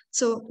intersect.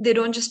 So they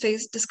don't just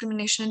face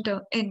discrimination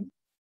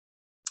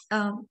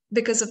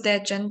because of their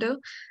gender,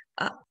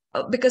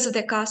 because of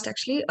their caste,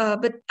 actually,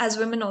 but as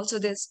women also,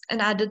 there's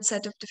an added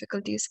set of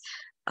difficulties.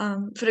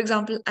 For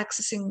example,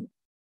 accessing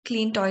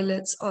clean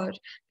toilets, or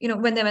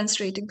when they're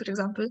menstruating, for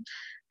example,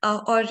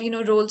 or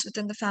roles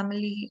within the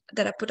family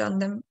that are put on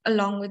them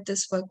along with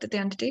this work that they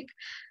undertake.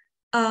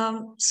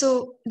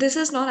 So this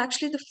is not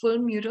actually the full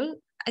mural.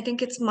 I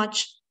think it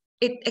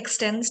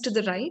extends to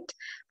the right,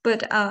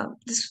 but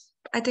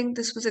I think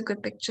this was a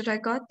good picture I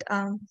got.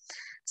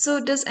 So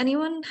does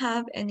anyone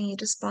have any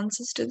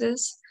responses to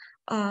this?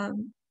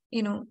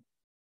 You know,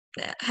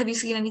 have you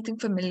seen anything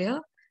familiar?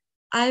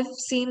 I've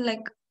seen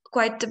like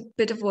quite a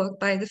bit of work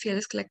by the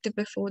Fearless Collective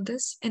before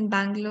this in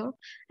Bangalore.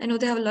 I know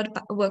they have a lot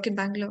of work in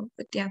Bangalore,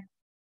 but yeah.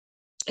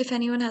 If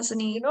anyone has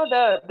any,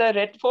 the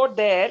red fort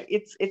there,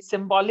 it's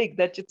symbolic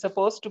that it's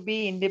supposed to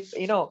be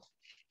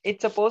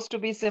it's supposed to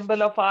be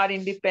symbol of our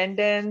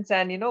independence,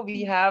 and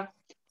we have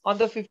on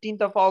the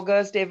 15th of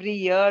August every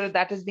year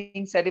that is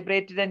being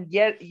celebrated, and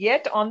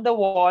yet on the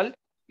wall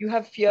you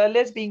have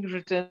fearless being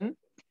written.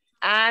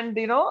 And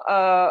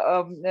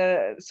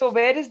so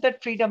where is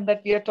that freedom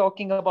that we are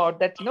talking about,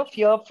 that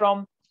fear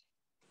from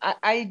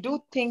I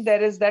do think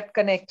there is that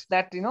connect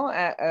that,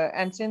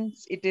 and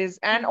since it is,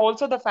 and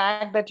also the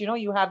fact that,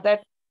 you have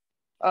that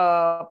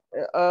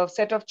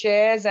set of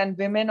chairs and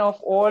women of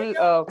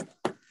all,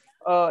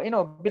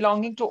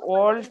 belonging to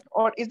all,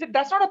 or is it,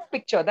 that's not a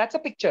picture, that's a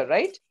picture,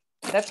 right?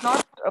 That's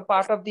not a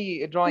part of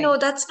the drawing. No,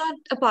 that's not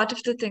a part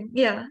of the thing.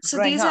 Yeah. So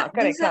Right, these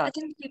correct, are, I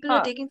think, people who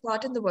are taking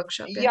part in the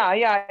workshop.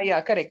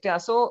 Yeah, correct. Yeah.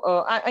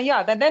 So,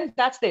 yeah, then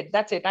that's it.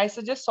 That's it. I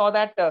just saw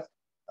that.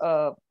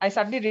 I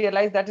suddenly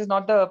realized that is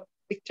not the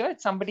picture.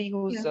 It's somebody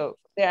who's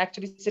they're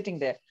actually sitting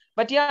there.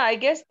 But yeah, I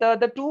guess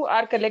the two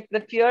are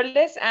the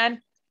fearless and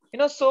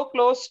so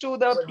close to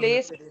the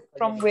place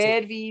from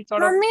where we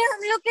sort of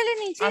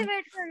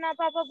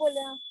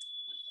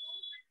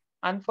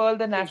unfurl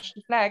the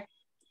national flag.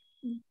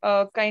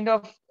 Kind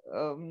of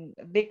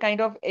they kind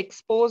of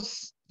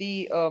expose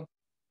the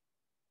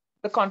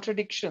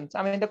contradictions.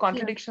 I mean, the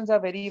contradictions are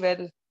very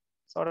well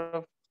sort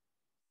of.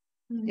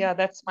 Yeah,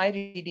 that's my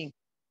reading.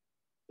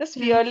 Just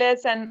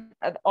fearless and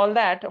all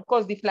that. Of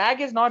course, the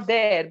flag is not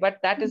there, but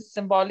that is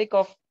symbolic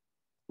of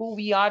who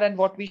we are and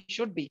what we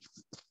should be.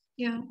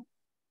 Yeah.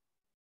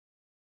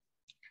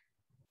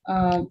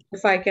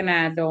 If I can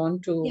add on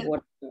to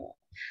what,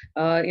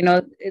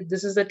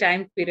 this is the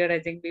time period, I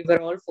think we were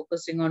all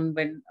focusing on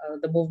when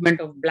the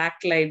movement of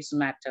Black Lives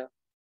Matter.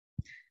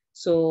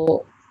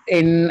 So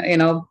in,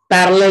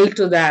 parallel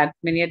to that,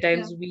 many a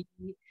times we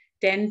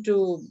tend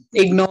to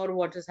ignore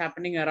what is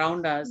happening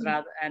around us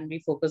and we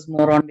focus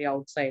more on the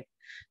outside.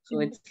 So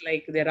it's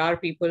like there are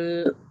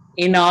people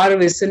in our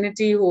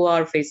vicinity who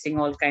are facing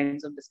all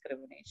kinds of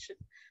discrimination,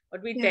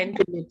 but we tend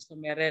to look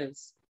somewhere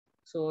else.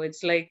 So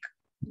it's like,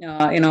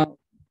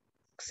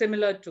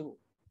 similar to,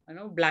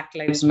 Black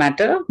Lives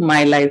Matter,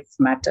 my life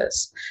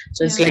matters.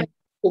 So it's like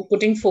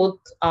putting forth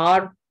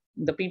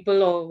the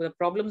people or the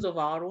problems of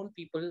our own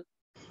people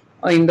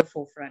in the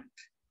forefront.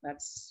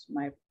 That's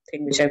my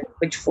thing, which I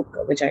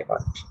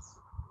got.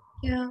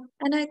 Yeah,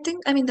 and I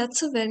think,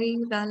 that's a very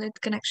valid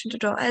connection to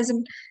draw. As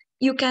in,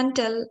 you can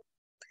tell,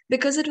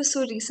 because it was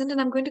so recent, and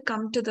I'm going to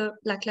come to the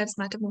Black Lives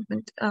Matter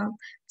movement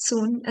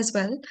soon as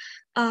well.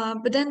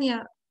 But then,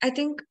 I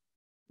think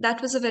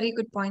that was a very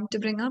good point to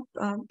bring up,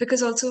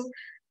 because also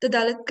the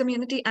Dalit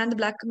community and the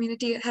Black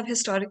community have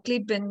historically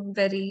been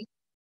very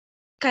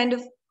kind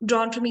of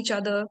drawn from each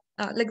other,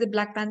 like the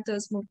Black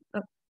Panthers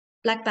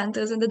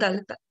and the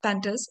Dalit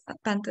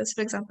Panthers,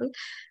 for example.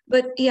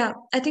 But yeah,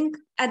 I think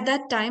at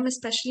that time,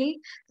 especially,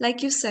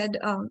 like you said,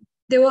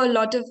 there were a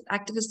lot of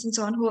activists and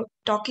so on who were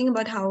talking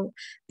about how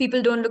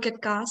people don't look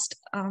at caste,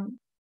 and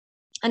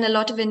a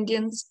lot of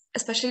Indians,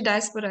 especially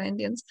diaspora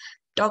Indians,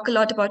 talk a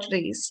lot about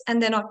race,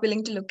 and they're not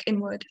willing to look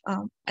inward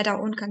at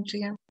our own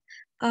country.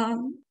 Yeah.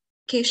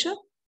 Keshav?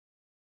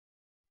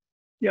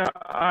 Yeah,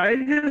 I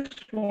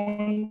just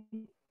wanted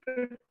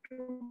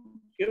to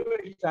give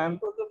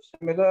examples of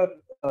similar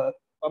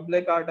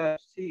public art I've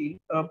seen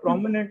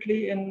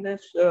prominently in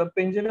this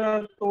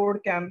Pinjara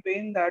Tod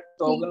campaign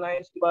that's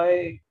organized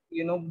by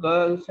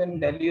girls in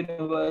Delhi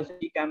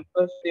University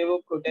campus. They were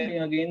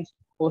protesting against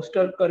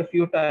postal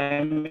curfew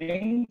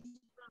timings,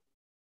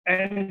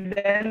 and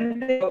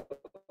then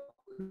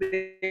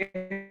they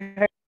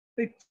had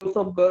pictures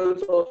of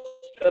girls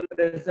hostel,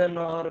 prison,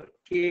 or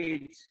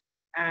cage,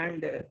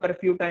 and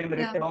curfew time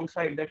written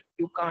alongside that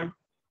you can't.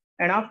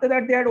 And after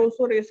that, they had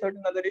also raised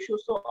certain other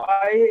issues. So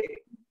I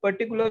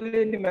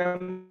particularly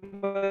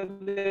remember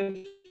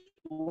this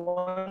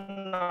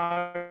one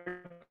artist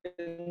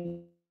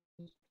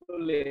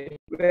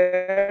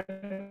where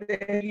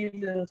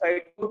he's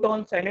inside put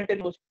on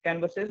sanitary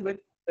canvases with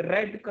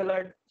red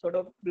colored sort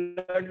of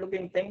blood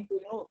looking thing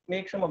to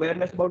make some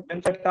awareness about, and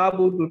it's a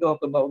taboo to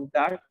talk about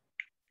that.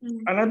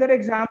 Another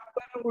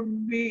example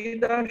would be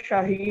the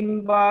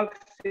Shaheen Bagh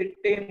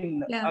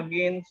sit-in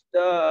against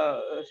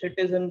the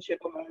Citizenship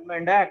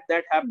Amendment Act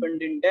that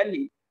happened in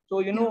Delhi. So,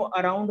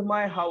 around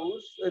my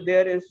house,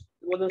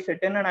 was a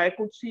sit-in, and I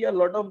could see a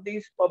lot of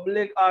these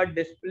public art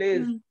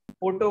displays,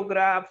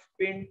 photographs,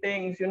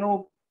 paintings,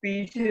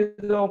 pieces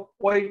of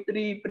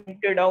poetry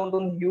printed out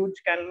on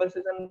huge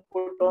canvases and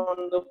put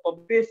on the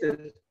public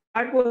faces.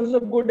 That was a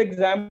good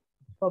example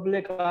of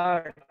public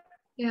art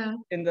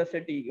in the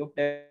city of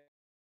Delhi.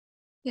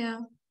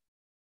 Yeah.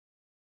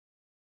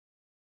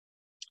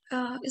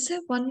 Is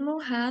there one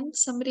more hand?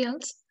 Somebody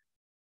else?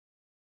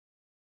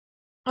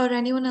 Or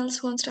anyone else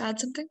who wants to add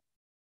something?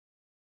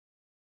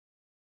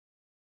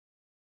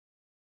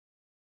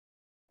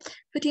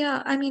 But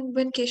yeah,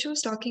 when Keshav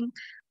was talking,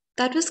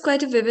 that was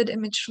quite a vivid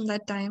image from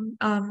that time.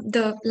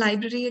 The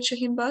library at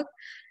Shaheen Bagh,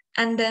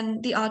 and then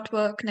the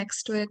artwork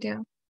next to it.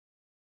 Yeah.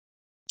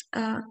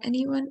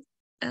 Anyone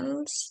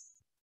else?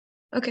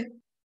 Okay.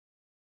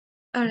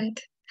 All right.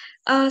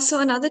 So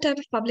another type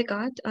of public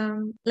art,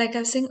 like I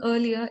was saying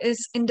earlier,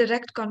 is in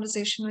direct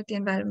conversation with the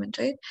environment,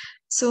 right?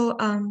 So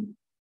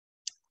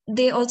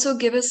they also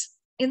give us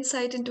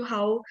insight into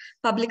how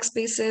public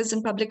spaces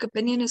and public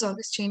opinion is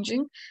always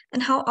changing,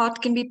 and how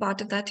art can be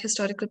part of that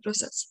historical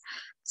process.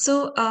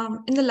 So,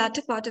 in the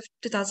latter part of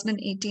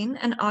 2018,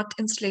 an art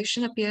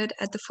installation appeared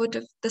at the foot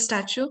of the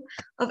statue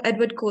of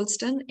Edward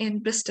Colston in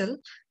Bristol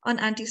on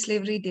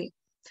Anti-Slavery Day.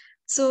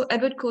 So,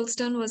 Edward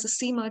Colston was a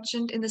sea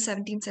merchant in the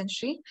 17th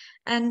century,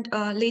 and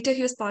later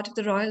he was part of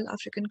the Royal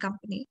African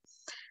Company.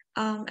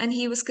 And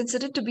he was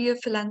considered to be a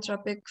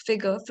philanthropic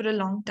figure for a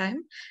long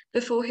time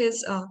before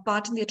his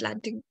part in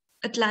the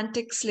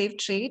Atlantic slave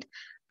trade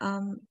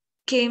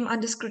came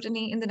under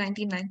scrutiny in the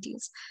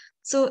 1990s.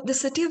 So the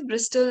city of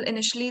Bristol,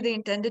 initially they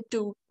intended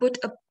to put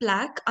a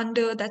plaque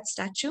under that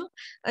statue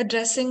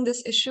addressing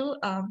this issue,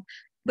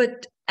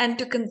 and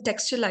to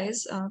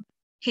contextualize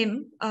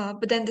him,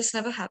 but then this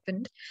never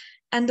happened.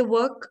 And the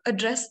work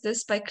addressed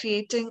this by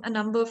creating a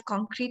number of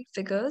concrete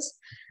figures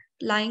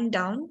lying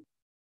down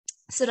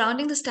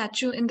surrounding the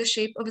statue in the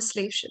shape of a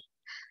slave ship.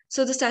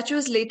 So the statue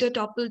was later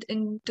toppled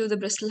into the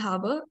Bristol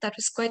Harbour. That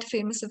was quite a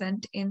famous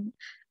event in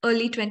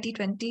early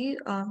 2020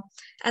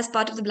 as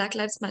part of the Black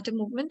Lives Matter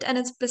movement, and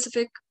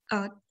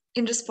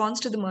in response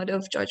to the murder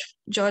of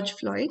George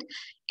Floyd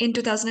in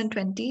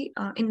 2020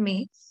 in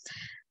May.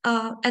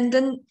 And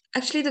then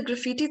actually the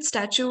graffitied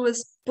statue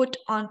was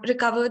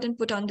recovered and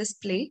put on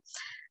display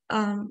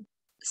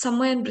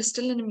somewhere in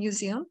Bristol in a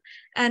museum,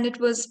 and it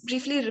was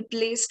briefly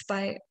replaced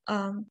by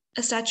a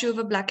statue of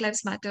a Black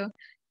Lives Matter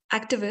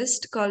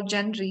activist called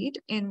Jen Reed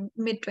in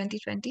mid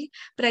 2020,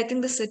 but I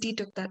think the city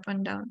took that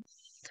one down.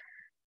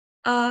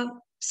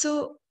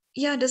 So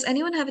yeah, does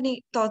anyone have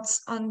any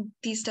thoughts on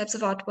these types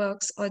of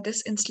artworks or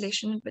this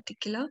installation in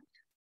particular?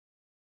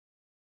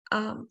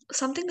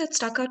 Something that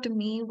stuck out to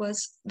me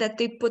was that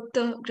they put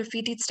the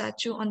graffitied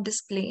statue on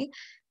display,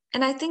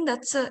 and I think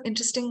that's an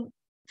interesting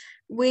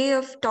way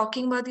of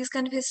talking about these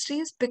kind of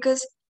histories,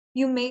 because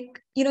you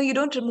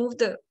don't remove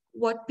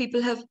what people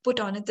have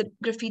put on it, the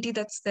graffiti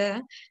that's there,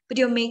 but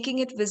you're making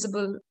it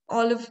visible,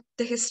 all of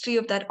the history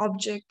of that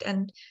object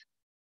and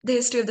the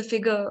history of the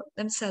figure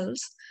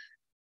themselves.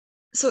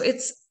 So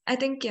I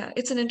think, yeah,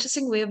 it's an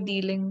interesting way of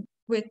dealing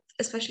with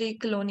especially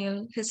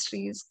colonial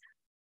histories.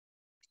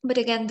 But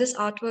again, this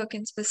artwork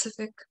in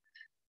specific,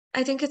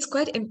 I think it's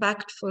quite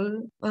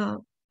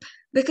impactful,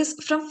 because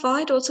from far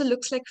it also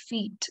looks like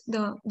feet,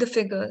 the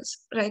figures,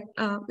 right,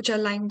 which are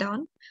lying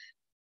down.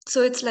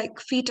 So it's like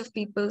feet of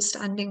people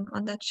standing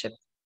on that ship.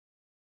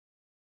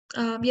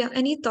 Yeah,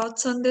 any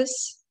thoughts on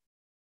this,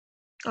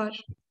 or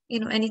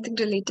anything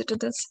related to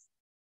this?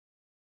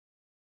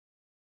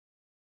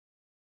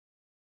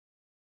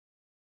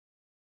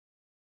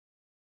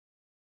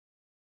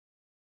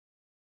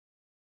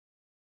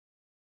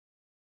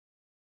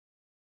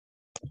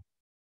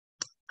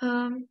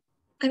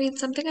 I mean,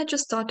 something I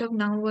just thought of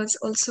now was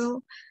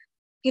also,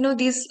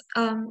 these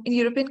in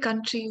European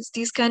countries,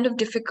 these kind of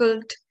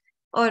difficult,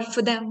 or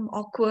for them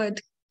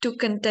awkward to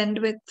contend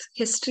with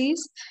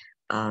histories.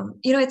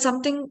 It's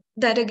something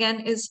that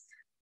again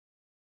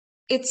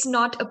it's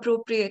not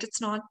appropriate. It's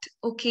not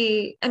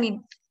okay. I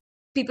mean,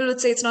 people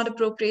would say it's not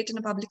appropriate in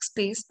a public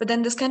space, but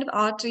then this kind of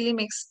art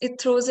really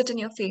throws it in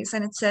your face,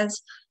 and it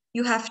says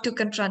you have to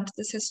confront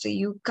this history.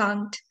 You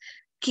can't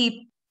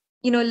keep,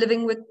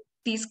 living with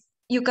these.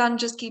 You can't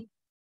just keep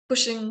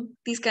pushing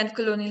these kind of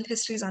colonial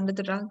histories under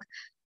the rug.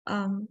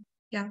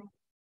 Yeah.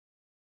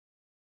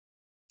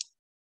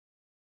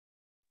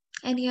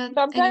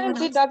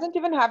 Sometimes it doesn't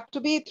even have to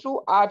be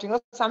through art.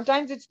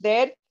 Sometimes it's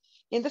there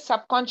in the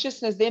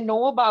subconsciousness. They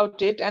know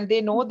about it and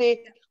they know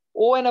they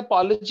owe an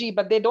apology,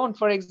 but they don't.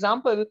 For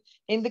example,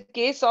 in the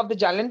case of the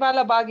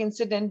Jallianwala Bagh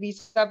incident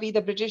vis-a-vis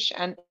the British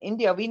and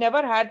India, we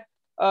never had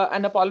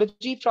an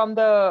apology from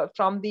the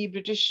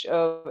British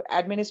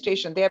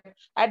administration.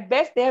 At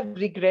best they have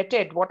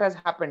regretted what has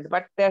happened,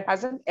 but there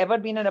hasn't ever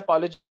been an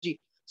apology.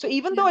 So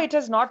even though it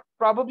has not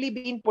probably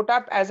been put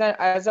up as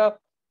a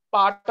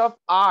part of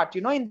art,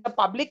 in the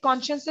public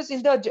consciousness,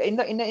 in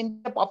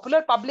the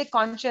popular public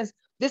conscience,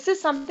 this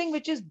is something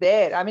which is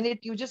there. I mean,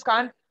 you just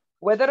can't,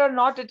 whether or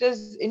not it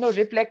is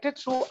reflected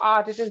through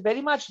art, it is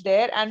very much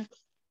there, and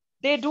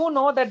they do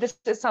know that this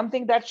is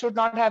something that should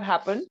not have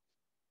happened.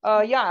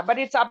 Yeah, but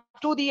it's up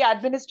to the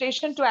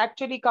administration to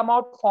actually come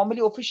out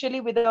formally, officially,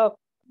 with a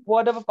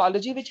word of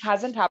apology, which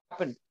hasn't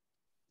happened.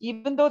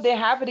 Even though they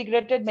have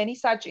regretted many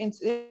such,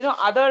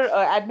 other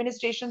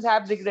administrations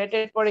have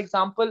regretted. For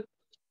example,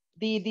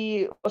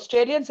 the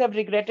Australians have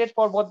regretted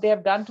for what they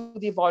have done to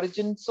the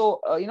Aborigines. So,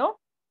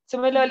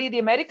 similarly, the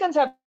Americans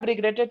have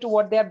regretted to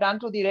what they have done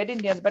to the Red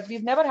Indians, but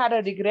we've never had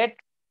a regret,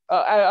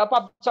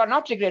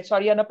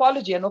 an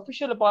apology, an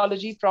official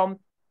apology from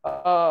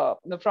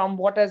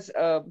what has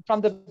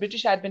from the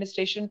British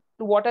administration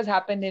to what has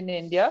happened in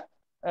India,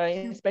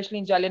 especially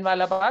in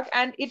Jallianwala Bagh,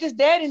 and it is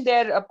there in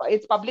their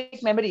it's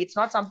public memory. It's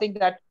not something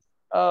that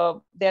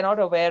they're not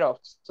aware of.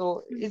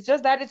 So it's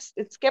just that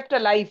it's kept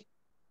alive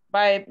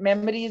by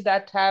memories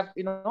that have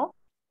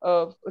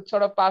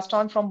sort of passed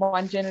on from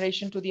one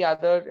generation to the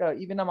other,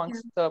 even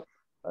amongst the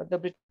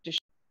British.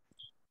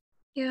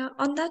 Yeah,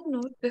 on that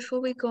note, before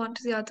we go on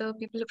to the other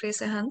people who raise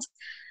their hands,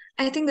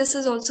 I think this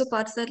is also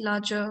part of that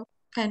larger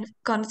kind of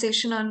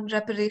conversation on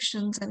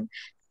reparations and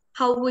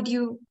how would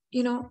you,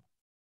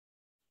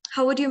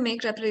 how would you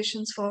make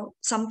reparations for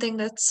something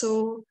that's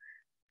so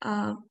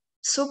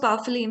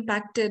powerfully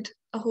impacted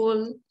a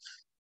whole,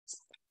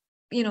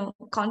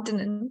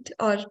 continent,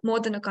 or more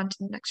than a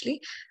continent actually?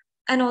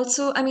 And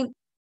also, I mean,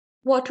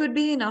 what would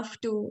be enough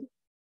to,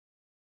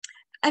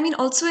 I mean,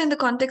 also in the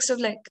context of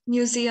like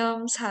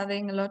museums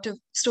having a lot of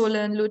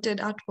stolen, looted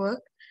artwork,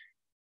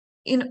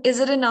 is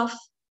it enough?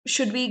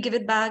 Should we give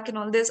it back? And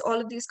all, there's all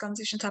of these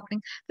conversations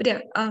happening. But yeah,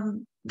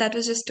 that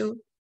was just to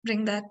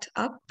bring that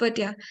up. But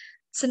yeah,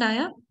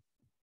 Sanaya.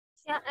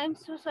 Yeah, I'm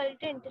so sorry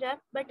to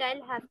interrupt, but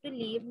I'll have to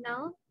leave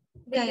now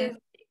Yeah, because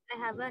yeah.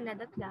 I have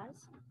another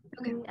class.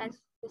 Okay. As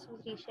this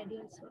was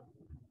rescheduled. So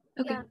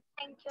Okay. yeah,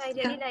 thank you. I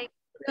Yeah, really like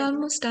the we're presentation.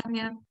 almost done.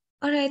 Yeah.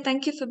 All right.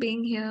 Thank you for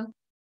being here.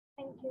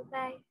 Thank you.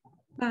 Bye.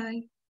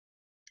 Bye.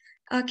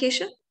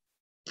 Keshav?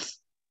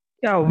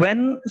 Yeah,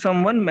 when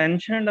someone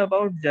mentioned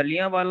about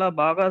Jallianwala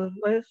Bagh, I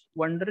was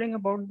wondering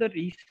about the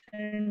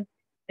recent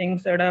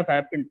things that have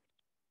happened.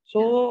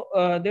 So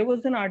there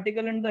was an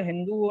article in the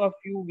Hindu a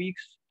few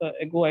weeks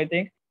ago, I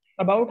think,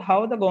 about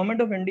how the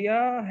government of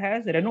India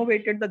has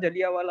renovated the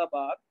Jallianwala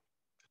Bagh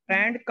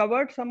and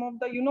covered some of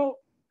the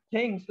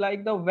things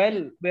like the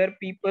well where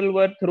people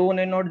were thrown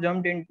in or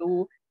jumped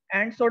into,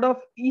 and sort of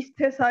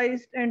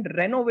aestheticized and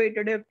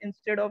renovated it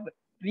instead of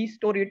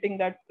restoring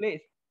that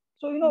place.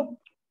 So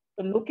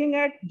looking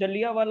at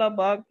Jallianwala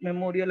Bagh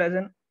Memorial as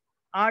an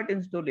art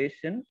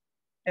installation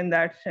in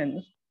that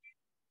sense,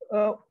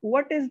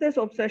 what is this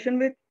obsession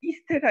with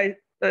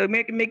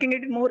making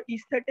it more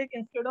aesthetic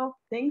instead of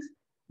things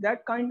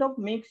that kind of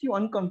makes you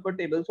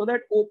uncomfortable? So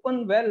that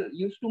open well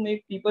used to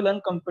make people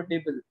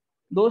uncomfortable.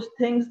 Those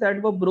things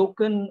that were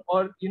broken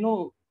or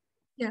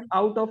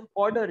out of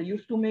order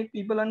used to make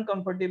people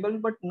uncomfortable.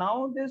 But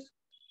now this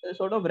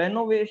sort of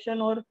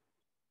renovation or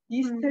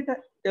aesthetic,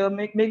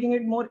 making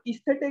it more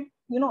aesthetic,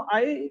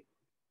 I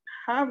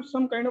have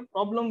some kind of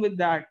problem with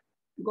that,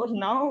 because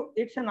now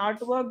it's an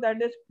artwork that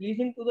is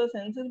pleasing to the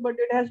senses, but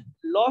it has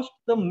lost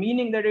the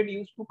meaning that it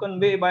used to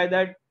convey by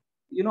that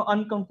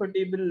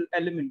uncomfortable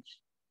elements.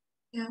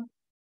 Yeah.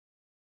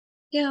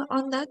 Yeah.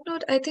 On that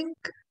note, I think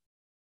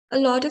a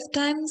lot of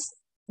times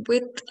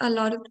with a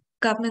lot of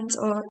governments,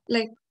 or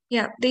like,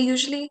 yeah, they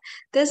usually,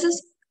 there's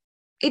this,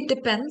 it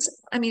depends.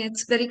 I mean,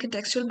 it's very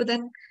contextual, but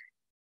then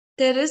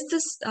there is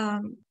this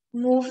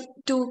move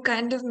to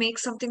kind of make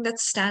something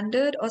that's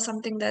standard, or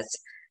something that's,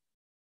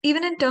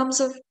 even in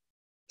terms of,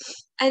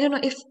 I don't know,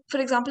 if,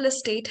 for example, a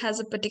state has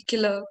a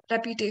particular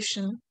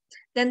reputation,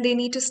 then they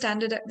need to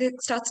they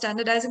start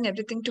standardizing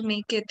everything to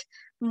make it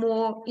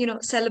more,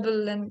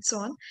 sellable and so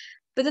on.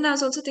 But then I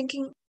was also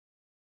thinking,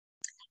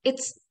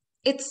 it's,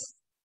 it's,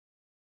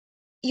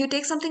 you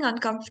take something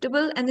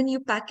uncomfortable and then you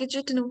package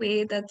it in a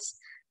way that's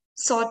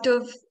sort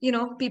of,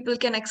 people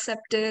can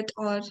accept it,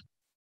 or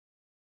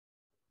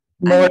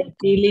More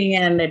appealing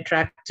and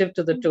attractive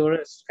to the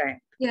tourist kind.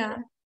 yeah.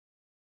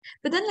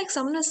 But then, like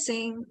someone was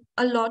saying,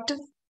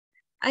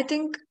 I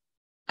think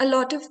a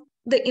lot of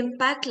the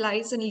impact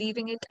lies in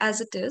leaving it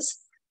as it is.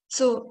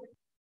 So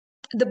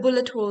the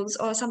bullet holes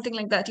or something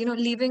like that,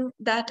 leaving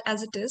that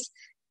as it is.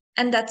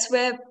 And that's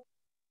where,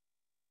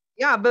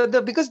 yeah,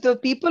 but because the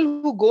people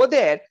who go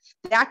there,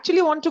 they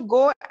actually want to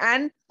go,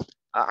 and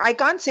I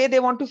can't say they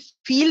want to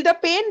feel the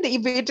pain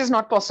if it is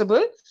not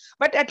possible,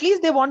 but at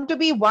least they want to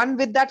be one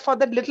with that for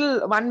the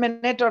little 1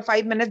 minute or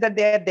 5 minutes that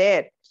they are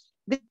there.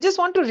 They just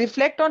want to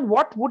reflect on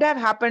what would have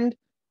happened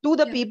to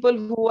the people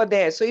who were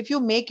there. So if you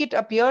make it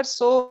appear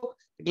so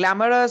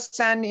glamorous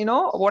and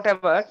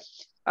whatever,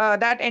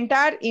 that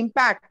entire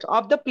impact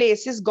of the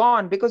place is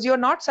gone, because you're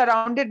not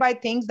surrounded by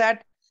things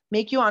that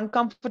make you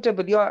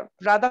uncomfortable. You're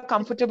rather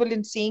comfortable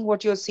in seeing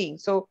what you're seeing.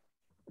 So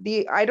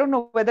I don't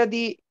know whether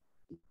the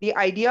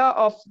idea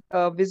of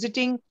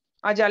visiting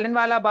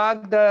Jallianwala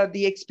Bagh,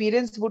 the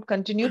experience would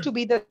continue to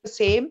be the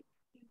same.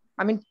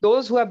 I mean,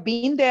 those who have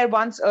been there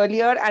once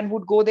earlier and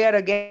would go there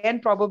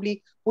again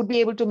probably would be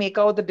able to make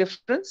out the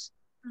difference.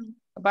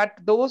 But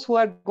those who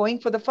are going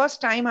for the first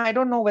time, I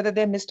don't know whether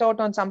they missed out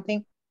on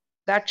something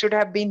that should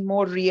have been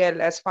more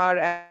real as far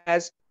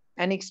as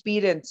an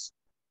experience,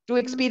 to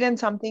experience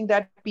something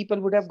that people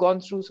would have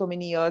gone through so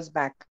many years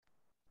back.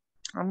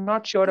 I'm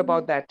not sure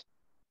about that.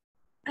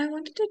 I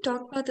wanted to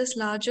talk about this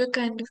larger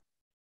kind of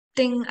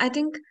thing. I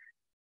think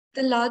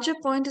the larger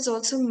point is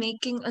also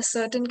making a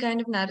certain kind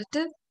of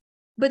narrative.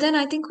 But then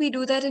I think we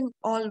do that in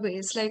all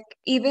ways. Like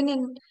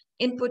even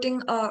in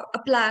putting a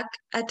plaque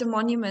at a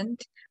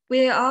monument,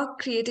 we are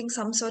creating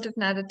some sort of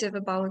narrative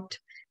about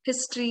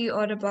history,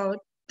 or about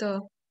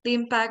the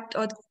impact,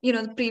 or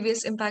the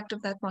previous impact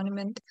of that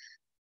monument.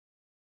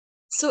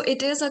 So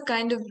it is a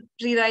kind of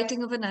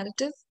rewriting of a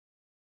narrative.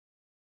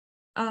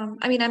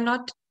 I mean,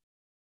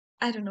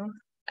 I don't know.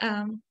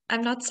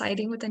 I'm not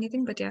siding with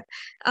anything, but yeah.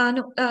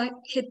 No,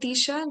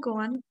 Hitisha, go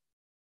on.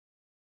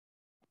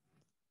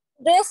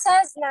 This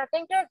has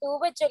nothing to do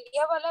with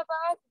Jallianwala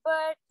Bagh,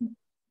 but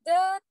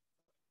the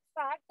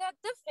fact that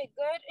the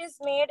figure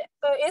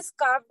is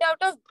carved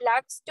out of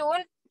black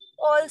stone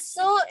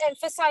also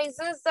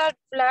emphasizes that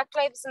Black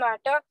Lives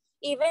Matter,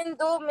 even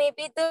though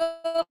maybe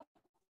the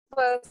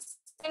person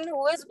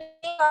who is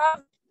being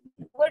carved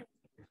would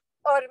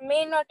or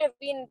may not have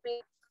been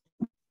black.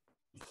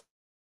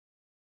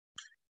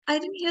 I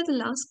didn't hear the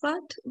last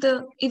part.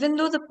 Even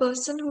though the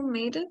person who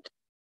made it.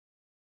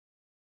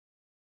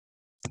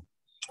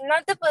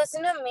 Not the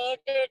person who made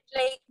it,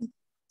 like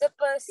the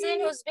person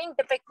who's being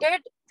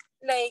depicted,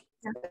 like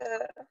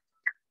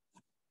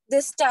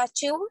the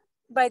statue,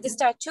 by the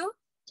statue,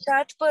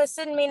 that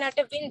person may not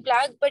have been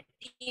black, but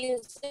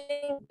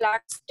using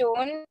black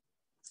stone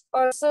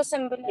also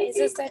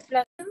symbolizes that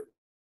black.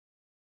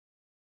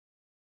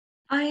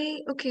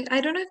 I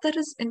don't know if that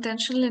is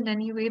intentional in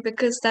any way,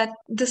 because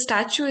the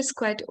statue is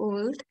quite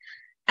old,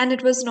 and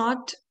it was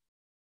not.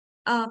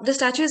 The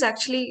statue is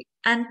actually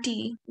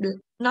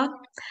not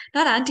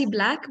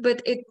anti-black,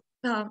 but it,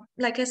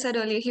 like I said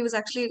earlier, he was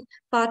actually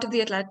part of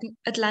the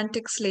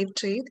Atlantic slave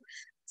trade.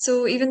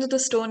 So even though the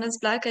stone is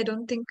black, I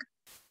don't think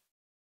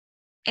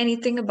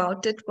anything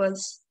about it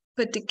was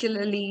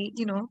particularly,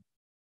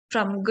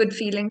 from good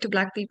feeling to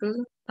black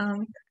people.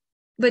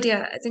 But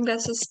yeah, I think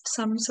that's just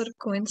some sort of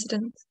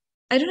coincidence.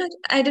 I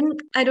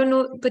don't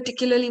know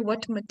particularly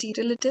what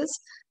material it is.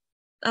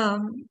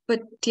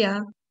 But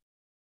yeah.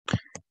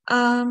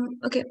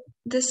 Okay,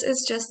 this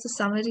is just the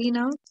summary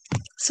now.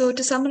 So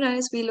to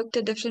summarize, we looked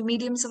at different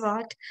mediums of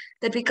art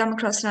that we come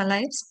across in our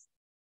lives.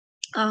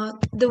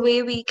 The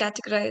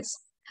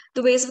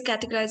ways of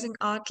categorizing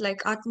art,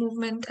 like art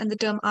movement and the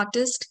term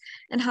artist,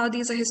 and how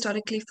these are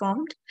historically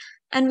formed.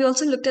 And we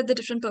also looked at the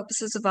different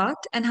purposes of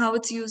art and how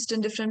it's used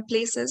in different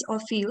places or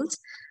fields,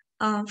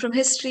 from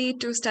history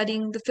to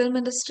studying the film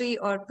industry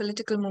or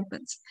political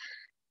movements.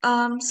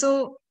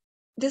 So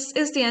this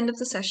is the end of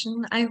the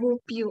session. I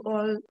hope you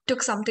all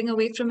took something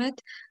away from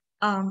it,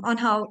 on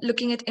how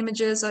looking at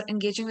images or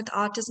engaging with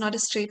art is not a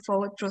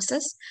straightforward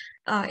process.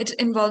 It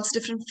involves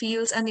different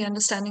fields and the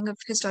understanding of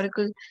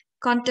historical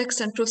context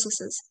and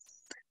processes.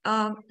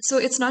 So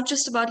it's not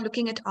just about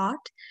looking at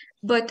art,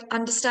 but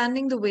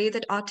understanding the way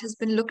that art has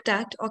been looked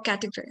at or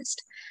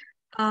categorized.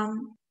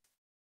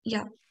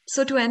 Yeah.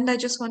 So to end, I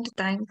just want to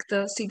thank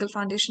the Siegel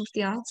Foundation for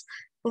the Arts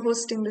for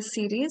hosting this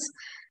series.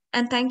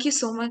 And thank you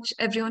so much,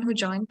 everyone who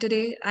joined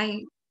today.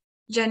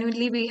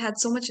 We had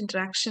so much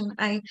interaction.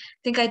 I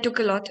think I took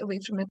a lot away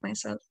from it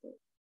myself.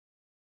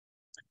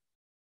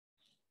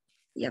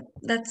 Yep,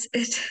 that's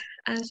it.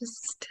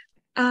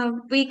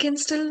 We can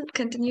still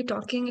continue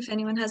talking if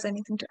anyone has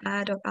anything to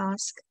add or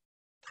ask.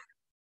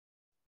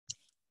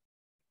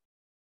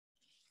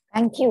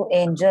 Thank you,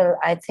 Angel.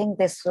 I think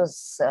this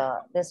was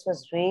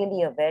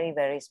really a very,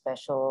 very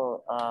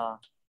special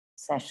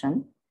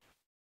session.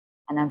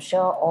 And I'm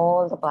sure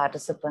all the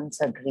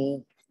participants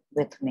agree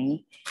with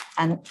me.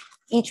 And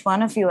each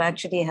one of you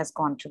actually has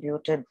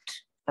contributed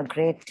a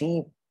great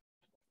deal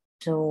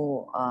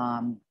to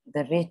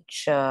the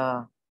rich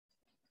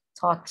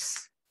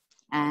thoughts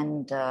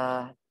and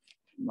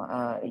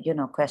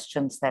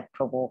questions that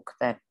provoke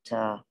that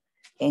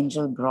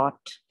Angel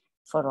brought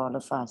for all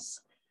of us.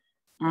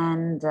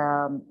 And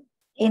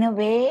in a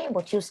way,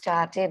 what you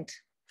started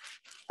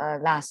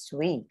last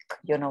week,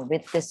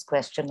 with this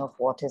question of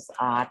what is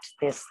art,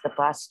 the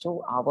past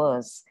 2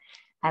 hours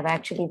have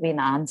actually been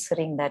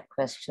answering that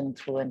question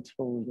through and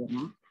through,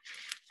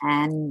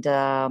 and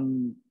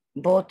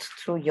both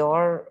through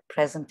your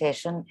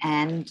presentation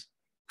and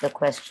the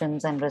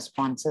questions and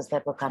responses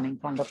that were coming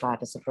from the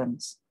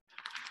participants,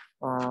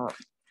 from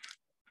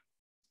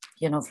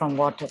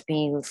what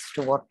appeals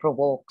to what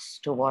provokes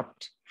to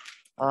what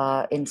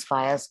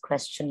inspires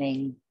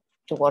questioning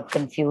to what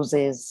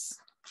confuses,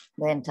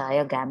 the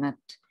entire gamut.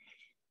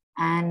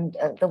 And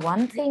the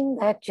one thing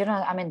that,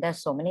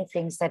 there's so many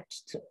things that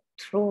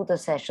through the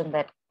session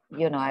that,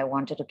 I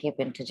wanted to keep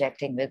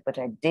interjecting with, but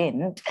I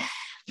didn't.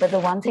 But the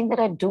one thing that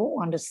I do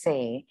want to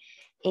say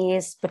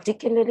is,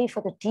 particularly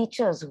for the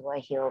teachers who are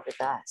here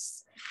with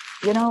us,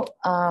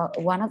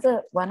 one of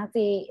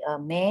the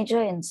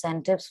major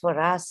incentives for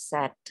us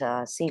at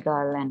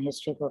Seagull and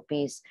History for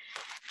Peace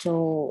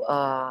to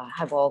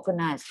have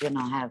organized,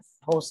 have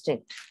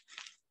hosted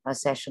a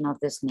session of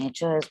this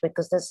nature is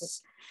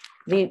because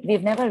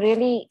we've never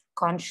really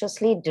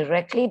consciously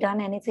directly done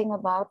anything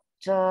about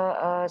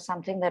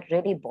something that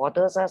really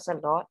bothers us a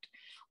lot,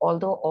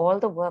 although all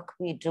the work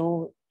we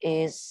do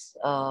is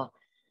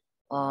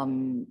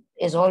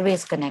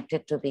always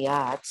connected to the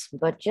arts.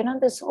 But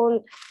this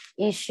whole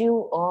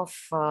issue of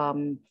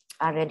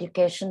our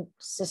education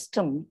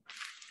system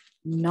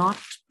not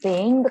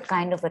paying the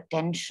kind of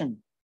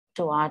attention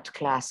to art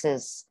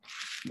classes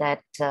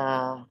that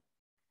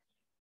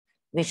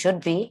we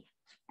should be,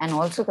 and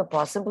also the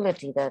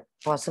possibilities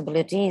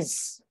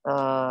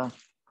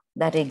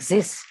that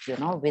exist,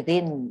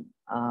 within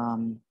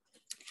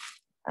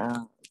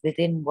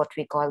within what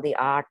we call the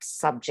art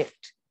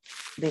subject,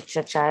 which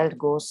a child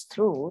goes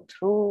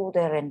through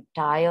their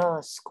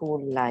entire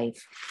school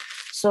life.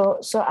 So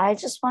I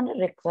just want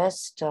to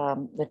request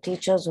the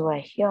teachers who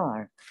are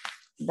here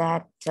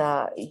that,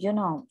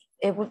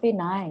 it would be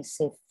nice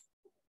if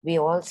we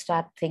all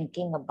start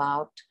thinking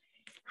about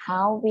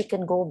how we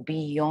can go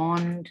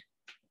beyond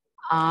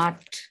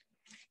art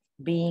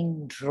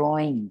being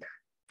drawing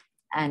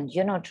and,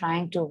 you know,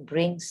 trying to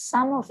bring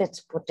some of its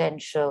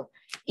potential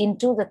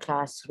into the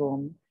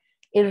classroom,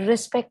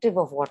 irrespective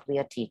of what we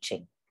are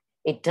teaching.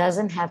 It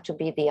doesn't have to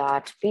be the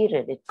art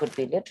period. It could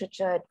be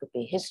literature, it could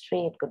be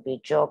history, it could be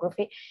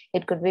geography,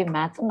 it could be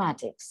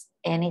mathematics,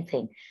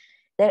 anything.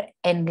 There are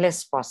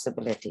endless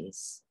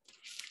possibilities.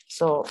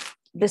 So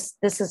this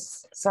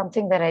is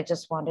something that I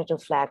just wanted to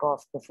flag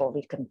off before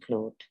we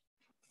conclude.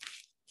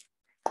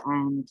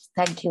 And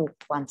thank you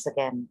once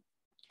again,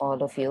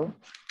 all of you.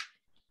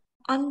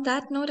 On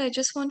that note, I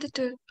just wanted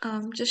to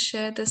just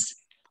share this.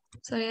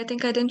 Sorry, I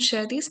think I didn't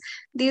share these.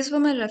 These were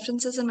my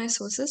references and my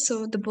sources.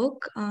 So the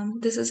book,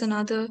 this is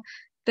another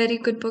very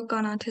good book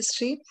on art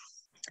history.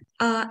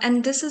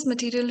 And this is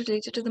material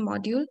related to the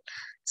module.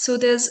 So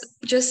there's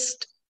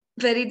just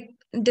very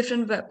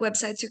different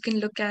websites you can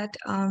look at.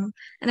 And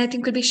I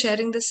think we'll be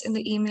sharing this in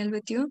the email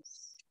with you.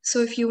 So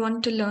if you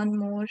want to learn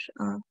more,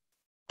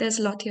 there's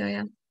a lot here.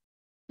 Yeah,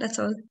 that's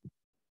all.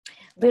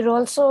 We're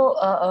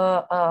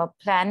also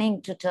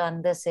planning to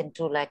turn this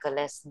into like a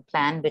lesson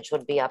plan, which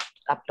would be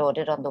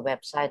uploaded on the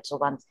website. So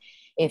once,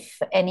 if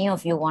any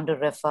of you want to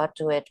refer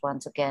to it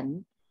once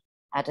again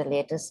at a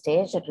later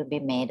stage, it will be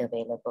made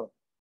available.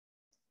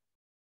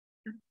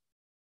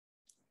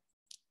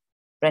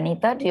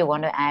 Ranita, do you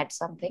want to add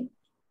something?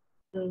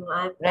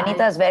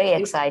 Ranita is very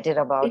excited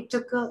about it.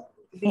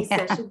 These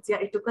sessions,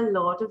 it took a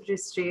lot of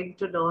restraint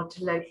to not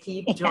like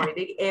keep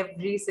joining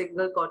every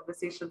single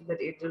conversation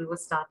that Angel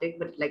was starting,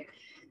 but like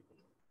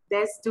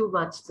there's too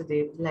much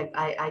today. Like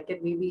I can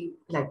maybe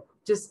like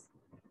just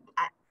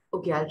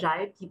okay, I'll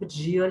try and keep it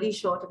really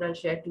short and I'll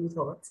share two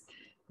thoughts.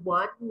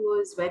 One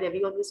was when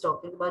everyone was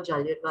talking about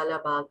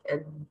Jallianwala Bagh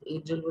and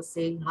Angel was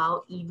saying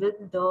how even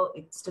the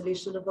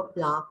installation of a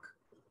plaque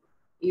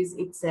is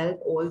itself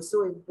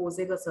also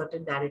imposing a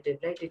certain narrative,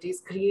 right? It is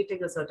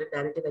creating a certain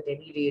narrative at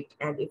any rate.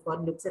 And if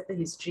one looks at the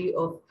history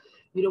of,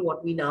 you know,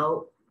 what we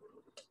now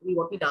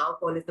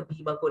call is the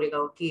Bhima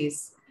Koregaon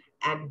case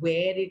and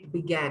where it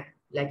began,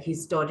 like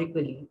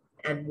historically,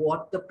 and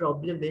what the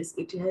problem is,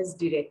 it has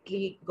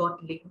directly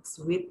got links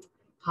with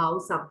how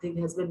something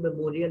has been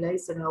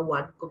memorialized and how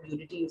one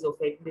community is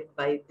offended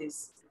by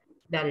this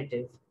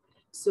narrative.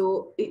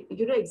 So,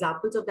 you know,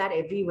 examples of that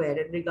everywhere.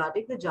 And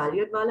regarding the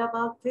Jallianwala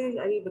Bagh thing,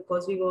 I mean,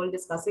 because we were all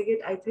discussing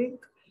it, I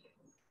think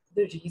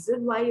the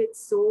reason why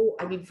it's so,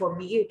 I mean, for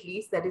me at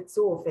least, that it's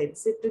so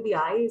offensive to the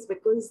eye is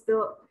because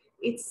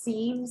it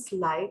seems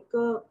like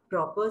a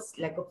proper,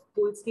 like a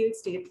full-scale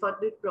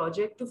state-funded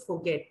project to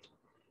forget.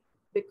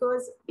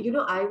 Because, you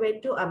know, I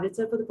went to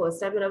Amritsar for the first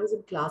time when I was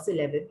in class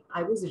 11.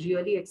 I was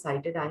really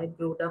excited. I had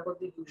grown up on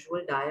the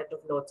usual diet of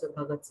lots of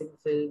Bhagat Singh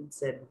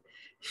films and,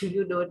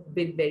 you know,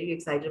 been very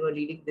excited about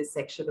reading this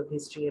section of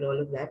history and all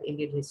of that,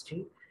 Indian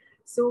history.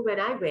 So when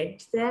I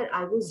went there,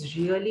 I was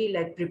really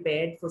like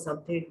prepared for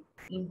something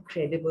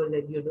incredible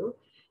and, you know,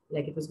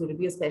 like it was going to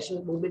be a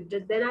special moment.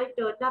 And then I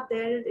turned up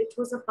there and it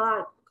was a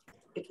park.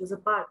 It was a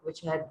park which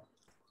had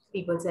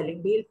people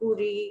selling bhel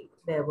puri.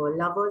 There were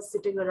lovers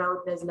sitting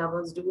around as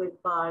lovers do in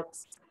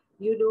parks,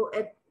 you know,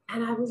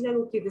 and I was like,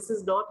 okay, this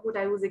is not what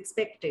I was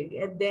expecting.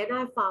 And then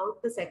I found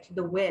the section,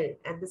 the well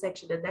and the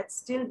section, and that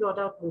still brought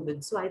out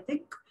moments. So I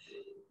think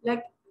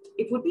like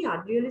it would be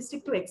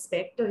unrealistic to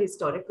expect a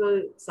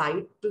historical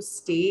site to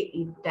stay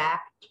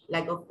intact.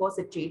 Like, of course,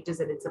 it changes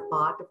and it's a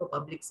part of a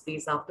public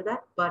space after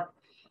that, but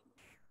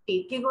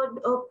taking on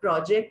a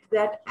project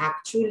that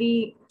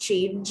actually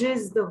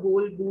changes the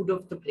whole mood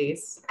of the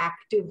place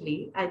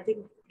actively, I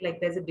think like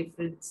there's a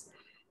difference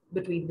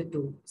between the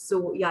two.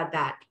 So yeah,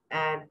 that.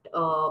 And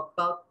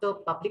about the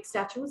public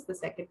statues, the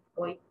second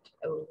point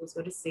I was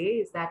going to say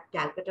is that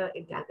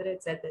in Calcutta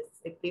itself, there's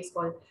a place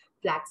called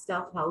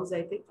Flagstaff House,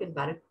 I think, in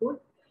Barrackpur.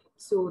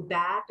 So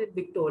that and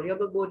Victoria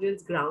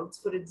Memorial's grounds,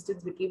 for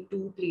instance, became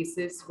two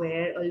places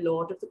where a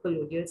lot of the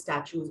colonial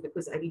statues,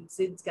 because I mean,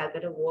 since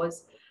Calcutta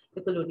was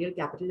the colonial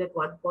capital at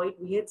one point,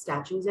 we had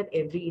statues at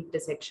every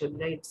intersection,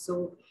 right?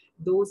 So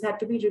those had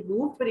to be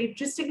removed, but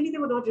interestingly, they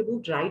were not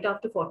removed right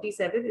after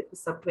 47. It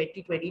was some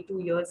 20, 22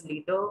 years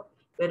later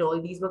when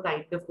all these were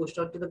kind of pushed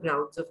onto the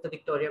grounds of the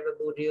Victoria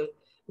Memorial,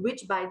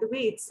 which, by the way,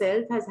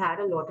 itself has had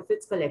a lot of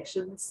its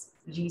collections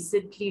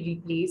recently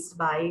replaced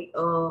by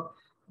a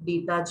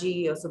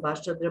Netaji or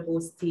Subhash Chandra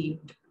Bose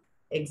themed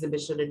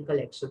exhibition and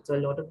collection. So a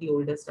lot of the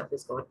older stuff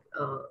has gone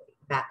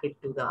back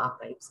into the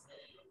archives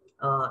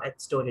and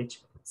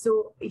storage.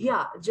 So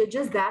yeah,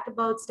 just that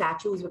about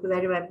statues, because I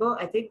remember,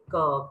 I think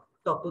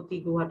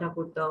Toputi Guhata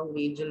Kutta, who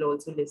Angel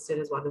also listed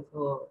as one of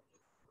her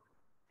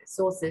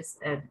sources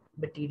and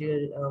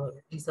material,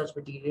 research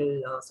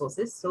material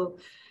sources. So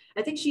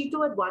I think she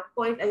too at one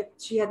point,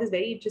 she had this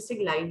very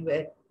interesting line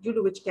where, you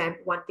know, which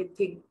one can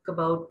think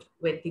about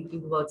when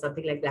thinking about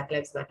something like Black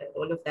Lives Matter,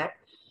 all of that,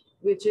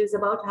 which is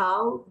about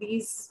how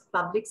these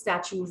public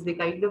statues, they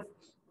kind of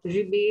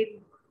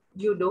remain,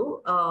 you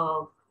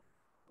know,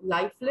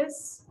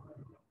 lifeless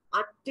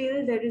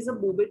until there is a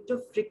moment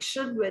of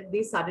friction when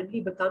they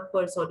suddenly become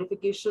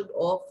personification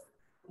of,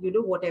 you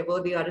know, whatever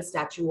they are a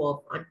statue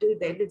of. Until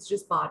then, it's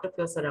just part of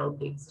your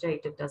surroundings,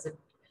 right? It doesn't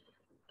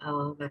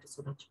matter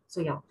so much. So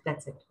yeah,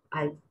 that's it.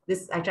 I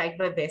tried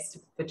my best,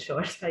 but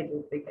sure, I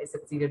don't think I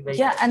succeeded very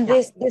Yeah, well. and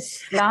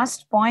this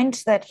last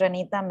point that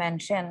Ranita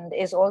mentioned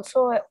is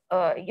also,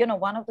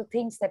 one of the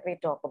things that we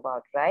talk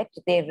about, right?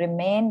 They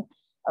remain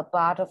a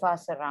part of our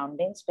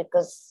surroundings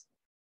because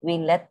we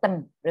let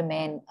them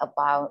remain a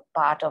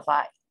part of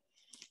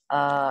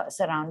our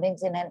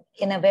surroundings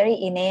in a very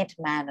innate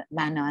manner.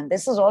 And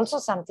this is also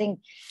something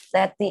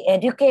that the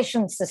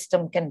education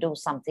system can do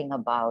something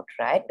about,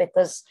 right?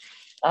 Because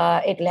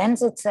it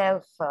lends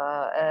itself,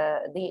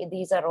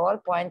 these are all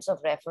points of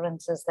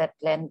references that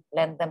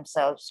lend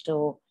themselves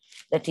to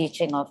the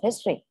teaching of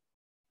history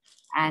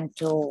and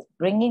to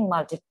bringing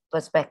multiple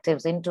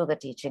perspectives into the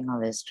teaching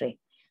of history.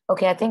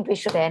 Okay, I think we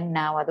should end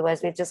now,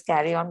 otherwise we just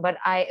carry on. But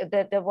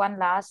the one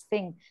last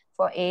thing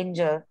for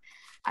Angel,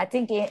 I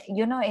think,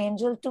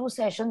 Angel, 2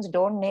 sessions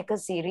don't make a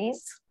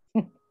series.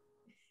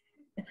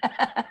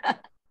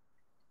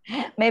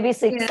 Maybe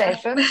 6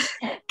 sessions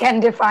can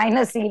define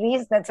a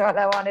series. That's all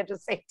I wanted to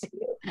say to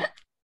you.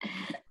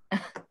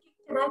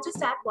 Can I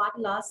just add one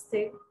last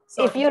thing?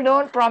 Sorry. If you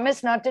don't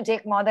promise not to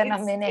take more than a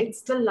minute.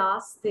 It's the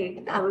last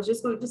thing. I was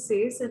just going to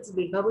say, since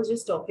Megha was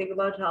just talking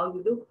about how,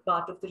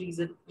 part of the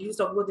reason, he was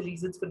talking about the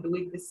reasons for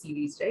doing this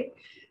series, right?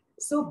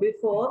 So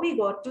before we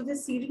got to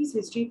this series,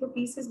 History for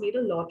Peace has made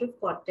a lot of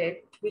content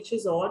which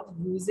is on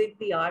using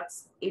the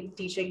arts in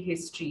teaching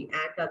history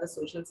and other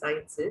social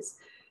sciences.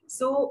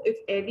 So if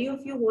any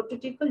of you want to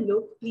take a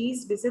look,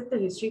 please visit the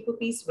History for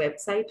Peace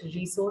website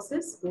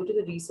resources, go to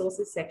the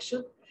resources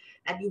section,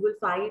 and you will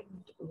find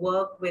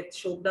work with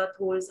Shobnath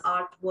Hore's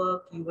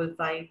artwork. You will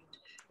find,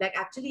 like,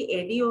 actually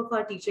any of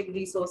our teaching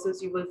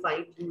resources you will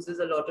find uses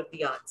a lot of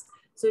the arts.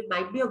 So it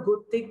might be a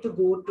good thing to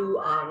go to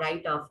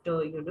right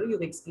after,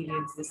 you've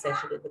experienced this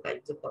session and the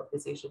kinds of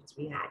conversations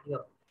we had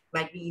here.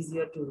 Might be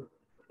easier to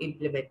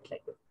implement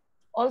like it.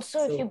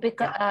 Also, if you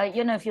become,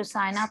 if you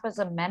sign up as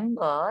a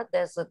member,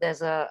 there's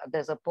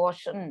a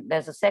portion,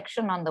 there's a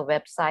section on the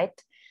website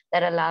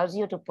that allows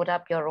you to put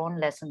up your own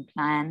lesson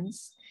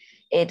plans.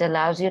 It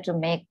allows you to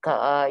make,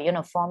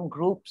 form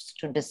groups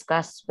to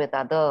discuss with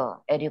other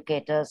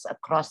educators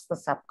across the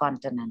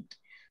subcontinent.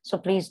 So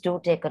please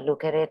do take a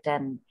look at it,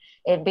 and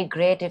it'd be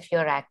great if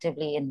you're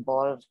actively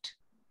involved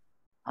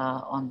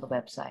on the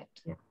website.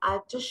 Yeah.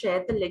 I've just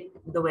shared the link,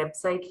 the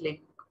website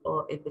link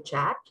in the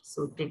chat.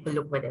 So take a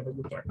look whenever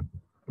you can.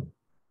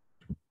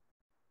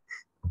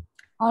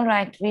 All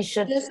right, we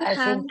should. There's a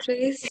hand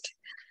raised.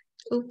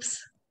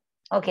 Oops.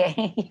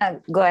 Okay, yeah,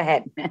 go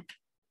ahead.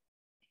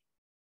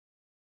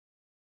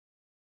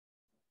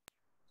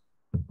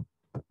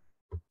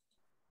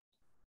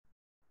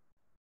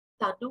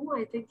 Tanu,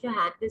 I think your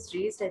hand is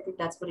raised. I think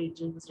that's what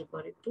Angel was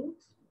referring to.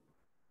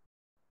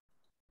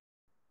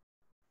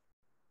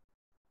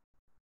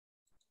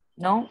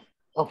 No?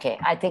 Okay,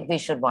 I think we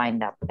should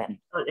wind up then.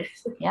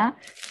 Yeah?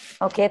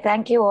 Okay,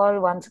 thank you all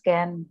once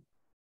again.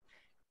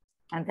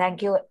 And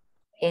thank you,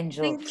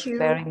 Angel,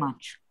 very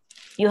much.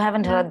 You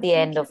haven't heard the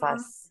end of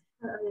us.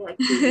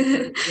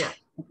 Yeah.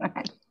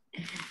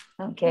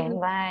 Okay,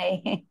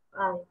 bye.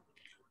 Bye.